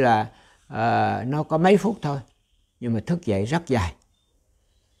chừng như là nó có mấy phút thôi, nhưng mà thức dậy rất dài.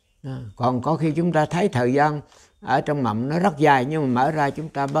 Còn có khi chúng ta thấy thời gian ở trong mộng nó rất dài, nhưng mà mở ra chúng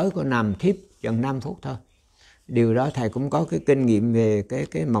ta mới có nằm thiếp chừng 5 phút thôi. Điều đó thầy cũng có cái kinh nghiệm về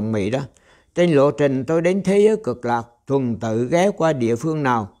cái mộng mị đó. Trên lộ trình tôi đến thế giới cực lạc, tuần tự ghé qua địa phương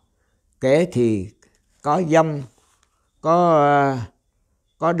nào, kể thì có Dông, có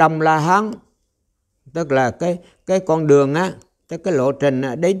Đông La Hán, tức là cái con đường á, tức cái lộ trình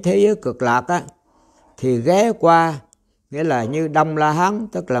đến thế giới cực lạc á, thì ghé qua, nghĩa là như Đông La Hán,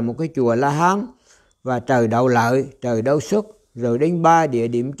 tức là một cái chùa La Hán, và trời Đậu Lợi, trời Đậu Xuất, rồi đến 3 địa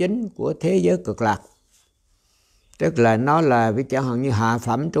điểm chính của thế giới cực lạc. Tức là nó là ví chẳng hạn như hạ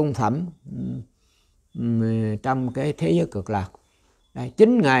phẩm, trung phẩm trong cái thế giới cực lạc. Đây,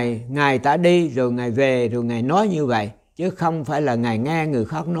 chính Ngài đã đi, rồi Ngài về, rồi Ngài nói như vậy, chứ không phải là Ngài nghe người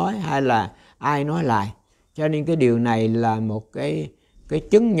khác nói hay là ai nói lại. Cho nên cái điều này là một cái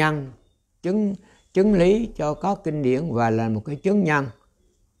chứng nhân, chứng lý cho có kinh điển, và là một cái chứng nhân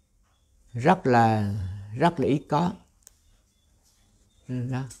rất là ít có.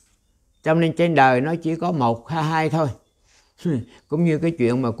 Đó. Cho nên trên đời nó chỉ có 1 hay 2 thôi. Cũng như cái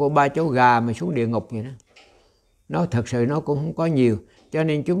chuyện mà cô ba cháu gà mà xuống địa ngục vậy đó. Nó thật sự nó cũng không có nhiều. Cho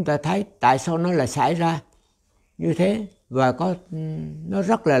nên chúng ta thấy tại sao nó lại xảy ra như thế, và nó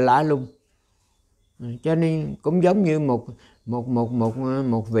rất là lạ lùng. Cho nên cũng giống như một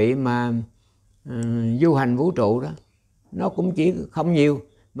vị mà du hành vũ trụ đó, nó cũng chỉ không nhiều,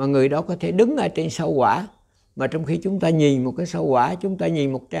 mà người đó có thể đứng ở trên sao Hỏa, mà trong khi chúng ta nhìn một cái sao Hỏa, chúng ta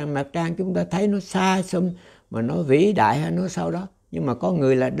nhìn một mặt trăng, chúng ta thấy nó xa xăm mà nó vĩ đại hay nó sao đó, nhưng mà có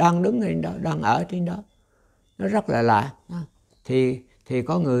người là đang đứng trên đó, đang ở trên đó, nó rất là lạ. Thì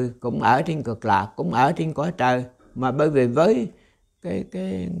có người cũng ở trên cực lạc, cũng ở trên cõi trời, mà bởi vì với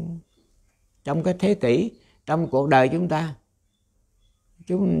cái trong cái thế kỷ, trong cuộc đời chúng ta,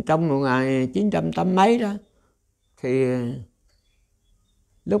 trong 1980 mấy đó, thì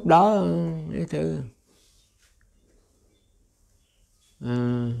lúc đó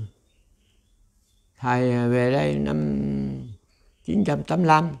thầy về đây năm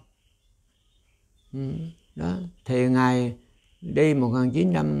 1985 đó, thì Ngài đi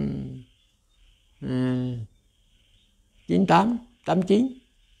 1998, 89,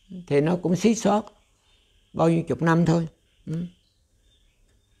 thì nó cũng xí xót bao nhiêu chục năm thôi.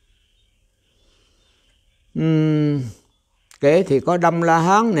 Kể thì có Đông La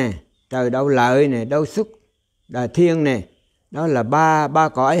Hán nè, trời Đau Lợi nè, Đau Xuất, Đà Thiên nè, đó là ba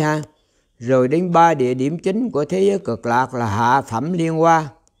cõi ha. Rồi đến 3 địa điểm chính của thế giới cực lạc là hạ phẩm liên hoa,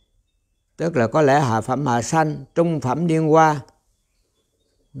 tức là có lẽ hạ phẩm hạ sanh, trung phẩm liên hoa,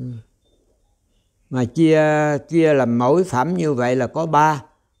 mà chia làm mỗi phẩm như vậy là có 3,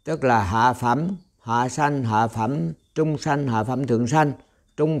 tức là hạ phẩm hạ sanh, hạ phẩm trung sanh, hạ phẩm thượng sanh,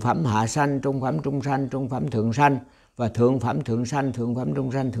 trung phẩm hạ sanh, trung phẩm trung sanh, trung phẩm thượng sanh, và thượng phẩm thượng sanh, thượng phẩm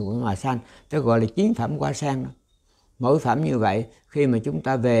trung sanh, thượng phẩm hạ sanh, tức gọi là 9 phẩm quả sen đó. Mỗi phẩm như vậy, khi mà chúng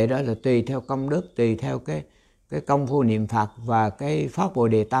ta về đó là tùy theo công đức, tùy theo cái công phu niệm Phật và cái phát Bồ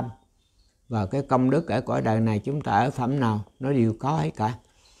Đề tâm, và cái công đức ở cõi đời này chúng ta ở phẩm nào nó đều có hết cả.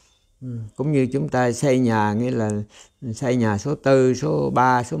 Cũng như chúng ta xây nhà, nghĩa là xây nhà số 4, số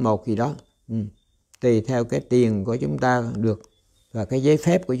 3, số 1 gì đó, tùy theo cái tiền của chúng ta được và cái giấy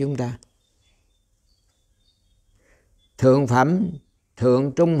phép của chúng ta. Thượng phẩm,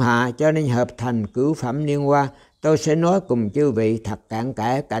 thượng trung hạ cho nên hợp thành cửu phẩm liên hoa. Tôi sẽ nói cùng chư vị thật cặn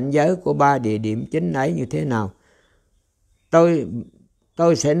kẽ cảnh giới của 3 địa điểm chính ấy như thế nào.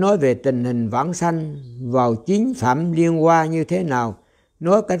 Tôi sẽ nói về tình hình vãng sanh vào 9 phẩm liên hoa như thế nào.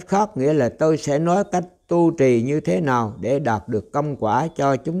 Nói cách khác nghĩa là tôi sẽ nói cách tu trì như thế nào để đạt được công quả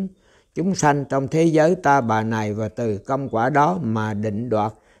cho chúng sanh trong thế giới ta bà này, và từ công quả đó mà định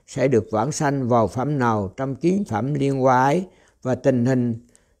đoạt sẽ được vãng sanh vào phẩm nào trong 9 phẩm liên hoa ấy, và tình hình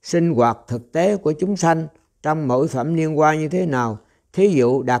sinh hoạt thực tế của chúng sanh trong mỗi phẩm liên hoa như thế nào. Thí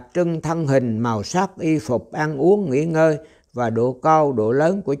dụ đặc trưng thân hình, màu sắc, y phục, ăn uống, nghỉ ngơi và độ cao, độ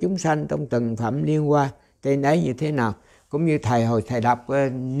lớn của chúng sanh trong từng phẩm liên hoa trên ấy như thế nào. Cũng như hồi thầy đọc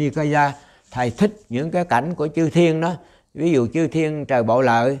Nikaya, thầy thích những cái cảnh của chư thiên đó. Ví dụ chư thiên trời Bộ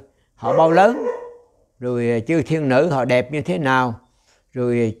Lợi họ bao lớn, rồi chư thiên nữ họ đẹp như thế nào,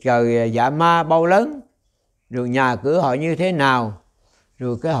 rồi trời Dạ Ma bao lớn, rồi nhà cửa họ như thế nào,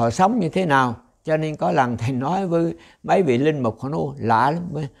 rồi cái họ sống như thế nào. Cho nên có lần thầy nói với mấy vị linh mục, họ nói lạ lắm,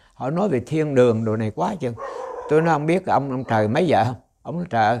 họ nói về thiên đường đồ này quá chừng. Tôi nói không biết ông trời mấy vợ không? Ông nói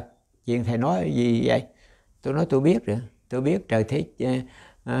trời ơi, chuyện thầy nói gì vậy? Tôi nói tôi biết rồi, tôi biết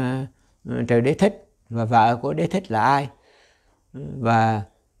trời Đế Thích và vợ của Đế Thích là ai. Và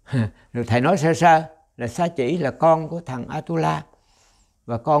rồi thầy nói sơ sơ là Sa Chỉ là con của thằng Atula,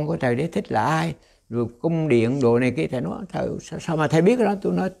 và con của trời Đế Thích là ai, rồi cung điện đồ này kia. Thầy nói sao mà thầy biết đó?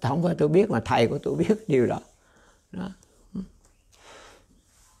 Tôi nói không phải tôi biết, mà thầy của tôi biết điều đó.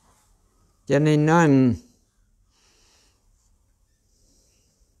 Cho nên nó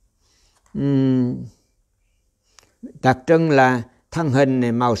đặc trưng là thân hình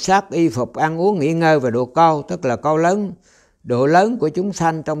này, màu sắc, y phục, ăn uống, nghỉ ngơi và độ cao, tức là cao lớn, độ lớn của chúng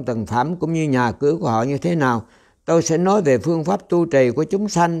sanh trong từng phẩm, cũng như nhà cửa của họ như thế nào. Tôi sẽ nói về phương pháp tu trì của chúng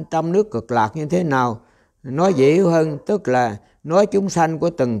sanh trong nước cực lạc như thế nào. Nói dễ hiểu hơn, tức là nói chúng sanh của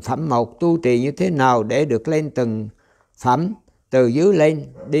từng phẩm một tu trì như thế nào để được lên từng phẩm, từ dưới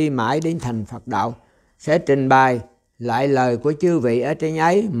lên đi mãi đến thành Phật đạo. Sẽ trình bày lại lời của chư vị ở trên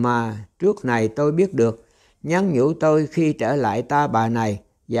ấy mà trước này tôi biết được, nhắn nhủ tôi khi trở lại ta bà này,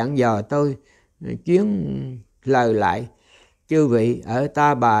 dặn dò tôi chuyến lời lại chư vị ở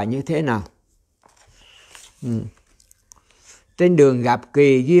ta bà như thế nào. Trên đường gặp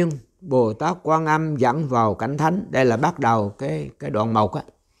kỳ duyên, Bồ Tát Quan Âm dẫn vào cảnh thánh. Đây là bắt đầu cái đoạn 1 á.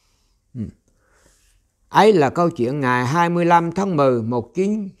 Ấy là câu chuyện ngày 25 tháng 10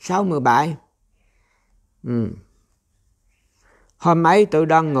 1967. Hôm ấy tôi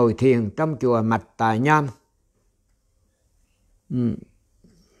đang ngồi thiền trong chùa Mạch Tà Nham,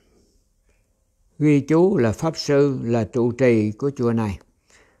 ghi chú là pháp sư là trụ trì của chùa này.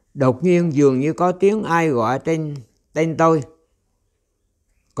 Đột nhiên dường như có tiếng ai gọi tên tôi,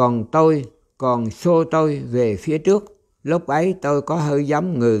 còn xô tôi về phía trước. Lúc ấy tôi có hơi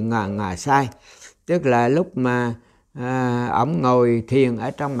giống người ngà sai, tức là lúc mà ổng ngồi thiền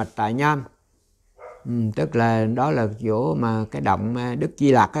ở trong Mạch Tà Nham, tức là đó là chỗ mà cái động Đức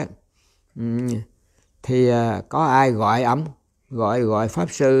Di Lặc á, thì có ai gọi ổng, gọi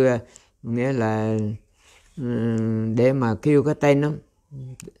pháp sư, nghĩa là để mà kêu cái tên đó.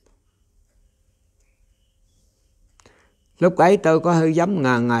 Lúc ấy tôi có hơi giống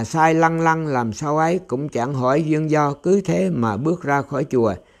ngà sai, lăng làm sao ấy, cũng chẳng hỏi duyên do, cứ thế mà bước ra khỏi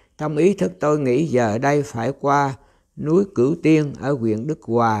chùa. Trong ý thức tôi nghĩ giờ đây phải qua núi Cửu Tiên ở huyện Đức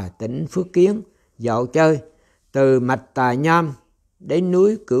Hòa, tỉnh Phước Kiến dạo chơi. Từ Mạch Tà Nham đến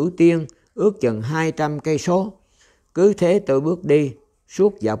núi Cửu Tiên ước chừng 200 cây số. Cứ thế tôi bước đi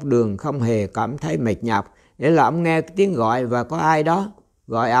suốt dọc đường không hề cảm thấy mệt nhọc. Để là ông nghe cái tiếng gọi và có ai đó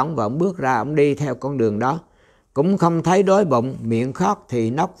gọi ổng và ổng bước ra, ổng đi theo con đường đó. Cũng không thấy đói bụng, miệng khát thì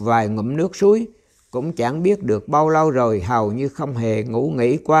nốc vài ngụm nước suối. Cũng chẳng biết được bao lâu rồi, hầu như không hề ngủ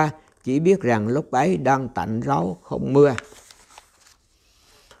nghỉ qua, chỉ biết rằng lúc ấy đang tạnh ráo không mưa.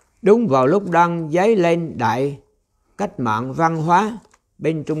 Đúng vào lúc đang dấy lên đại cách mạng văn hóa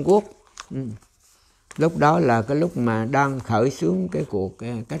bên Trung Quốc. Lúc đó là cái lúc mà đang khởi xướng cái cuộc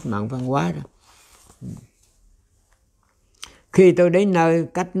cách mạng văn hóa đó. Khi tôi đến nơi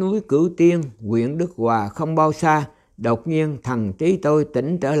cách núi Cửu Tiên, huyện Đức Hòa không bao xa, đột nhiên thần trí tôi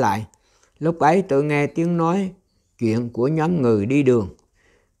tỉnh trở lại. Lúc ấy tôi nghe tiếng nói chuyện của nhóm người đi đường.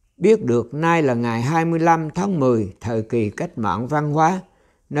 Biết được nay là ngày 25 tháng 10, thời kỳ cách mạng văn hóa,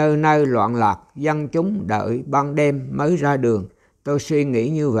 nơi nơi loạn lạc, dân chúng đợi ban đêm mới ra đường. Tôi suy nghĩ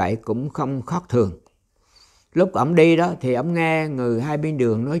như vậy cũng không khác thường. Lúc ổng đi đó thì ổng nghe người hai bên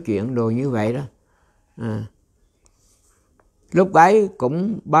đường nói chuyện đồ như vậy đó. Lúc ấy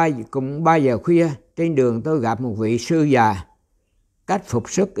cũng 3 giờ khuya, trên đường tôi gặp một vị sư già, cách phục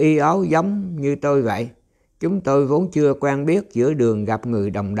sức y áo giống như tôi vậy. Chúng tôi vốn chưa quen biết, giữa đường gặp người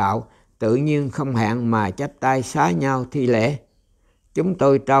đồng đạo, tự nhiên không hẹn mà chắp tay xá nhau thi lễ. Chúng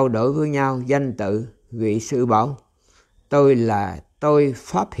tôi trao đổi với nhau danh tự. Vị sư bảo tôi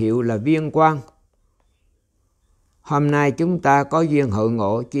pháp hiệu là Viên Quang. Hôm nay chúng ta có duyên hội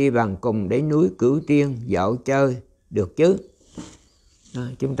ngộ, chi bằng cùng đến núi Cửu Tiên dạo chơi được chứ. Đó,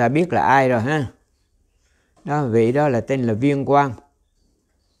 chúng ta biết là ai rồi ha. Đó, vị đó là tên là Viên Quang.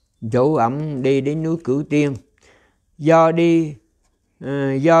 Chủ ổng đi đến núi Cửu Tiên. Do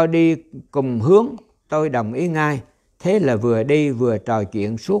đi cùng hướng, tôi đồng ý ngay. Thế là vừa đi vừa trò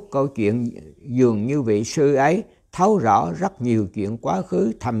chuyện suốt câu chuyện, dường như vị sư ấy thấu rõ rất nhiều chuyện quá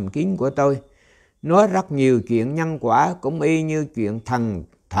khứ thầm kín của tôi. Nói rất nhiều chuyện nhân quả, cũng y như chuyện thần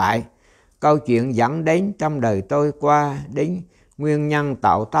thoại. Câu chuyện dẫn đến trong đời tôi qua đến nguyên nhân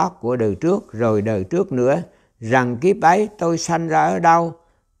tạo tác của đời trước, rồi đời trước nữa, rằng kiếp ấy tôi sanh ra ở đâu,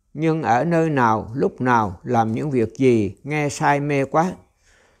 nhưng ở nơi nào, lúc nào, làm những việc gì, nghe say mê quá.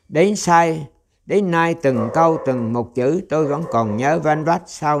 Đến nay từng câu từng một chữ tôi vẫn còn nhớ vanh vách,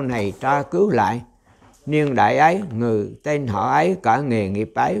 sau này tra cứu lại. Niên đại ấy, người tên họ ấy, cả nghề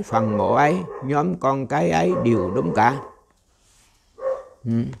nghiệp ấy, phần mộ ấy, nhóm con cái ấy đều đúng cả.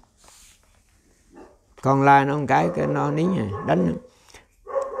 Con la nó một cái nó nín rồi, đánh.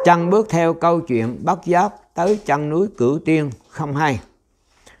 Chân bước theo câu chuyện bắt giáp tới chân núi Cửu Tiên không hay.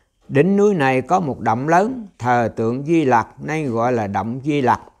 Đỉnh núi này có một động lớn thờ tượng Di Lặc nên gọi là động Di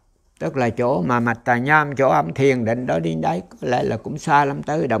Lặc. Tức là chỗ mà Mạch Tà Nham, chỗ ẩm thiền định đó đến đấy, có lẽ là cũng xa lắm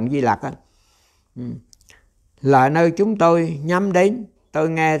tới động Di Lặc á. Là nơi chúng tôi nhắm đến. Tôi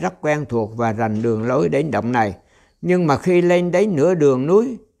nghe rất quen thuộc và rành đường lối đến động này. Nhưng mà khi lên đến nửa đường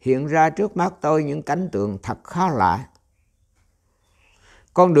núi, hiện ra trước mắt tôi những cảnh tượng thật khá lạ.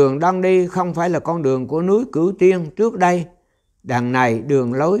 Con đường đang đi không phải là con đường của núi Cửu Tiên trước đây. Đằng này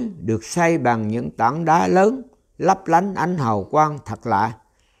đường lối được xây bằng những tảng đá lớn, lấp lánh ánh hào quang thật lạ.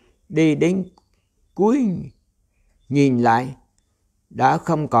 Đi đến cuối nhìn lại, đã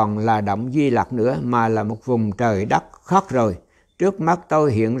không còn là động Di Lặc nữa, mà là một vùng trời đất khác rồi. Trước mắt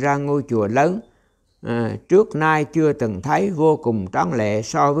tôi hiện ra ngôi chùa lớn, trước nay chưa từng thấy, vô cùng tráng lệ,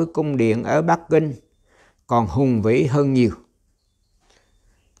 so với cung điện ở Bắc Kinh còn hùng vĩ hơn nhiều.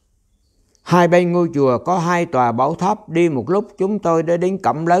 Hai bên ngôi chùa có 2 tòa bảo tháp. Đi một lúc chúng tôi đã đến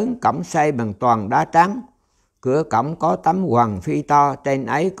cổng lớn, cổng xây bằng toàn đá trắng. Cửa cổng có tấm hoàng phi to, trên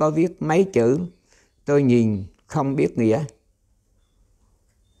ấy có viết mấy chữ tôi nhìn không biết nghĩa.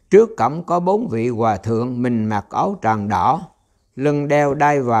 Trước cổng có 4 vị hòa thượng, mình mặc áo tràng đỏ, lưng đeo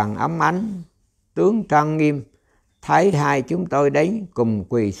đai vàng óng ánh, tướng trang nghiêm. Thấy hai chúng tôi đến, cùng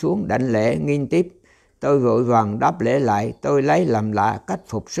quỳ xuống đảnh lễ nghinh tiếp. Tôi vội vàng đáp lễ lại. Tôi lấy làm lạ cách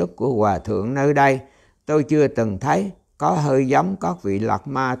phục sức của hòa thượng nơi đây. Tôi chưa từng thấy, có hơi giống các vị Lạt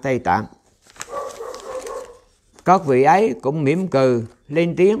Ma Tây Tạng. Các vị ấy cũng mỉm cười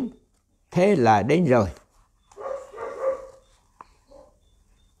lên tiếng. Thế là đến rồi.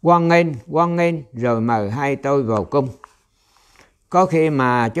 Hoan nghênh, rồi mời hai tôi vào cung. Có khi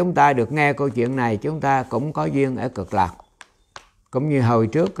mà chúng ta được nghe câu chuyện này, chúng ta cũng có duyên ở Cực Lạc. Cũng như hồi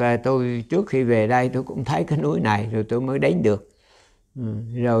trước tôi, trước khi về đây tôi cũng thấy cái núi này rồi tôi mới đến được.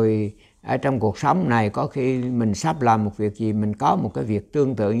 Rồi ở trong cuộc sống này có khi mình sắp làm một việc gì, mình có một cái việc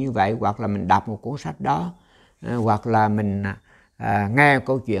tương tự như vậy, hoặc là mình đọc một cuốn sách đó, hoặc là mình nghe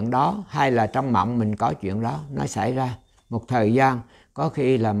câu chuyện đó, hay là trong mộng mình có chuyện đó nó xảy ra. Một thời gian, có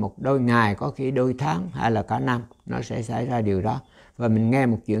khi là một đôi ngày, có khi đôi tháng, hay là cả năm nó sẽ xảy ra điều đó. Và mình nghe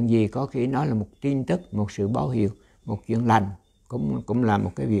một chuyện gì, có khi nó là một tin tức, một sự báo hiệu, một chuyện lành, cũng là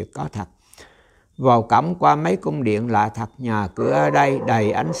một cái việc có thật. Vào cổng qua mấy cung điện lạ thật, nhà cửa ở đây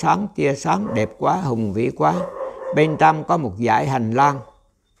đầy ánh sáng, tia sáng đẹp quá, hùng vĩ quá. Bên trong có một dãy hành lang,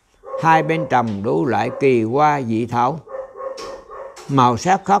 hai bên trồng đủ loại kỳ hoa dị thảo, màu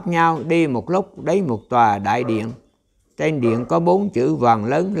sắc khác nhau. Đi một lúc đến một tòa đại điện. Trên điện có 4 chữ vàng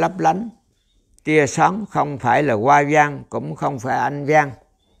lớn lấp lánh, tia sáng, không phải là hoa văn, cũng không phải anh văn.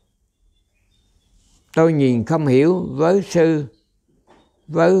 Tôi nhìn không hiểu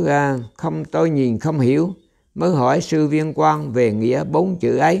tôi nhìn không hiểu, mới hỏi sư viên quan về nghĩa 4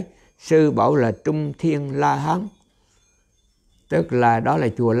 chữ ấy. Sư bảo là Trung Thiên La Hán, tức là đó là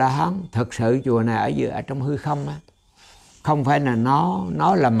chùa La Hán. Thật sự chùa này ở trong hư không á, không phải là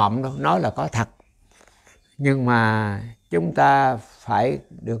nó là mộng đâu, nó là có thật. Nhưng mà chúng ta phải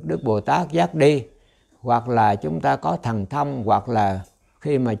được Đức Bồ Tát dắt đi, hoặc là chúng ta có thần thông, hoặc là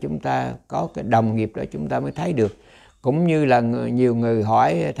khi mà chúng ta có cái đồng nghiệp đó chúng ta mới thấy được. Cũng như là nhiều người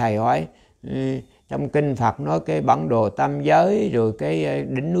hỏi, thầy hỏi trong kinh Phật nói cái bản đồ tam giới rồi cái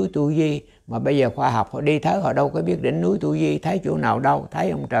đỉnh núi Tu Di, mà bây giờ khoa học họ đi tới họ đâu có biết đỉnh núi Tu Di thấy chỗ nào đâu, thấy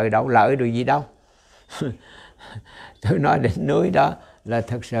ông trời đậu lợi rồi gì đâu. Tôi nói đỉnh núi đó là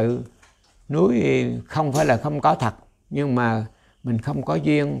thật sự núi, không phải là không có thật, nhưng mà mình không có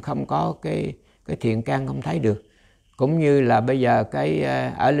duyên, không có cái thiện căn không thấy được. Cũng như là bây giờ cái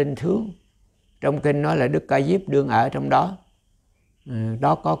ở Linh Thướng, trong kinh nói là Đức Ca Diếp đương ở trong đó.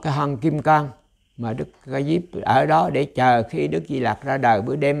 Đó có cái hang kim cang mà Đức Ca Diếp ở đó để chờ khi Đức Di Lặc ra đời,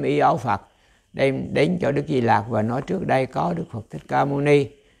 bữa đem y áo Phật đem đến cho Đức Di Lặc và nói trước đây có Đức Phật Thích Ca Mâu Ni,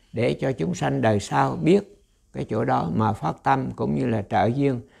 để cho chúng sanh đời sau biết cái chỗ đó mà phát tâm, cũng như là trợ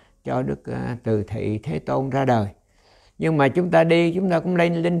duyên cho Đức Từ Thị Thế Tôn ra đời. Nhưng mà chúng ta đi, chúng ta cũng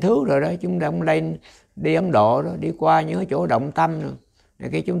lên Linh Thướng rồi đó, chúng ta cũng lên đi Ấn Độ đó, đi qua những cái chỗ động tâm rồi.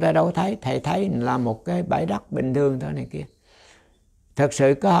 Cái chúng ta đâu thấy, thầy thấy là một cái bãi đất bình thường thôi này kia. Thật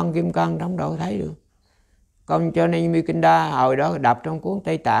sự có hang kim cang trong đâu thấy được. Còn cho nên Mi Kinh Đa hồi đó đọc trong cuốn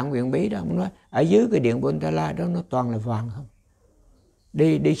Tây Tạng Huyền Bí đó, ông nói ở dưới cái điện Bôn-ta-la đó nó toàn là vàng không.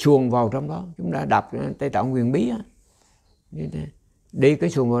 Đi xuồng vào trong đó, chúng ta đọc Tây Tạng Huyền Bí á. Đi cái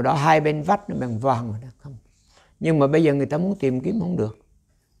xuồng vào đó, hai bên vách nó bằng vàng rồi đó không. Nhưng mà bây giờ người ta muốn tìm kiếm không được.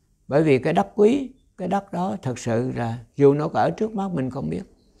 Bởi vì cái đất quý, cái đất đó thật sự là dù nó có ở trước mắt mình không biết.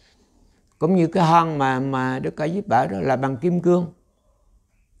 Cũng như cái hang mà Đức Ca Diếp bảo đó là bằng kim cương.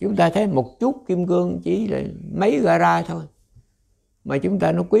 Chúng ta thấy một chút kim cương chỉ là mấy gara thôi, mà chúng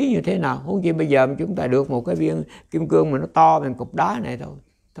ta nó quý như thế nào. Huống chi bây giờ chúng ta được một cái viên kim cương mà nó to bằng cục đá này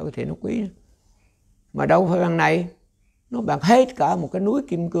thôi thì nó quý. Mà đâu phải bằng này, nó bằng hết cả một cái núi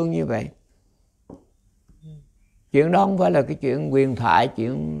kim cương như vậy. Chuyện đó không phải là cái chuyện huyền thoại,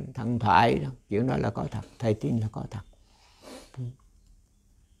 chuyện thần thoại đâu. Chuyện đó là có thật, thầy tin là có thật.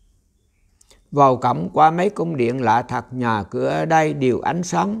 Vào cổng qua mấy cung điện lạ thật, nhà cửa ở đây đều ánh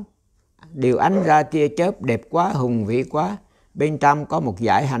sáng, đều ánh ra tia chớp đẹp quá, hùng vĩ quá. Bên trong có một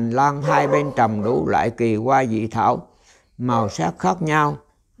dãy hành lang, hai bên trồng đủ loại kỳ hoa dị thảo, màu sắc khác nhau.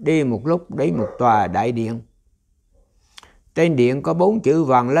 Đi một lúc đến một tòa đại điện. Trên điện có 4 chữ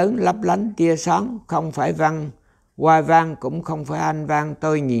vàng lớn lấp lánh tia sáng, không phải hoa văn, cũng không phải anh văn.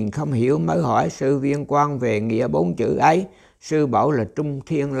 Tôi nhìn không hiểu mới hỏi sư viên quan về nghĩa 4 chữ ấy. Sư bảo là Trung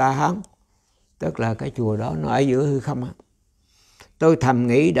Thiên La Hán, tức là cái chùa đó nó ở giữa hư không á. Tôi thầm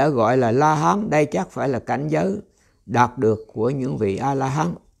nghĩ đã gọi là La Hán, đây chắc phải là cảnh giới đạt được của những vị A La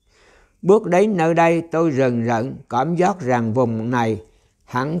Hán. Bước đến nơi đây tôi rần rợn cảm giác rằng vùng này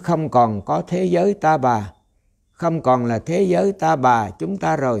hẳn không còn có thế giới ta bà, không còn là thế giới ta bà chúng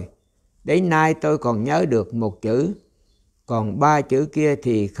ta rồi. Đến nay tôi còn nhớ được 1 chữ, còn 3 chữ kia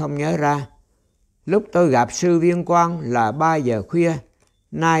thì không nhớ ra. Lúc tôi gặp sư viên quan là 3 giờ khuya,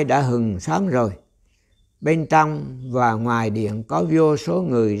 nay đã hừng sáng rồi. Bên trong và ngoài điện có vô số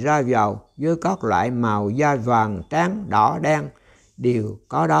người ra vào với các loại màu da vàng, trắng, đỏ, đen đều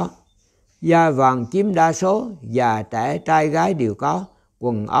có đó. Da vàng chiếm đa số, già trẻ trai gái đều có,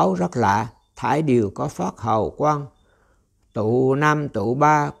 quần áo rất lạ, thải đều có phát hào quang. Tụ 5, tụ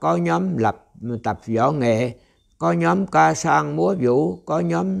 3, có nhóm tập võ nghệ, có nhóm ca sang múa vũ, có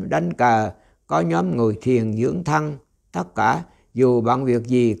nhóm đánh cờ, có nhóm ngồi thiền dưỡng thân. Tất cả dù bận việc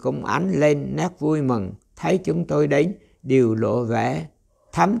gì cũng ánh lên nét vui mừng, thấy chúng tôi đến đều lộ vẻ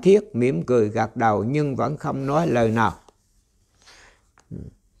thắm thiết, mỉm cười gật đầu nhưng vẫn không nói lời nào.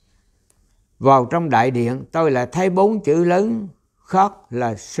 Vào trong đại điện tôi lại thấy 4 chữ lớn khác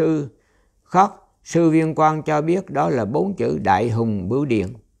là sư viên quan cho biết đó là 4 chữ Đại Hùng Bưu Điện.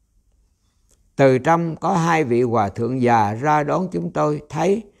 Từ trong có 2 vị hòa thượng già ra đón chúng tôi.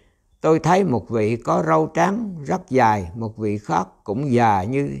 Tôi thấy một vị có râu trắng rất dài, một vị khác cũng già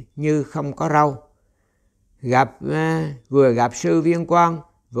như không có râu. Vừa gặp sư viên quan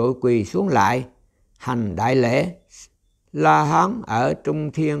vội quỳ xuống lại, hành đại lễ La Hán ở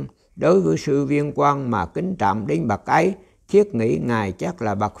Trung Thiên đối với sư Viên Quang mà kính trọng đến bậc ấy, thiết nghĩ ngài chắc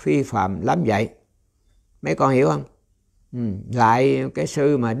là bậc phi phạm lắm vậy. Mấy con hiểu không? Lại cái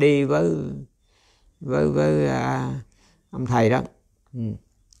sư mà đi với ông thầy đó.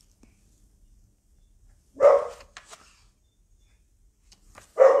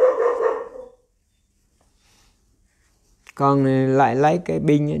 Con lại lấy cái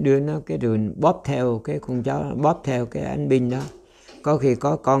pin đưa nó cái đường bóp theo cái con chó, bóp theo cái ánh pin đó. Có khi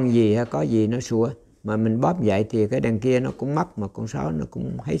có con gì hay có gì nó sủa, mà mình bóp vậy thì cái đằng kia nó cũng mất, mà con sói nó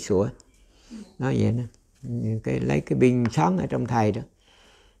cũng thấy sủa. Nó vậy đó. Lấy cái pin sáng ở trong thầy đó.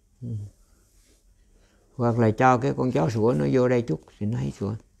 Hoặc là cho cái con chó sủa nó vô đây chút thì nó thấy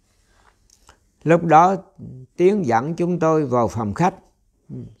sủa. Lúc đó Tiến dẫn chúng tôi vào phòng khách.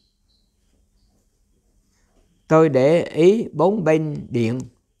 Tôi để ý bốn bên điện,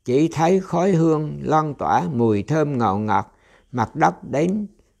 chỉ thấy khói hương lan tỏa mùi thơm ngào ngạt, mặt đất đến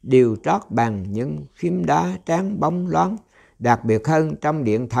đều trót bằng những phím đá trắng bóng loáng. Đặc biệt hơn, trong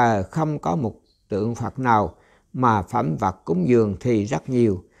điện thờ không có một tượng Phật nào, mà phẩm vật cúng dường thì rất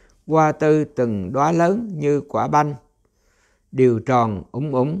nhiều. Hoa tư từng đóa lớn như quả banh, đều tròn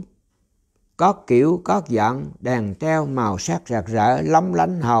ủng, có kiểu có dạng, đèn treo màu sắc rực rỡ lóng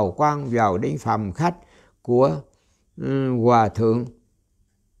lánh hào quang vào đến phòng khách của hòa thượng.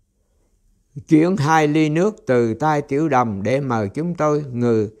 Chuyển 2 ly nước từ tay tiểu đồng để mời chúng tôi.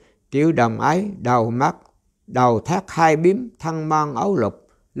 Người tiểu đồng ấy đầu thắt 2 bím, thân mang áo lục,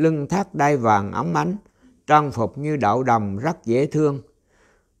 lưng thắt đai vàng óng ánh, trang phục như đậu đồng rất dễ thương.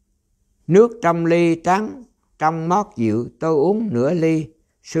 Nước trong ly trắng trong mót dịu, tôi uống nửa ly.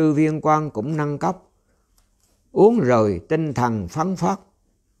 Sư Viên Quang cũng nâng cốc, uống rồi tinh thần phấn phát,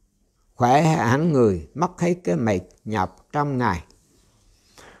 khỏe hẳn người, mất hết cái mệt nhọc trong ngày.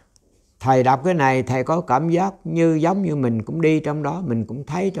 Thầy đọc cái này thầy có cảm giác như giống như mình cũng đi trong đó, mình cũng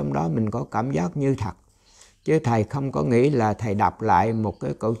thấy trong đó, mình có cảm giác như thật. Chứ thầy không có nghĩ là thầy đọc lại một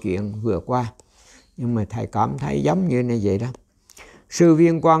cái câu chuyện vừa qua, nhưng mà thầy cảm thấy giống như này vậy đó. Sư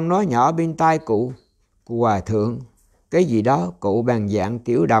Viên Quang nói nhỏ bên tai cụ hòa thượng cái gì đó. Cụ bèn dạng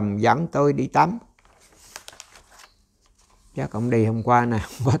tiểu đồng dẫn tôi đi tắm. Chắc ông đi hôm qua nè,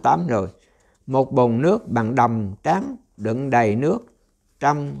 có tắm rồi. Một bồn nước bằng đồng trắng đựng đầy nước,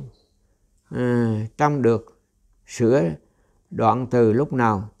 trong được sửa đoạn từ lúc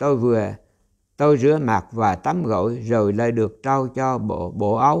nào tôi rửa mặt và tắm gội, rồi lại được trao cho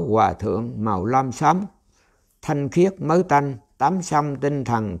bộ áo hòa thượng màu lam xám thanh khiết mới tanh. Tắm xong tinh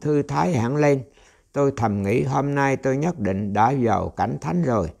thần thư thái hẳn lên. Tôi thầm nghĩ hôm nay tôi nhất định đã vào cảnh thánh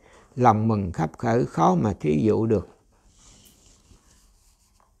rồi. Lòng mừng khắp khởi khó mà thí dụ được.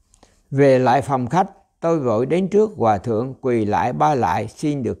 Về lại phòng khách, tôi vội đến trước hòa thượng, quỳ lại ba lại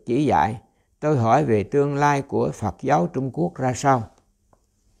xin được chỉ dạy. Tôi hỏi về tương lai của Phật giáo Trung Quốc ra sao.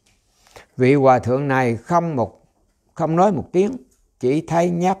 Vị hòa thượng này không nói một tiếng, chỉ thấy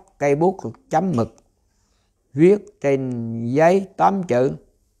nhắc cây bút chấm mực, viết trên giấy 8 chữ.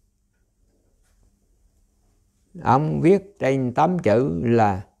 Ông viết trên 8 chữ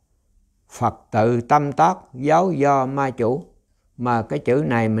là Phật tự tâm tác, giáo do ma chủ. Mà cái chữ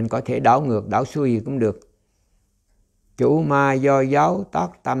này mình có thể đảo ngược, đảo xuôi gì cũng được. Chủ ma do giáo,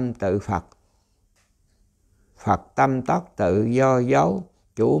 tác tâm tự Phật. Phật tâm tác tự do giáo,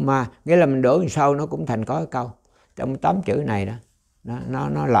 chủ ma. Nghĩa là mình đổi sau nó cũng thành có cái câu. Trong 8 chữ này đó.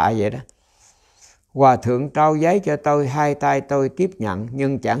 Nó lạ vậy đó. Hòa thượng trao giấy cho tôi, 2 tay tôi tiếp nhận,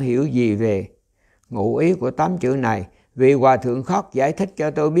 nhưng chẳng hiểu gì về ngụ ý của 8 chữ này. Vì hòa thượng khóc giải thích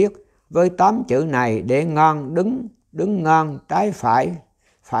cho tôi biết, với 8 chữ này để ngang đứng ngang, trái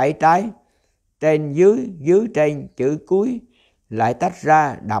phải trái, trên dưới trên, chữ cuối lại tách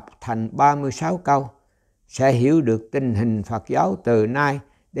ra đọc thành 36 câu, sẽ hiểu được tình hình Phật giáo từ nay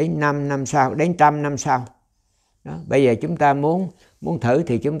đến 5 năm sau, đến 100 năm sau. Đó, bây giờ chúng ta muốn thử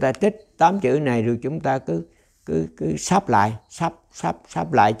thì chúng ta tích 8 chữ này, rồi chúng ta cứ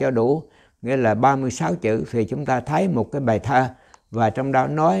sắp lại cho đủ, nghĩa là 36 chữ, thì chúng ta thấy một cái bài thơ, và trong đó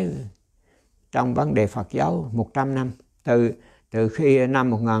nói trong vấn đề Phật giáo 100 năm, từ khi năm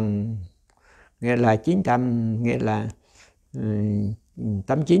 1000 nghĩa là 900, nghĩa là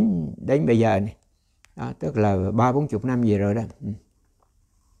 89 đến bây giờ này. Đó, tức là 30-40 năm gì rồi đó.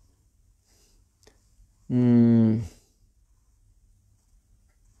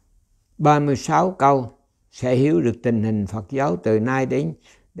 36 câu sẽ hiểu được tình hình Phật giáo từ nay đến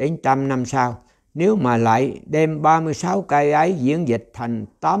 100 năm sau. Nếu mà lại đem 36 cây ấy diễn dịch thành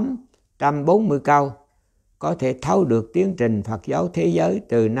 840 câu, có thể thấu được tiến trình Phật giáo thế giới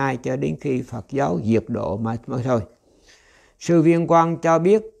từ nay cho đến khi Phật giáo diệt độ mà thôi. Sư Viên Quang cho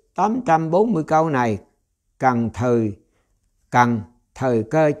biết 840 câu này cần thời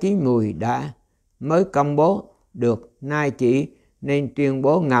cơ chín mùi đã mới công bố được, nay chỉ nên tuyên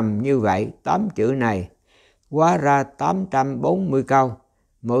bố ngầm như vậy. 8 chữ này hóa ra 840 câu,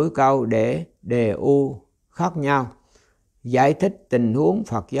 mỗi câu để đề u khác nhau. Giải thích tình huống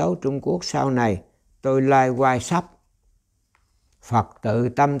Phật giáo Trung Quốc sau này, tôi lai quay sắp. Phật tự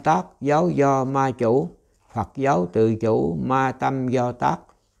tâm tác, giáo do ma chủ. Phật giáo tự chủ, ma tâm do tác.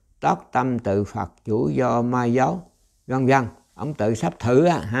 Tác tâm tự Phật, chủ do ma giáo, vân vân. Ông tự sắp thử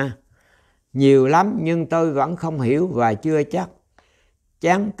ha. Nhiều lắm nhưng tôi vẫn không hiểu và chưa chắc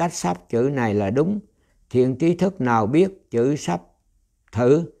chắn cách sắp chữ này là đúng. Thiện trí thức nào biết chữ sắp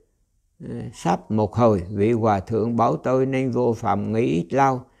thử sắp một hồi. Vị hòa thượng bảo tôi nên vô phòng nghỉ ít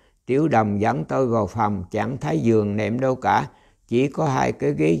lâu. Tiểu đồng dẫn tôi vào phòng, chẳng thấy giường nệm đâu cả, chỉ có 2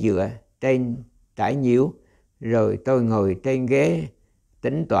 cái ghế dựa trên trải nhiễu. Rồi tôi ngồi trên ghế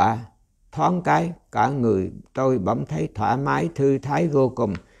tĩnh tọa, thoáng cái cả người tôi bỗng thấy thoải mái thư thái vô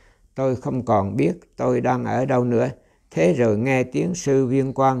cùng. Tôi không còn biết tôi đang ở đâu nữa. Thế rồi nghe tiếng sư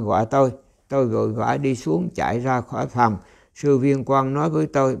Viên Quang gọi tôi vội vã đi xuống chạy ra khỏi phòng. Sư Viên Quang nói với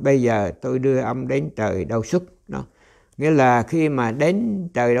tôi, bây giờ tôi đưa ông đến trời Đâu Xuất. Đó. Nghĩa là khi mà đến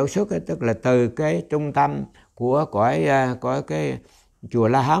trời Đâu Xuất, tức là từ cái trung tâm của cái chùa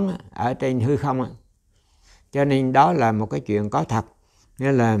La Hán ở trên hư không. Cho nên đó là một cái chuyện có thật.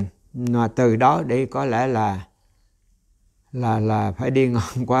 Nghĩa là từ đó đi có lẽ là phải đi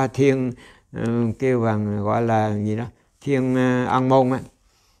ngon qua thiên kêu bằng gọi là gì đó, thiên An Môn á,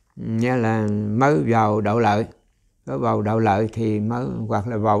 nghĩa là mới vào Đậu Lợi, có vào Đậu Lợi thì mới, hoặc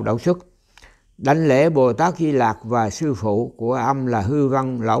là vào Đậu Xuất. Đảnh lễ Bồ Tát Di Lặc và sư phụ của ông là Hư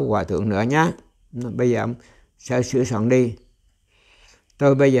Văn Lão Hòa Thượng nữa nhé. Bây giờ ông sẽ sửa soạn đi.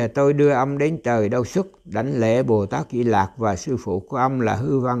 Bây giờ tôi đưa ông đến trời Đâu Xuất, đảnh lễ Bồ Tát Di Lặc và sư phụ của ông là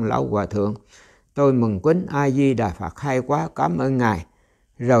Hư Văn Lão Hòa Thượng. Tôi mừng quýnh, A Di Đà Phật, hay quá, cảm ơn ngài.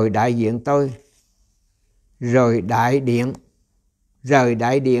 Rồi đại điện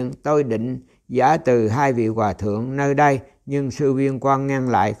tôi định giả từ 2 vị hòa thượng nơi đây, nhưng sư Viên Quang ngăn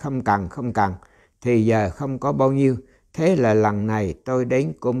lại, không cần, thì giờ không có bao nhiêu. Thế là lần này tôi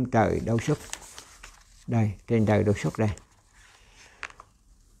đến cung trời Đâu Xuất. Đây, trên trời Đâu Xuất đây.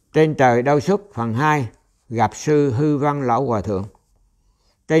 Trên trời Đâu Xuất phần 2, gặp sư Hư Văn Lão Hòa Thượng.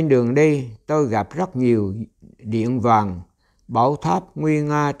 Trên đường đi tôi gặp rất nhiều điện vàng, bảo tháp nguy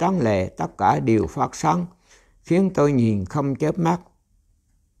nga tráng lệ, tất cả đều phát sáng, khiến tôi nhìn không chớp mắt.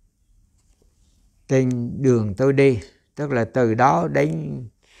 Trên đường tôi đi, tức là từ đó đến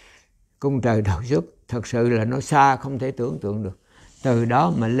cung trời Đâu Xuất, thật sự là nó xa không thể tưởng tượng được. Từ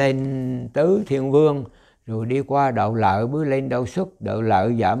đó mà lên Tứ Thiên Vương, rồi đi qua Đậu Lợi, bước lên Đâu Xuất, Đậu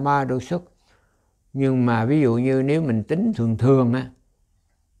Lợi, Dạ Ma, Đâu Xuất. Nhưng mà ví dụ như nếu mình tính thường á,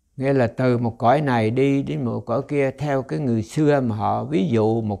 nghĩa là từ một cõi này đi đến một cõi kia, theo cái người xưa mà họ ví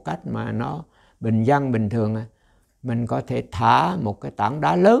dụ một cách mà nó bình dân bình thường, mình có thể thả một cái tảng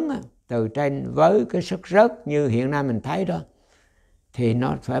đá lớn từ trên với cái sức rớt như hiện nay mình thấy đó, thì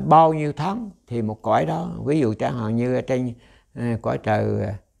nó phải bao nhiêu tháng thì một cõi đó, ví dụ chẳng hạn như ở trên cõi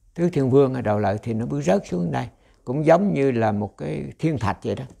trời Tứ Thiên Vương ở Đậu Lợi thì nó bước rớt xuống đây, cũng giống như là một cái thiên thạch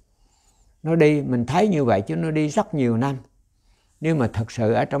vậy đó. Nó đi, mình thấy như vậy chứ nó đi rất nhiều năm. Nếu mà thật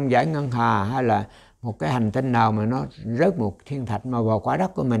sự ở trong dải ngân hà hay là một cái hành tinh nào mà nó rớt một thiên thạch mà vào quả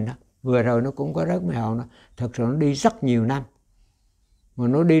đất của mình đó, vừa rồi nó cũng có rớt mấy hòn đó, thật sự nó đi rất nhiều năm. Mà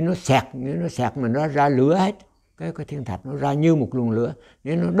nó đi nó xẹt mà nó ra lửa hết. Cái thiên thạch nó ra như một luồng lửa,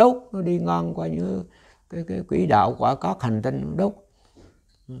 nếu nó đốt, nó đi ngon qua những cái quỹ đạo quả các hành tinh nó đốt.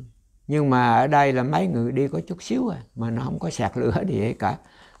 Nhưng mà ở đây là mấy người đi có chút xíu mà nó không có xẹt lửa gì hết cả.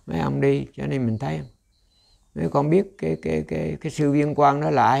 Mấy ông đi, cho nên mình thấy. Nếu con biết cái sư Viên Quang đó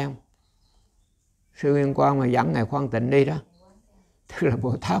là ai không? Sư Viên Quang mà dẫn ngài Khoan Tịnh đi đó, tức là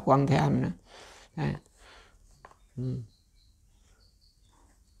Bồ Tát Quan Thế Âm đó.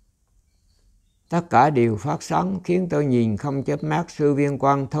 Tất cả đều phát sáng, khiến tôi nhìn không chớp mắt. Sư Viên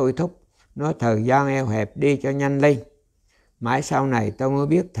Quang thôi thúc, nói thời gian eo hẹp, đi cho nhanh lên. Mãi sau này tôi mới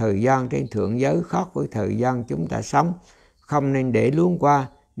biết thời gian trên thượng giới khác với thời gian chúng ta sống, không nên để luống qua.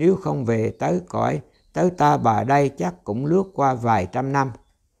 Nếu không về tới Ta Bà đây chắc cũng lướt qua vài trăm năm,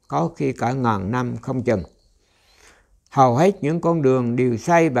 có khi cả ngàn năm không chừng. Hầu hết những con đường đều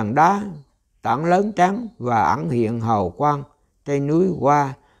xây bằng đá tảng lớn trắng và ẩn hiện hào quang. Trên núi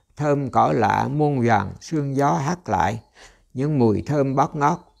hoa thơm cỏ lạ muôn vàng, sương gió hắt lại những mùi thơm bát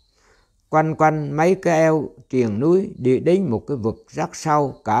ngát. Quanh mấy cái eo triền núi đi đến một cái vực rất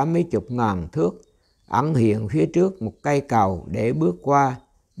sâu cả mấy chục ngàn thước, ẩn hiện phía trước một cây cầu để bước qua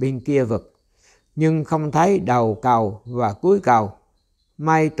bên kia vực, nhưng không thấy đầu cầu và cuối cầu.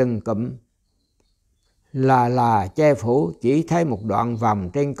 mây từng cụm là che phủ, chỉ thấy một đoạn vòng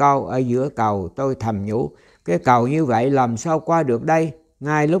trên cao ở giữa cầu. Tôi thầm nhủ, cái cầu như vậy làm sao qua được đây?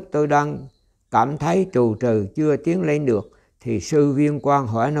 Ngay lúc tôi đang cảm thấy trù trừ chưa tiến lên được thì sư Viên Quang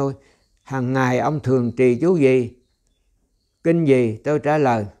hỏi tôi, hàng ngày ông thường trì chú gì, kinh gì? Tôi trả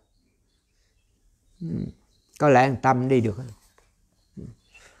lời, có lẽ anh Tâm đi được.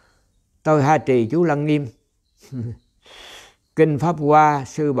 Tôi hay trì chú Lăng Nghiêm. Kinh Pháp Hoa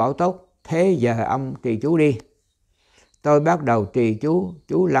sư bảo tốt, thế giờ ông trì chú đi. Tôi bắt đầu trì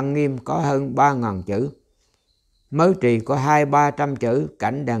chú Lăng Nghiêm có hơn 3.000 chữ. Mới trì có 200-300 chữ,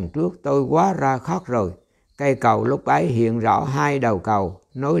 cảnh đằng trước tôi quá ra khóc rồi. Cây cầu lúc ấy hiện rõ 2 đầu cầu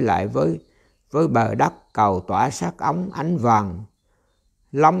nối lại với bờ đất. Cầu tỏa sắc ống ánh vàng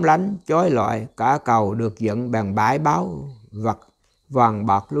lóng lánh chói lọi, cả cầu được dựng bằng bãi báo vật vàng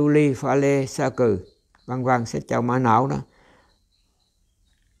bạc lưu ly pha lê sa cừ vân vân, sách châu mã não đó.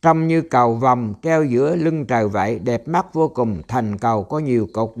 Trông như cầu vòng treo giữa lưng trời vậy, đẹp mắt vô cùng. Thành cầu có nhiều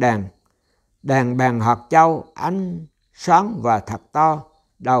cột đàn bằng hạt châu, ánh sáng và thật to.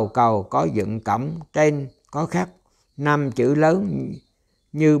 Đầu cầu có dựng cổng, trên có khắc 5 chữ lớn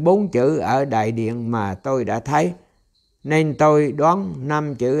như 4 chữ ở đại điện mà tôi đã thấy, nên tôi đoán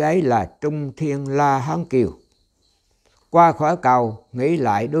 5 chữ ấy là Trung Thiên La Hán Kiều. Qua khỏi cầu, nghĩ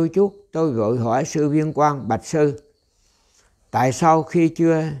lại đôi chút, tôi vội hỏi sư Viên Quang, bạch sư, tại sao khi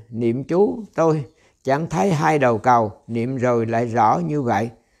chưa niệm chú tôi chẳng thấy 2 đầu cầu, niệm rồi lại rõ như vậy?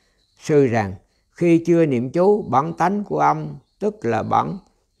 Sư rằng, khi chưa niệm chú, bản tánh của ông tức là bản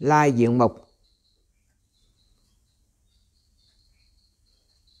lai diện mục.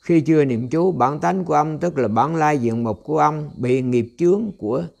 Khi chưa niệm chú, bản tánh của ông tức là bản lai diện mục của ông bị nghiệp chướng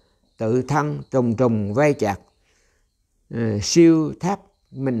của tự thân trùng trùng vây chặt, siêu thác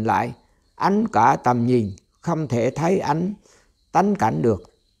mình lại, ánh cả tầm nhìn, không thể thấy ánh tánh cảnh được.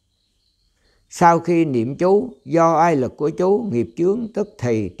 Sau khi niệm chú, do ai lực của chú, nghiệp chướng tức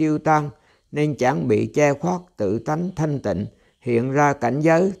thì tiêu tan, nên chẳng bị che khuất tự tánh thanh tịnh, hiện ra cảnh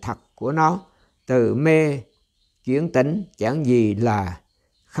giới thật của nó. Từ mê chuyển tỉnh, chẳng gì là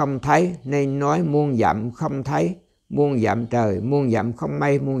không thấy, nên nói muôn dặm không thấy, muôn dặm trời, muôn dặm không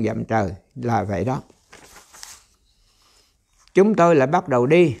mây, muôn dặm trời, là vậy đó. Chúng tôi lại bắt đầu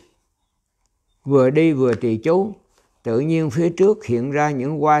đi vừa trì chú. Tự nhiên phía trước hiện ra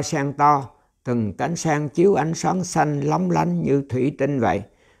những hoa sen to, từng cánh sen chiếu ánh sáng xanh lóng lánh như thủy tinh vậy.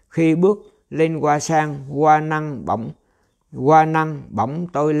 Khi bước lên hoa sen, hoa năng bỗng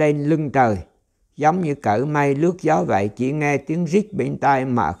tôi lên lưng trời, giống như cỡ mây lướt gió vậy, chỉ nghe tiếng rít bên tai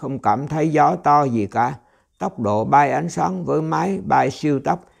mà không cảm thấy gió to gì cả. Tốc độ bay ánh sáng với máy bay siêu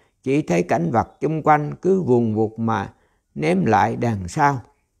tốc, chỉ thấy cảnh vật chung quanh cứ vùng vụt mà ném lại đằng sau.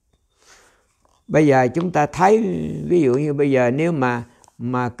 Bây giờ chúng ta thấy, ví dụ như bây giờ nếu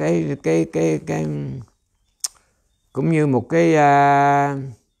mà cái cũng như một cái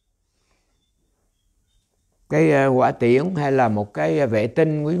hỏa tiễn hay là một cái vệ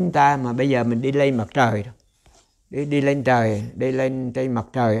tinh của chúng ta, mà bây giờ mình đi lên mặt trời, đi lên trên mặt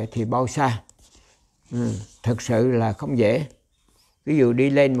trời thì bao xa? Thực sự là không dễ. Ví dụ đi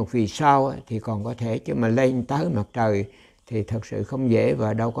lên một vì sao thì còn có thể, chứ mà lên tới mặt trời thì thật sự không dễ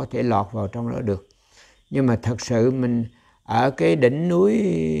và đâu có thể lọt vào trong đó được. Nhưng mà thật sự mình ở cái đỉnh núi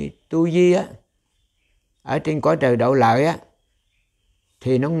Tu Di á, ở trên cõi trời Đậu Lợi á,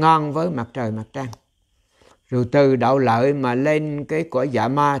 thì nó ngang với mặt trời mặt trăng. Rồi từ Đậu Lợi mà lên cái cõi Dạ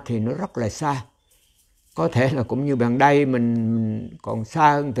Ma thì nó rất là xa. Có thể là cũng như bằng đây, mình còn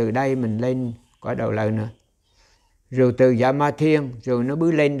xa hơn từ đây mình lên cõi Đậu Lợi nữa. Rồi từ Dạ Ma Thiên, rồi nó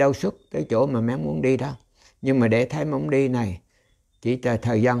bước lên đâu xuất tới chỗ mà mấy muốn đi đó. Nhưng mà để thấy muốn đi này, chỉ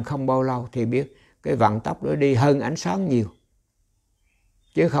thời gian không bao lâu thì biết cái vận tốc đó đi hơn ánh sáng nhiều.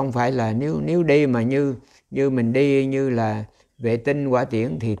 Chứ không phải là nếu đi mà như mình đi như là vệ tinh hỏa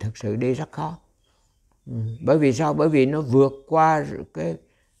tiễn thì thực sự đi rất khó. Bởi vì sao? Bởi vì nó vượt qua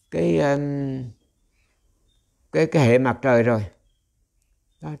cái hệ mặt trời rồi.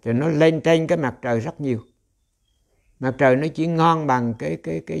 Đó, thì nó lên trên cái mặt trời rất nhiều. Mặt trời nó chỉ ngon bằng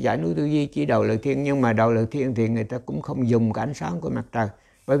cái dãy núi Tu Di, chỉ Đậu Lợi Thiên. Nhưng mà Đậu Lợi Thiên thì người ta cũng không dùng cái ánh sáng của mặt trời,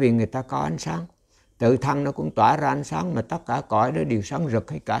 bởi vì người ta có ánh sáng. Tự thân nó cũng tỏa ra ánh sáng, mà tất cả cõi đó đều sáng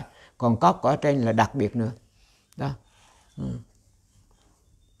rực hết cả. Còn có cõi trên là đặc biệt nữa. Đó.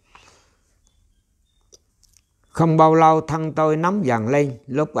 Không bao lâu thân tôi nóng dần lên.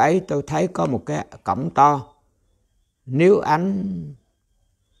 Lúc ấy tôi thấy có một cái cổng to.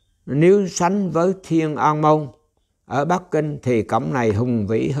 Nếu sánh với Thiên An Môn ở Bắc Kinh thì cổng này hùng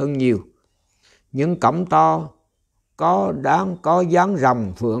vĩ hơn nhiều. Những cổng to có dáng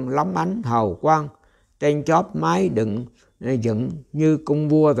rồng phượng lóng ánh hào quang, trên chóp mái đựng dựng như cung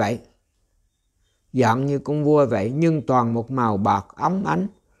vua vậy, dạng như cung vua vậy, nhưng toàn một màu bạc óng ánh,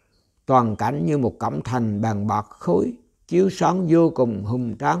 toàn cảnh như một cổng thành bằng bạc khối, chiếu sáng vô cùng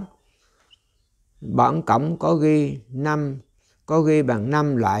hùng tráng. Bản cổng có ghi bằng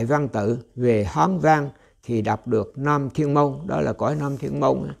 5 loại văn tự. Về Hán văn thì đọc được Nam Thiên Môn, đó là cõi Nam Thiên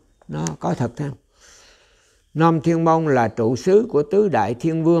Môn, nó có thật không? Nam Thiên Môn là trụ xứ của tứ đại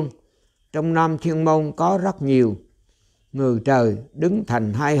thiên vương. Trong Nam Thiên Môn có rất nhiều người trời đứng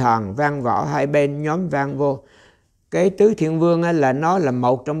thành hai hàng, vang võ hai bên nhóm vang vô. Cái tứ thiên vương là nó là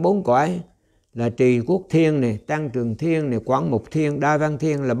một trong 4 cõi, là Trì Quốc Thiên này, Tăng Trường Thiên này, Quảng Mục Thiên, Đa Văn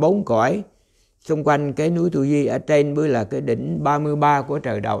Thiên, là 4 cõi xung quanh cái núi Tu Di. Ở trên mới là cái đỉnh 33 của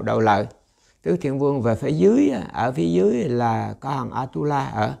trời đầu lợi, tứ thiên vương. Và phía dưới, ở phía dưới là có hàng Atula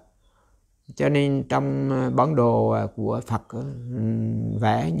ở. Cho nên trong bản đồ của Phật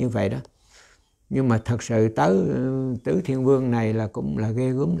vẽ như vậy đó. Nhưng mà thật sự tới tứ thiên vương này là cũng là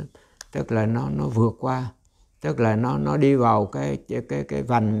ghê gớm lắm. Tức là nó vượt qua, tức là nó đi vào cái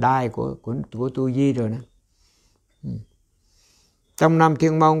vành đai của Tu Di rồi đó. Trong Nam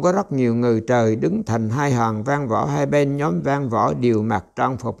Thiên Môn có rất nhiều người trời đứng thành hai hàng, vang võ hai bên nhóm vang võ, đều mặc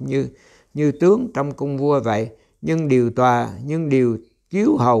trang phục như tướng trong cung vua vậy, nhưng đều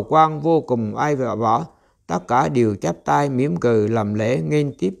chiếu hào quang vô cùng ai võ. Tất cả đều chắp tay mỉm cười làm lễ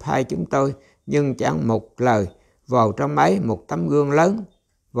nghênh tiếp hai chúng tôi, nhưng chẳng một lời. Vào trong ấy một tấm gương lớn,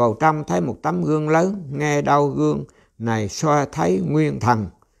 vào trong thấy một tấm gương lớn, nghe đâu gương này soi thấy nguyên thần,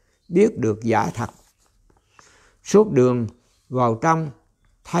 biết được giả thật. Suốt đường vào trong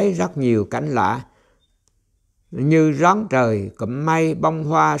thấy rất nhiều cảnh lạ, như rắn trời, cụm mây, bông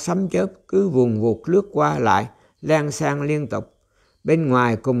hoa, sấm chớp cứ vùng vụt lướt qua lại, lan sang liên tục. Bên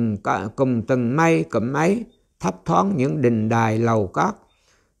ngoài cùng từng mây cụm ấy thấp thoáng những đình đài lầu cát,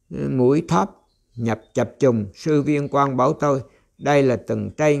 mũi tháp nhập chập trùng. Sư Viên Quang bảo tôi đây là tầng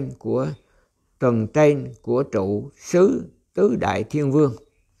trên của trụ xứ tứ đại thiên vương.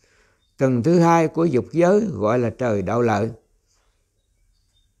 Tầng thứ hai của dục giới gọi là trời đạo lợi,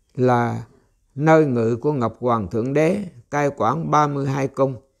 là nơi ngự của Ngọc Hoàng Thượng Đế, cai quản 32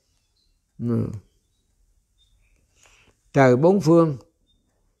 cung. Trời bốn phương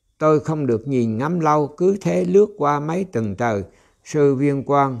tôi không được nhìn ngắm lâu, cứ thế lướt qua mấy tầng trời. Sư Viên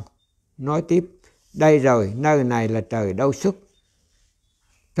Quang nói tiếp, đây rồi, nơi này là trời đâu xuất.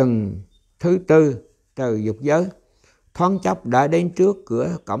 Tầng thứ tư, trời dục giới, thoáng chốc đã đến trước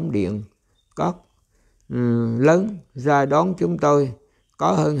cửa cổng điện có lớn ra đón chúng tôi.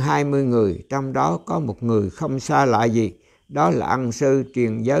 Có hơn 20 người, trong đó có một người không xa lạ gì, đó là ân sư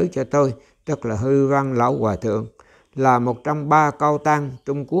truyền giới cho tôi, tức là Hư Văn Lão Hòa Thượng, là một trong 3 cao tăng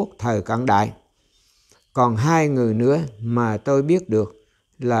Trung Quốc thời cận đại. Còn 2 người nữa mà tôi biết được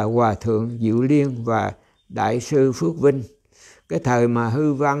là Hòa Thượng Diệu Liên và Đại sư Phước Vinh. Cái thời mà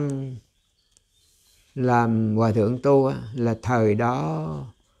Hư Văn làm Hòa Thượng tu là thời đó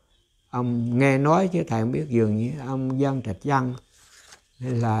ông nghe nói, chứ thầy không biết, dường như ông Dân Trạch Dân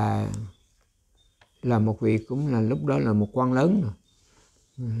là một vị, cũng là lúc đó là một quan lớn rồi.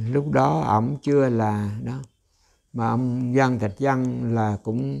 Lúc đó ổng chưa là đó, mà ông Dân Trạch Dân là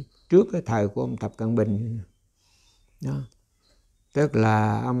cũng trước cái thời của ông Tập Cận Bình đó. Tức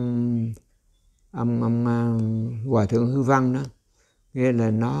là ông Hòa Thượng Hư Văn đó, nghĩa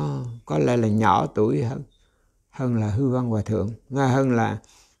là nó có lẽ là nhỏ tuổi hơn là Hư Văn Hòa Thượng, hơn là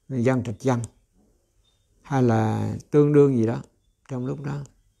Dân Trạch Dân, hay là tương đương gì đó trong lúc đó.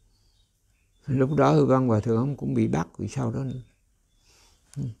 Lúc đó Hư Văn Hòa Thượng ông cũng bị bắt vì sau đó nữa.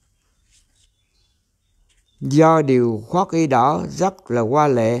 Do điều khoác y đỏ rất là hoa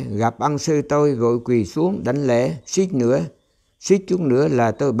lệ, gặp ân sư tôi vội quỳ xuống đảnh lễ, suýt chút nữa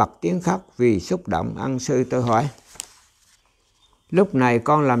là tôi bật tiếng khóc vì xúc động. Ân sư tôi hỏi, lúc này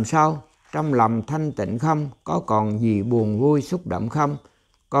con làm sao? Trong lòng thanh tịnh không? Có còn gì buồn vui xúc động không?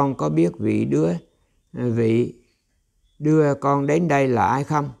 Con có biết vị đưa con đến đây là ai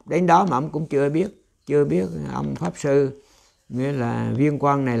không? Đến đó mà ông cũng chưa biết ông Pháp Sư, nghĩa là Viên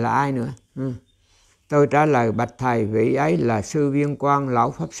Quang này là ai nữa. Tôi trả lời, bạch thầy, vị ấy là Sư Viên Quang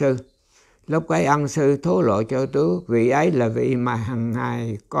Lão Pháp Sư. Lúc ấy ân sư thố lộ cho tôi, vị ấy là vị mà hằng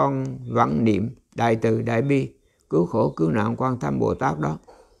ngày con vẫn niệm đại từ đại bi, cứu khổ cứu nạn Quan Tham Bồ Tát đó.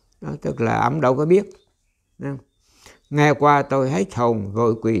 Tức là ông đâu có biết. Nghe qua tôi hết hồn,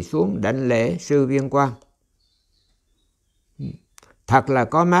 vội quỳ xuống đảnh lễ Sư Viên Quang. Thật là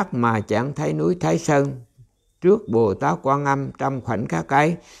có mắt mà chẳng thấy núi Thái Sơn trước Bồ Tát Quan Âm trong khoảnh khắc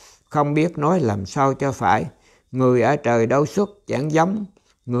ấy, không biết nói làm sao cho phải. Người ở trời đâu xuất chẳng giống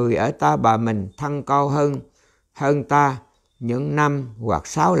người ở ta bà mình, thân cao hơn ta những 5 hoặc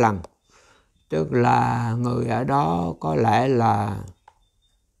 6 lần. tức là người ở đó có lẽ là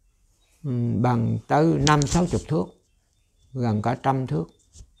bằng tới 50-60 thước, gần cả 100 thước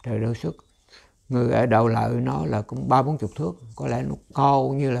trời đâu sức. Người ở Đậu Lợi nó là cũng 30-40 thước, có lẽ nó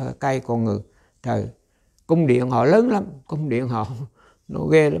cao như là cây con người. Trời, cung điện họ lớn lắm, cung điện họ nó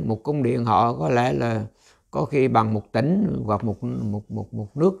ghê lắm. Một cung điện họ có lẽ là có khi bằng một tỉnh hoặc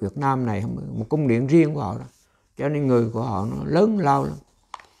một nước Việt Nam này, một cung điện riêng của họ đó. Cho nên người của họ nó lớn lao lắm.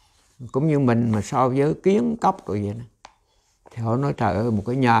 Cũng như mình mà so với kiến cốc rồi vậy đó. Thì họ nói trời ơi, một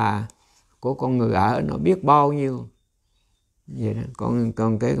cái nhà của con người ở nó biết bao nhiêu vậy đó.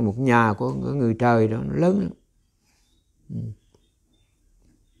 Còn cái một nhà của người trời đó nó lớn lắm.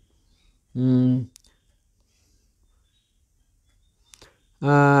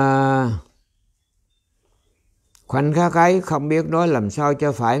 Khoảnh khắc ấy không biết nói làm sao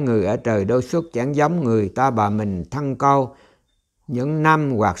cho phải, người ở trời đâu xuất chẳng giống người ta bà mình thăng cao những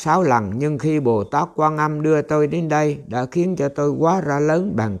 5 hoặc 6 lần. Nhưng khi Bồ Tát Quan Âm đưa tôi đến đây đã khiến cho tôi quá ra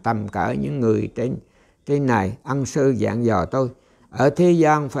lớn bằng tầm cỡ những người trên này. Ân sư dặn dò tôi ở thế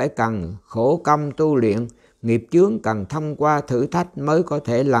gian phải cần khổ công tu luyện, nghiệp chướng cần thông qua thử thách mới có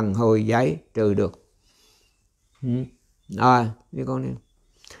thể lần hồi giải trừ được. Đi con đi.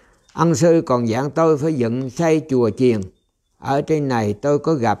 Ân sư còn dặn tôi phải dựng xây chùa chiền. Ở trên này tôi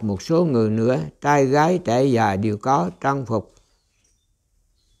có gặp một số người nữa, trai gái trẻ già đều có trang phục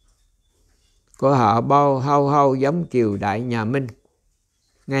của họ bao hâu giống triều đại nhà Minh.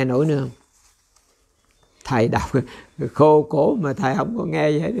 Nghe nổi nữa không? Thầy đọc khô cổ mà thầy không có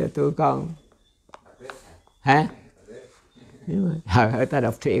nghe vậy thì tôi con hả? Ta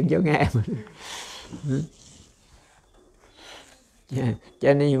đọc truyện cho nghe mà.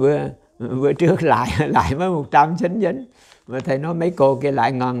 Cho nên bữa trước lại mới 100 dính mà thầy nói mấy cô kia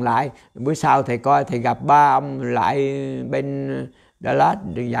lại ngần lại. Bữa sau thầy coi thầy gặp 3 ông lại bên Đà Lạt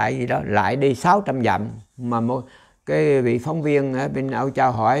dạy gì đó, lại đi 600 dặm. Mà một cái vị phóng viên ở bên Âu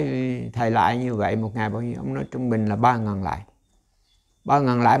Châu hỏi thầy lại như vậy một ngày bao nhiêu, ông nói trung bình là 3.000 lại.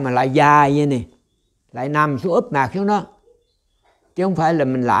 3.000 lại mà lại dài vậy nè, lại nằm xuống úp mặt xuống đó, chứ không phải là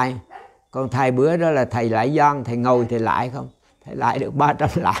mình lại. Còn thầy bữa đó là thầy lại giòn, thầy ngồi thầy lại không, thầy lại được 300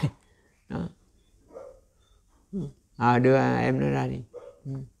 lại đó. Đưa em nó ra đi.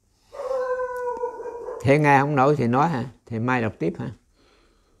 Thế nghe không nổi thì nói hả? Thì mai đọc tiếp hả?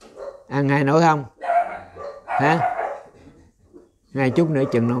 Nghe nổi không? Hả? Ngay chút nữa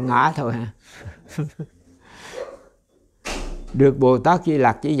chừng nó ngã thôi hả? Được Bồ Tát Di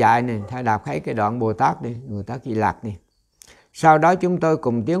Lặc chỉ dạy này, thầy đọc thấy cái đoạn Bồ Tát đi, Bồ Tát Di Lặc đi. Sau đó chúng tôi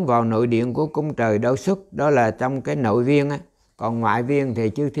cùng tiến vào nội điện của cung trời Đâu Xuất, đó là trong cái nội viên á. Còn ngoại viên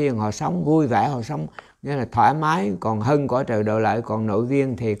thì chư thiên họ sống vui vẻ, họ sống nghĩa là thoải mái, còn hơn cõi trời Độ Lợi. Còn nội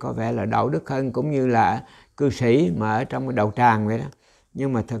viên thì có vẻ là đạo đức hơn, cũng như là cư sĩ mà ở trong cái đầu tràng vậy đó.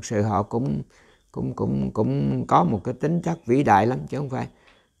 Nhưng mà thật sự họ cũng có một cái tính chất vĩ đại lắm, chứ không phải.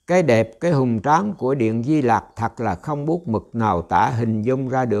 Cái đẹp, cái hùng tráng của điện Di Lặc thật là không bút mực nào tả hình dung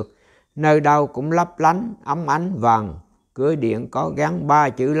ra được. Nơi đâu cũng lấp lánh óng ánh vàng, cửa điện có gắn 3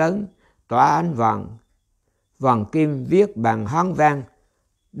 chữ lớn tỏa ánh vàng kim viết bằng Hán văn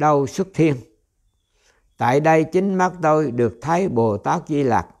Đâu Xuất Thiên. Tại đây chính mắt tôi được thấy Bồ Tát Di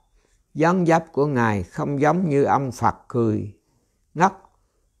Lặc. Dáng dấp của Ngài không giống như ông Phật cười ngất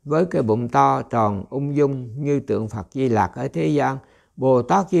với cái bụng to tròn ung dung như tượng Phật Di Lặc ở thế gian. Bồ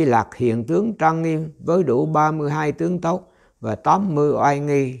Tát Di Lặc hiện tướng trang nghiêm với đủ 32 tướng tốt và 80 oai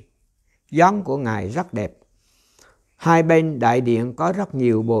nghi. Dáng của Ngài rất đẹp. Hai bên đại điện có rất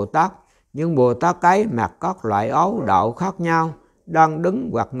nhiều Bồ Tát, nhưng Bồ Tát ấy mặc các loại áo đạo khác nhau, đang đứng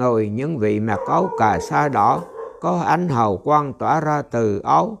hoặc ngồi. Những vị mặc áo cà sa đỏ có ánh hào quang tỏa ra từ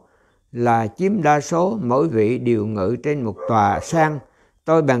áo là chiếm đa số, mỗi vị đều ngự trên một tòa sen.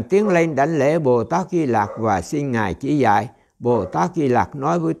 Tôi bèn tiến lên đảnh lễ Bồ Tát Di Lặc và xin Ngài chỉ dạy. Bồ Tát Di Lặc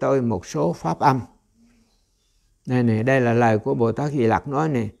nói với tôi một số pháp âm. Đây là lời của Bồ Tát Di Lặc nói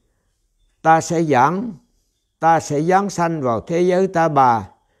nè. Ta sẽ giáng sanh vào thế giới Ta Bà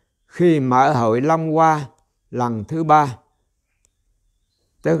khi mở hội Long Hoa lần thứ 3,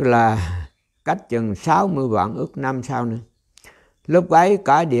 tức là cách chừng 60 vạn ức năm sau nữa. Lúc ấy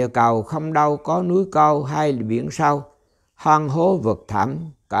cả địa cầu không đâu có núi cao hay biển sâu, hoang hố vực thẳm,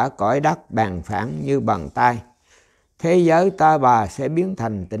 cả cõi đất bằng phẳng như bàn tay. Thế giới Ta Bà sẽ biến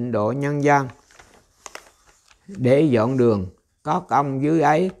thành tịnh độ nhân gian. Để dọn đường, các ông dưới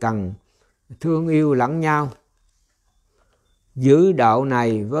ấy cần thương yêu lẫn nhau, giữ đạo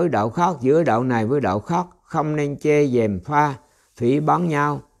này với đạo khác, giữa đạo này với đạo khác, không nên chê dèm pha, phỉ báng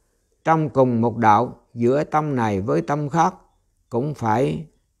nhau. Trong cùng một đạo, giữa tông này với tông khác cũng phải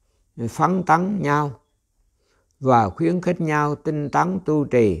phấn tấn nhau. và khuyến khích nhau tinh tấn tu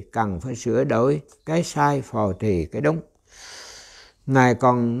trì, cần phải sửa đổi cái sai phò trì cái đúng. Ngài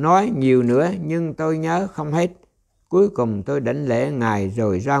còn nói nhiều nữa nhưng tôi nhớ không hết. Cuối cùng tôi đảnh lễ Ngài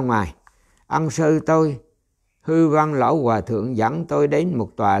rồi ra ngoài. Ân sư tôi, Hư Văn Lão Hòa Thượng, dẫn tôi đến một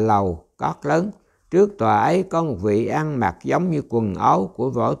tòa lầu cát lớn. Trước tòa ấy có một vị ăn mặc giống như quần áo của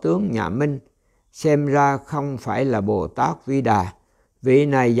võ tướng nhà Minh. Xem ra không phải là Bồ Tát Vi Đà. Vị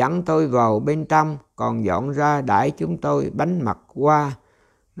này dẫn tôi vào bên trong, còn dọn ra đãi chúng tôi bánh mật hoa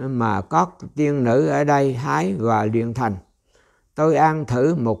mà các tiên nữ ở đây hái và luyện thành. Tôi ăn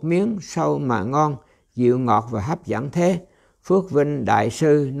thử một miếng sâu mà ngon, dịu ngọt và hấp dẫn thế. Phước Vinh Đại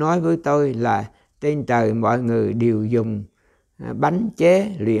Sư nói với tôi là trên trời mọi người đều dùng bánh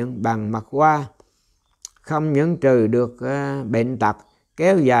chế luyện bằng mật hoa, không những trừ được bệnh tật,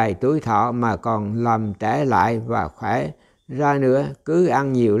 kéo dài tuổi thọ mà còn làm trẻ lại và khỏe ra nữa. Cứ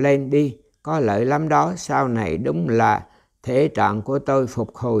ăn nhiều lên đi, có lợi lắm đó. Sau này đúng là thể trạng của tôi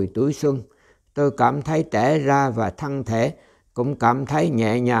phục hồi tuổi xuân. Tôi cảm thấy trẻ ra và thân thể cũng cảm thấy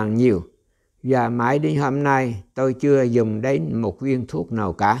nhẹ nhàng nhiều. Và mãi đến hôm nay tôi chưa dùng đến một viên thuốc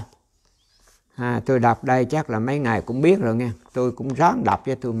nào cả. Tôi đọc đây chắc là mấy ngày cũng biết rồi nha. Tôi cũng ráng đọc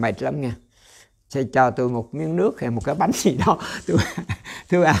cho tôi mệt lắm nha. Sẽ cho tôi một miếng nước hay một cái bánh gì đó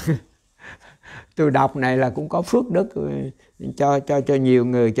tôi ăn. Tôi đọc này là cũng có phước đức cho nhiều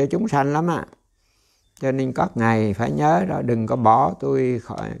người, cho chúng sanh lắm ạ. Cho nên các ngày phải nhớ đó, đừng có bỏ tôi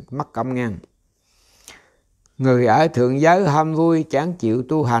khỏi mất công nha. Người ở thượng giới ham vui chẳng chịu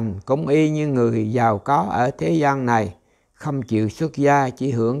tu hành, cũng y như người giàu có ở thế gian này, không chịu xuất gia,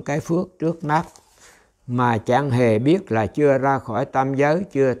 chỉ hưởng cái phước trước mắt, mà chẳng hề biết là chưa ra khỏi tam giới,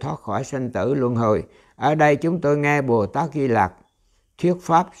 chưa thoát khỏi sanh tử luân hồi. Ở đây chúng tôi nghe Bồ Tát Di Lặc thuyết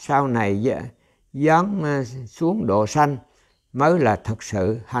pháp sau này giáng xuống độ sanh mới là thực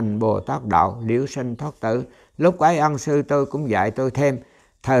sự hành Bồ Tát đạo, liễu sanh thoát tử. Lúc ấy ân sư tôi cũng dạy tôi thêm,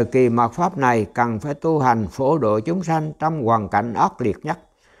 thời kỳ mạt pháp này cần phải tu hành phổ độ chúng sanh trong hoàn cảnh ác liệt nhất,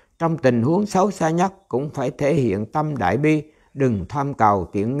 trong tình huống xấu xa nhất cũng phải thể hiện tâm đại bi, đừng tham cầu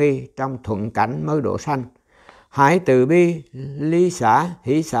tiện nghi, trong thuận cảnh mới độ sanh. Hãy từ bi, ly xả,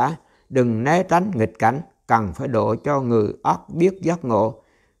 hỷ xả, đừng né tránh nghịch cảnh, cần phải độ cho người ác biết giác ngộ,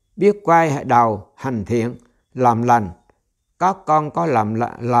 biết quay đầu hành thiện, làm lành. Các con có làm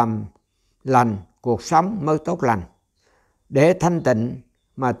lành, cuộc sống mới tốt lành. Để thanh tịnh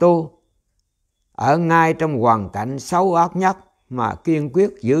mà tu, ở ngay trong hoàn cảnh xấu ác nhất mà kiên quyết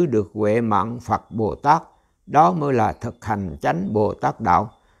giữ được huệ mạng Phật Bồ Tát, đó mới là thực hành chánh Bồ Tát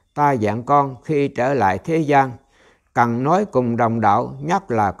đạo. Ta dặn con khi trở lại thế gian, cần nói cùng đồng đạo,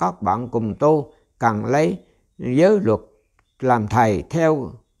 nhất là các bạn cùng tu, cần lấy giới luật làm thầy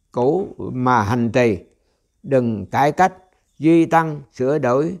theo cũ mà hành trì, đừng cải cách, duy tăng, sửa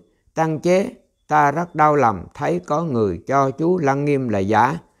đổi, tăng chế. Ta rất đau lòng thấy có người cho chú Lăng Nghiêm là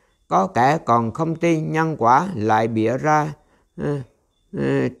giả, có kẻ còn không tin nhân quả, lại bịa ra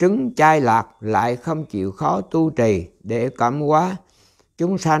trứng chai lạc, lại không chịu khó tu trì để cảm hóa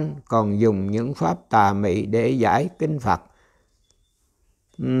chúng sanh, còn dùng những pháp tà mị để giải kinh Phật,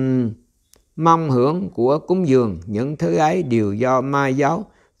 mong hưởng của cúng dường. Những thứ ấy đều do ma giáo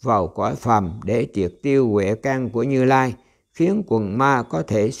vào cõi phàm để triệt tiêu huệ căn của Như Lai, khiến quần ma có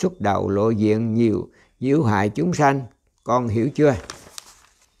thể xuất đầu lộ diện, nhiều nhiễu hại chúng sanh. Con hiểu chưa?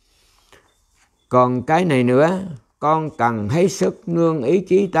 Còn cái này nữa, con cần hết sức nương ý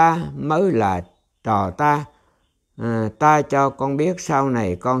chí ta mới là trò ta. Ta cho con biết sau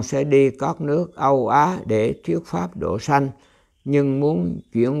này con sẽ đi các nước Âu Á để thuyết pháp độ sanh, nhưng muốn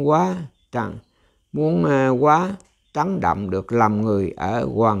chuyển hóa quá trắng đậm được lòng người ở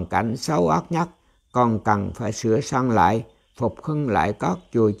hoàn cảnh xấu ác nhất, con cần phải sửa sang lại, phục hưng lại các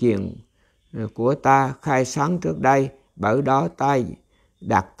chùa chiền của ta khai sáng trước đây. Bởi đó ta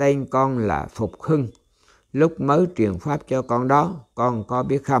đặt tên con là Phục Hưng. Lúc mới truyền pháp cho con đó, con có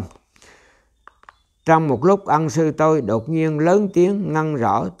biết không? Trong một lúc, ân sư tôi đột nhiên lớn tiếng ngân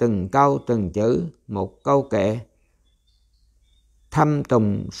rõ từng câu từng chữ một câu kệ: thâm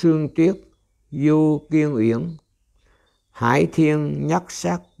tùng sương tuyết du kiên uyển, hải thiên nhất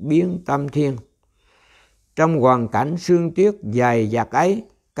sắc biến tâm thiên. Trong hoàn cảnh sương tuyết dày dặt ấy,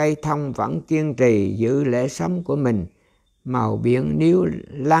 cây thông vẫn kiên trì giữ lẽ sống của mình. Màu biển níu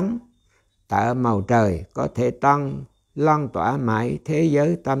lắng tợ màu trời, có thể lan tỏa mãi thế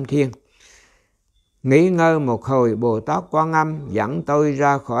giới tâm thiên. Nghỉ ngơi một hồi, Bồ Tát Quan Âm dẫn tôi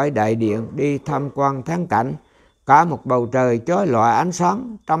ra khỏi đại điện đi tham quan thắng cảnh. Cả một bầu trời chói lọi ánh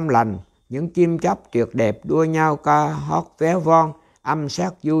sáng trong lành, những chim chóc tuyệt đẹp đua nhau ca hót véo von, âm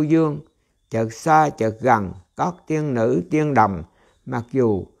sắc du dương, chợt xa chợt gần. Các tiên nữ tiên đồng mặc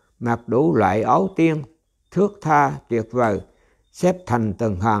dù mặc đủ loại áo tiên, thước tha tuyệt vời, xếp thành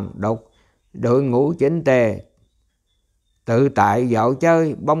từng hàng, đội ngũ chỉnh tề, tự tại dạo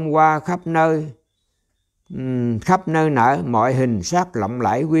chơi, bông hoa khắp nơi nở, mọi hình sắc lộng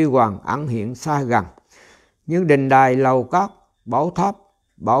lẫy huy hoàng ẩn hiện xa gần. Những đình đài lầu cát, bảo tháp,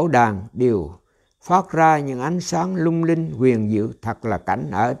 bảo đàn đều phát ra những ánh sáng lung linh huyền diệu, thật là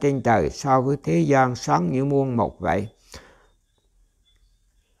cảnh ở trên trời so với thế gian sáng như muôn một vậy.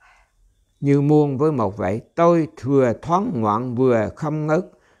 Như muôn với một vậy, tôi vừa thoáng ngoạn vừa không ngớt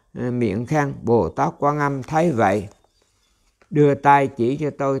miệng khen. Bồ Tát Quan Âm thấy vậy, đưa tay chỉ cho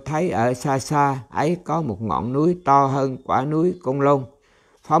tôi thấy ở xa xa ấy có một ngọn núi to hơn quả núi Côn Lôn,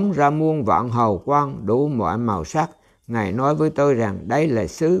 phóng ra muôn vạn hào quang đủ mọi màu sắc. Ngài nói với tôi rằng đây là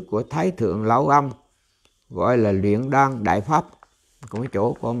xứ của Thái Thượng Lão Ông, gọi là Luyện Đan Đại Pháp, cũng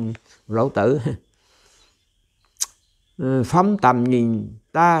chỗ của ông Lão Tử. Phóng tầm nhìn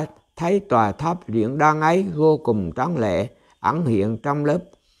ta thấy tòa tháp Luyện Đan ấy vô cùng tráng lệ, ẩn hiện trong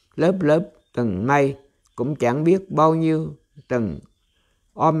lớp từng mây, cũng chẳng biết bao nhiêu từng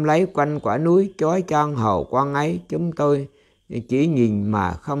ôm lấy quanh quả núi chói chang hào quang ấy. Chúng tôi chỉ nhìn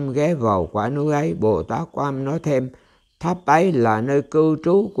mà không ghé vào quả núi ấy. Bồ Tát Quan Âm nói thêm, tháp ấy là nơi cư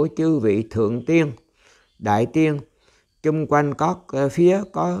trú của chư vị thượng tiên, đại tiên. Chung quanh các phía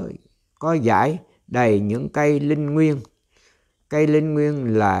có dải đầy những cây linh nguyên. Cây linh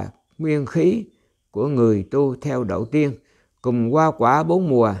nguyên là nguyên khí của người tu theo đạo tiên, cùng hoa quả 4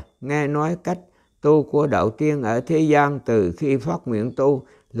 mùa. Nghe nói cách tu của đạo tiên ở thế gian từ khi phát nguyện tu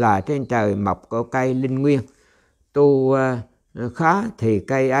là trên trời mọc có cây linh nguyên. Tu khá thì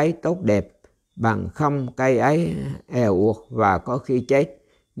cây ấy tốt đẹp, bằng không cây ấy èo uột và có khi chết,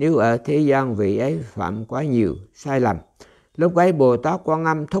 nếu ở thế gian vị ấy phạm quá nhiều sai lầm. Lúc ấy Bồ Tát Quan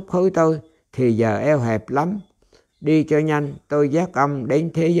Âm thúc hối tôi, thì giờ eo hẹp lắm, đi cho nhanh. Tôi dắt ông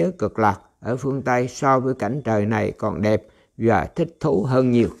đến thế giới cực lạc ở phương Tây, so với cảnh trời này còn đẹp và thích thú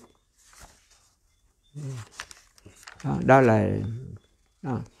hơn nhiều. Đó là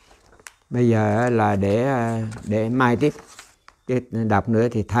đó. Bây giờ là để mai tiếp, chứ đọc nữa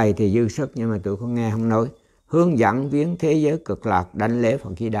thì thầy thì dư sức nhưng mà tụi con nghe không nói. Hướng dẫn viếng thế giới cực lạc, đảnh lễ Phật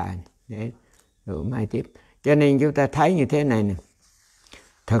Di Đà để rồi mai tiếp. Cho nên chúng ta thấy như thế này nè,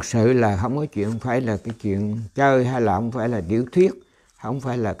 thật sự là không có chuyện phải là cái chuyện chơi, hay là không phải là tiểu thuyết, không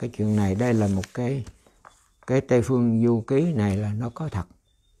phải là cái chuyện này. Đây là một cái Tây Phương Du Ký này là nó có thật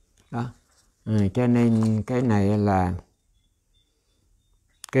đó. Cho nên cái này là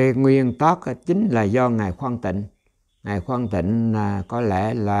cái nguyên tắc chính là do Ngài Khoan Tịnh. Ngài Khoan Tịnh là có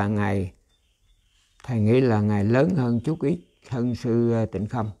lẽ là Ngài, thầy nghĩ là Ngài lớn hơn chút ít hơn sư Tịnh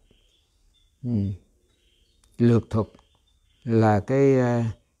Không. Lược thuật là cái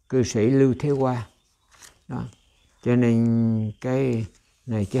cư sĩ Lưu Thế Hoa đó. Cho nên cái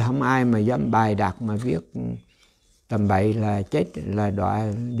này chứ không ai mà dám bài đặt mà viết tầm bậy là chết, là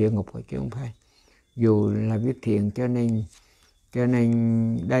đọa địa ngục, chứ không phải. Dù là viết thiện, cho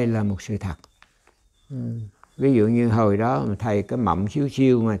nên đây là một sự thật. Ví dụ như hồi đó mà thầy cái mộng xíu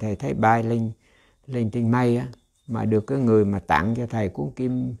xiu mà thầy thấy bay lên trên mây á, mà được cái người mà tặng cho thầy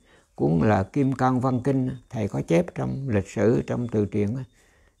cuốn là Kim Cang Văn Kinh, thầy có chép trong lịch sử, trong từ truyện,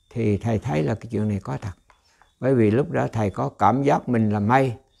 thì thầy thấy là cái chuyện này có thật. Bởi vì lúc đó thầy có cảm giác mình là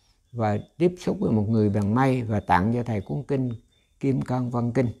mây và tiếp xúc với một người bằng mây và tặng cho thầy cuốn kinh Kim Cang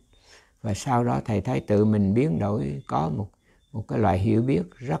Văn Kinh. Và sau đó thầy thấy tự mình biến đổi, có một cái loại hiểu biết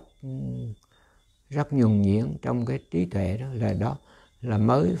rất nhuần nhuyễn trong cái trí tuệ đó là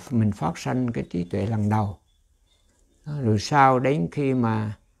mới mình phát sanh cái trí tuệ lần đầu. Rồi sau đến khi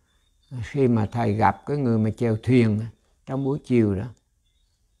mà thầy gặp cái người mà chèo thuyền trong buổi chiều đó,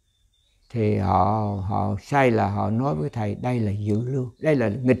 thì họ say là họ nói với thầy đây là dự lưu, đây là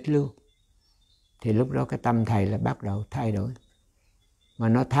nghịch lưu. Thì lúc đó cái tâm thầy là bắt đầu thay đổi, mà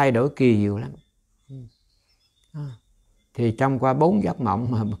nó thay đổi kỳ diệu lắm. Thì trong qua 4 giấc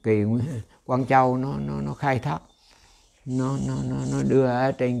mộng mà kỳ Quang Châu nó khai thác, nó đưa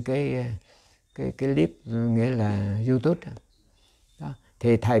ở trên cái clip, nghĩa là YouTube đó.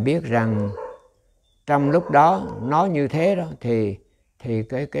 Thì thầy biết rằng trong lúc đó nói như thế đó, thì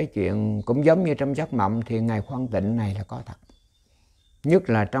cái chuyện cũng giống như trong giấc mộng, thì Ngài Khoan Tịnh này là có thật. Nhất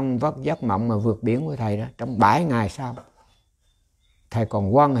là trong giấc mộng mà vượt biển của thầy đó, trong 7 ngày sau thầy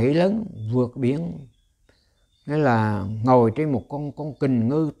còn hoan hỷ lớn vượt biển, nghĩa là ngồi trên một con kình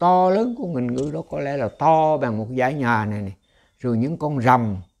ngư to lớn. Con kình ngư đó có lẽ là to bằng một dãy nhà này. Rồi những con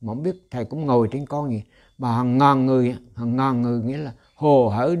rồng mà không biết thầy cũng ngồi trên con gì, mà hàng ngàn người, nghĩa là hồ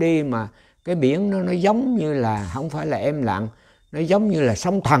hởi đi, mà cái biển nó giống như là không phải là êm lặng, nó giống như là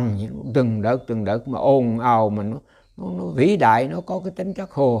sóng thần, từng đợt mà ồn ào, mà nó vĩ đại, nó có cái tính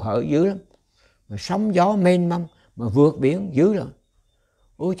chất hồ hởi dữ lắm. mà sóng gió mênh mông, mà vượt biển dữ lắm.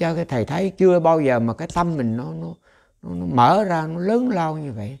 Ôi cha, cái thầy thấy chưa bao giờ mà cái tâm mình nó mở ra, nó lớn lao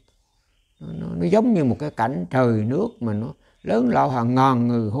như vậy. Nó giống như một cái cảnh trời nước mà nó lớn lao, hàng ngàn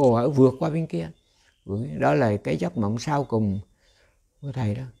người hồ hởi vượt qua bên kia. Đó là cái giấc mộng sau cùng của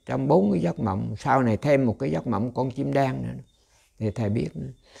thầy đó. Trong 4 cái giấc mộng, sau này thêm một cái giấc mộng con chim đen nữa thì thầy biết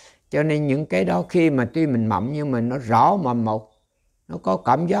nữa. Cho nên những cái đó khi mà tuy mình mộng nhưng mà nó rõ mồm một, nó có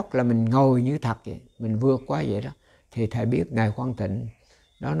cảm giác là mình ngồi như thật vậy, mình vượt qua vậy đó, thì thầy biết ngày Quang Tịnh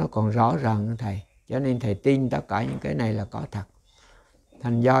đó nó còn rõ ràng hơn thầy. Cho nên thầy tin tất cả những cái này là có thật.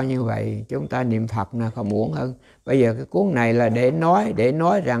 Thành do như vậy chúng ta niệm Phật là không uổng hơn. Bây giờ cái cuốn này là để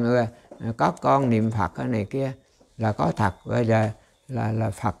nói rằng các con niệm Phật cái này kia là có thật. Bây giờ là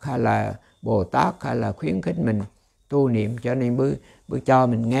Phật hay là Bồ Tát hay là khuyến khích mình tu niệm, cho nên bữa cho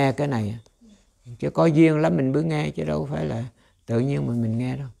mình nghe cái này. Chứ có duyên lắm mình bữa nghe, chứ đâu phải là tự nhiên mà mình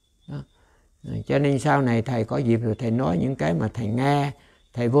nghe đâu. Đó. Cho nên sau này thầy có dịp rồi thầy nói những cái mà thầy nghe,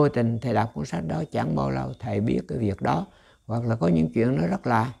 thầy vô tình thầy đọc cuốn sách đó, chẳng bao lâu thầy biết cái việc đó, hoặc là có những chuyện nó rất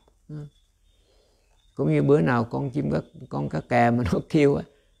lạ. Cũng như bữa nào con cá kè mà nó kêu á,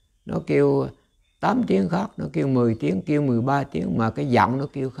 nó kêu 8 tiếng khóc, nó kêu 10 tiếng, kêu 13 tiếng, mà cái giọng nó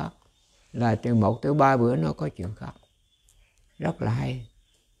kêu khóc là từ 1 tới 3 bữa nó có chuyện khóc. Rất là hay.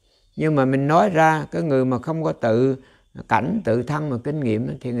 Nhưng mà mình nói ra, cái người mà không có tự cảnh, tự thân mà kinh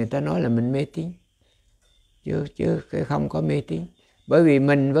nghiệm thì người ta nói là mình mê tín. Chứ cái không có mê tín. Bởi vì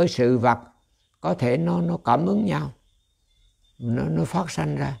mình với sự vật có thể nó cảm ứng nhau, nó phát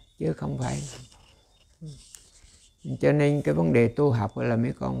sanh ra, chứ không phải. Cho nên cái vấn đề tu học là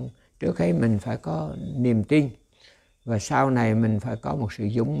mấy con, trước hết mình phải có niềm tin, và sau này mình phải có một sự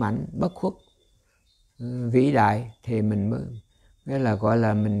dũng mãnh, bất khuất, vĩ đại, thì mình mới, nghĩa là gọi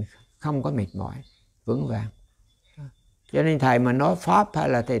là mình không có mệt mỏi, vững vàng. Cho nên thầy mà nói Pháp hay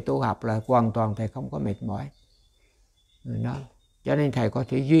là thầy tu học là hoàn toàn thầy không có mệt mỏi. Đó. Cho nên thầy có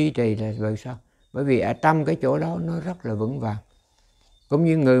thể duy trì là bởi sao? Bởi vì ở trong cái chỗ đó nó rất là vững vàng. Cũng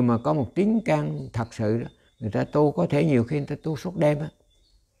như người mà có một tín căn thật sự đó, người ta tu có thể nhiều khi người ta tu suốt đêm á.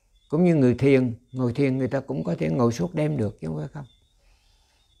 Cũng như người thiền, ngồi thiền người ta cũng có thể ngồi suốt đêm được, chứ không phải không.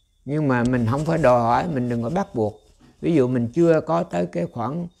 Nhưng mà mình không phải đòi hỏi, mình đừng có bắt buộc. Ví dụ mình chưa có tới cái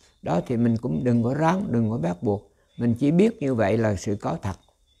khoảng đó thì mình cũng đừng có ráng, đừng có bắt buộc. Mình chỉ biết như vậy là sự có thật.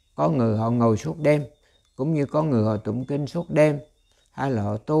 Có người họ ngồi suốt đêm, cũng như có người họ tụng kinh suốt đêm, hay là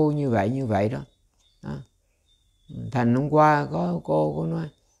họ tu như vậy đó. Đó. Thành hôm qua có cô nói,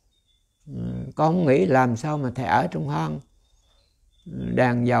 con không nghĩ làm sao mà thầy ở trong hang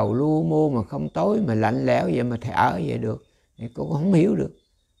đàn dầu lu mô mà không tối mà lạnh lẽo vậy mà thầy ở vậy được. Thì cô cũng không hiểu được.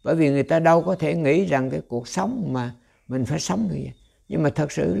 Bởi vì người ta đâu có thể nghĩ rằng cái cuộc sống mà mình phải sống như vậy. Nhưng mà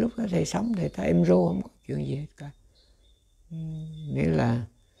thật sự lúc đó thầy sống thì thầy êm ru, không có chuyện gì hết cả. Nghĩa là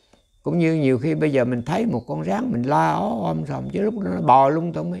cũng như nhiều khi bây giờ mình thấy một con rắn mình la ó om sòm, chứ lúc đó nó bò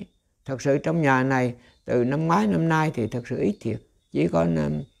lung tung ấy. Thật sự trong nhà này từ năm ngoái năm nay thì thật sự ít thiệt. Chỉ có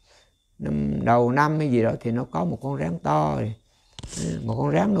đầu năm hay gì đó thì nó có một con rắn to rồi. Một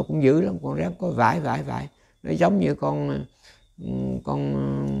con rắn nó cũng dữ lắm, con rắn có vải. Nó giống như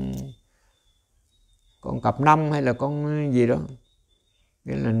con cặp nông hay là con gì đó.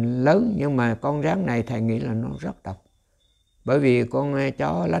 Nghĩa là lớn, nhưng mà con rắn này thầy nghĩ là nó rất độc. Bởi vì con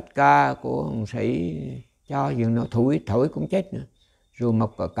chó lách ca của ông sĩ cho dường nó thổi cũng chết nữa. Rồi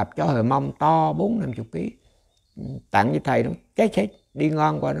một cặp chó hờ mông to 40-50 kg tặng với thầy, nó chết hết, đi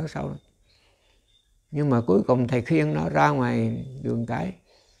ngon qua nó sau đó. Nhưng mà cuối cùng thầy khuyên nó ra ngoài đường cái.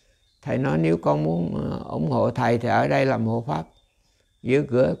 Thầy nói nếu con muốn ủng hộ thầy thì ở đây làm hộ pháp, giữ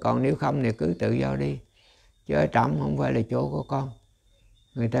cửa, còn nếu không thì cứ tự do đi. Chứ ở trỏng không phải là chỗ của con.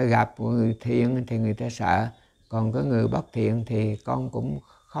 Người ta gặp người thiện thì người ta sợ, còn có người bất thiện thì con cũng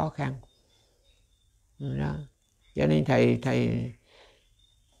khó khăn. Đó. Cho nên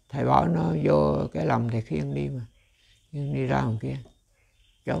thầy bỏ nó vô cái lòng thầy khiêng đi mà. Nhưng đi ra ngoài kia.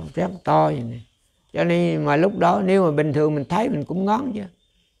 Cho rất to vậy này. Cho nên mà lúc đó nếu mà bình thường mình thấy mình cũng ngón chứ.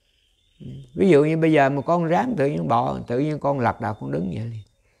 Ví dụ như bây giờ một con rắn tự nhiên bò, tự nhiên con lật đật con đứng vậy liền.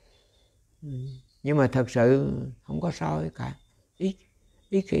 Nhưng mà thật sự không có sao cả.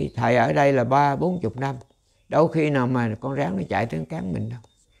 Ít khi thầy ở đây là 30-40 năm. Đâu khi nào mà con rắn nó chạy tới cắn mình đâu.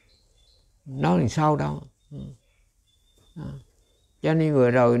 Nó làm sao đâu. Cho nên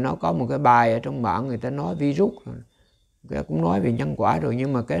vừa rồi nó có một cái bài ở trong mạng người ta nói virus, người ta cũng nói về nhân quả rồi,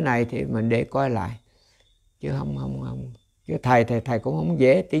 nhưng mà cái này thì mình để coi lại. Chứ không. Chứ thầy cũng không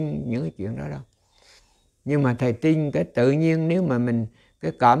dễ tin những cái chuyện đó đâu. Nhưng mà thầy tin cái tự nhiên, nếu mà mình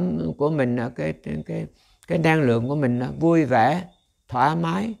cái cảm của mình, cái năng lượng của mình vui vẻ, thoải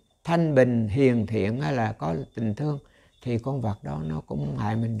mái, thanh bình, hiền thiện hay là có tình thương thì con vật đó nó cũng không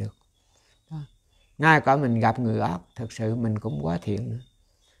hại mình được. Đó. ngay cả mình gặp người ác thực sự mình cũng quá thiện nữa.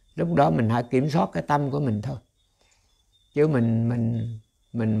 Lúc đó mình hãy kiểm soát cái tâm của mình thôi, chứ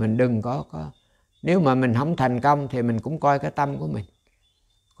mình đừng có nếu mà mình không thành công thì mình cũng coi cái tâm của mình,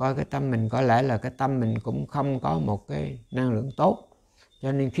 coi cái tâm mình, có lẽ là cái tâm mình cũng không có một cái năng lượng tốt,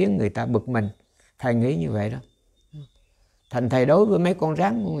 cho nên khiến người ta bực mình. Thầy nghĩ như vậy đó. Thành thầy đối với mấy con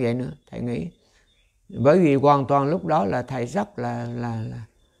rắn cũng vậy nữa, thầy nghĩ. Bởi vì hoàn toàn lúc đó là thầy rất là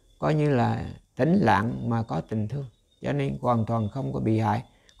coi như là tĩnh lặng mà có tình thương, cho nên hoàn toàn không có bị hại.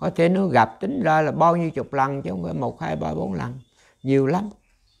 Có thể nó gặp tính ra là bao nhiêu chục lần chứ không phải 1, 2, 3, 4 lần, nhiều lắm.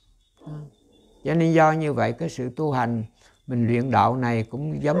 Cho nên do như vậy cái sự tu hành mình luyện đạo này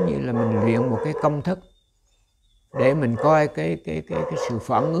cũng giống như là mình luyện một cái công thức để mình coi cái sự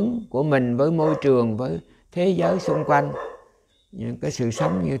phản ứng của mình với môi trường, với thế giới xung quanh, những cái sự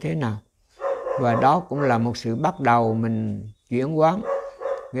sống như thế nào. Và đó cũng là một sự bắt đầu mình chuyển hóa,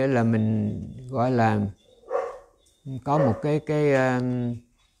 nghĩa là mình gọi là có một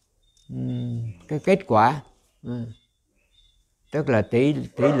cái kết quả, tức là tỷ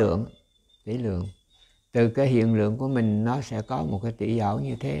lượng. Từ cái hiện lượng của mình nó sẽ có một cái tỷ ảo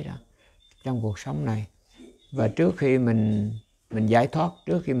như thế đó trong cuộc sống này. Và trước khi mình giải thoát,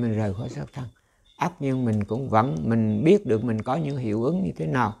 trước khi mình rời khỏi xác thân, ắt nhưng mình cũng vẫn mình biết được mình có những hiệu ứng như thế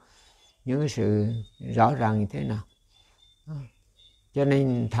nào, những cái sự rõ ràng như thế nào. Cho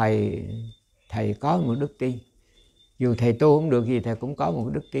nên thầy có một đức tin, dù thầy tu không được gì thầy cũng có một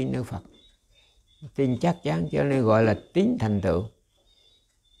đức tin nơi Phật, tin chắc chắn, cho nên gọi là tín thành tựu.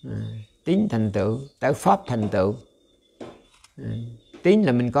 Tín thành tựu tới pháp thành tựu. Tín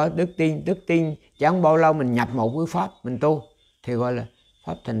là mình có đức tin chẳng bao lâu mình nhập một với pháp, mình tu thì gọi là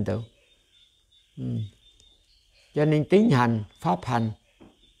pháp thành tựu. Cho nên tín hành, pháp hành,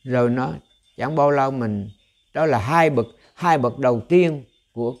 rồi nó chẳng bao lâu mình, đó là hai bậc đầu tiên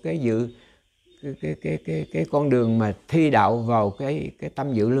của cái con đường mà thi đạo vào cái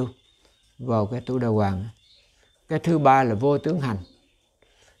tâm dự lưu, vào cái tu đà hoàng. Cái thứ ba là vô tướng hành.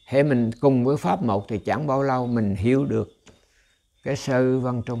 Hễ mình cùng với pháp một thì chẳng bao lâu mình hiểu được cái sơ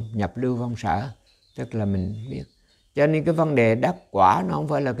văn trung nhập lưu văn sở, tức là mình biết. Cho nên cái vấn đề đắc quả nó không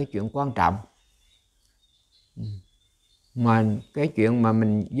phải là cái chuyện quan trọng, mà cái chuyện mà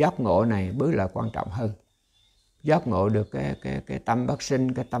mình giác ngộ này mới là quan trọng hơn. Giác ngộ được cái tâm bất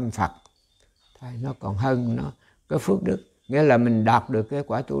sinh, cái tâm Phật thì nó còn hơn, nó cái phước đức, nghĩa là mình đạt được cái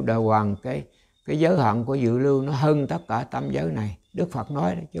quả tu đà hoàng, cái giới hạn của dự lưu nó hơn tất cả tam giới này. Đức Phật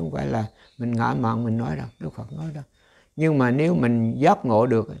nói đó, chứ không phải là mình ngã mạn mình nói đâu, Đức Phật nói đó. Nhưng mà nếu mình giác ngộ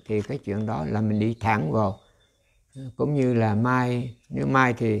được thì cái chuyện đó là mình đi thẳng vào. Cũng như là mai, nếu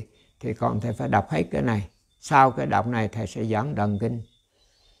mai thì còn thầy phải đọc hết cái này. Sau cái đọc này thầy sẽ giảng đàn kinh.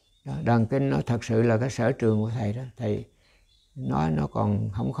 Đàn kinh nó thật sự là cái sở trường của thầy đó. Thầy nói nó còn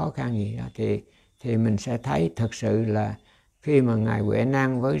không khó khăn gì đó. Thì mình sẽ thấy thật sự là khi mà Ngài Huệ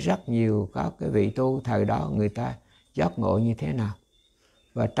Năng với rất nhiều các cái vị tu thời đó, người ta giác ngộ như thế nào.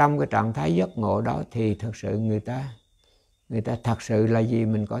 Và trong cái trạng thái giác ngộ đó thì thật sự người ta thật sự là gì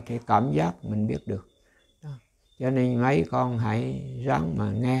mình có thể cảm giác, mình biết được đó. Cho nên mấy con hãy ráng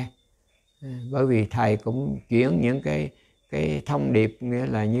mà nghe, bởi vì thầy cũng chuyển những cái thông điệp nghĩa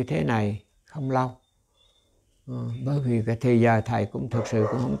là như thế này không lâu, bởi vì cái thời giờ thầy cũng thực sự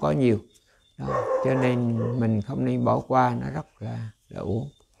cũng không có nhiều đó. Cho nên mình không nên bỏ qua, nó rất là uổng.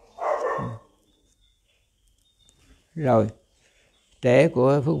 Rồi trễ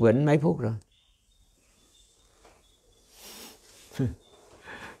của Phước Vĩnh mấy phút rồi.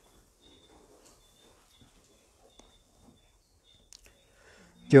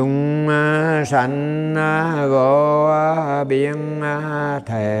 Chúng sanh vô biên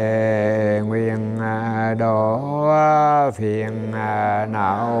thề nguyện độ phiền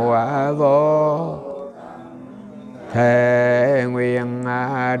não vô, thề nguyện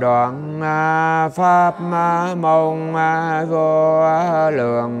đoạn pháp môn vô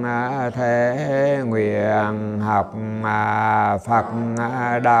lượng, thề nguyện học Phật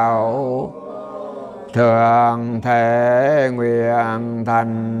đạo, thường thể nguyện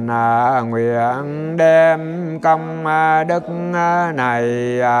thành nguyện đem công đức này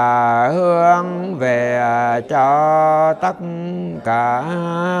hướng về cho tất cả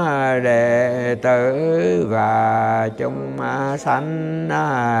đệ tử và chúng sanh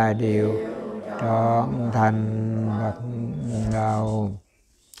đều trọn thành Phật đạo.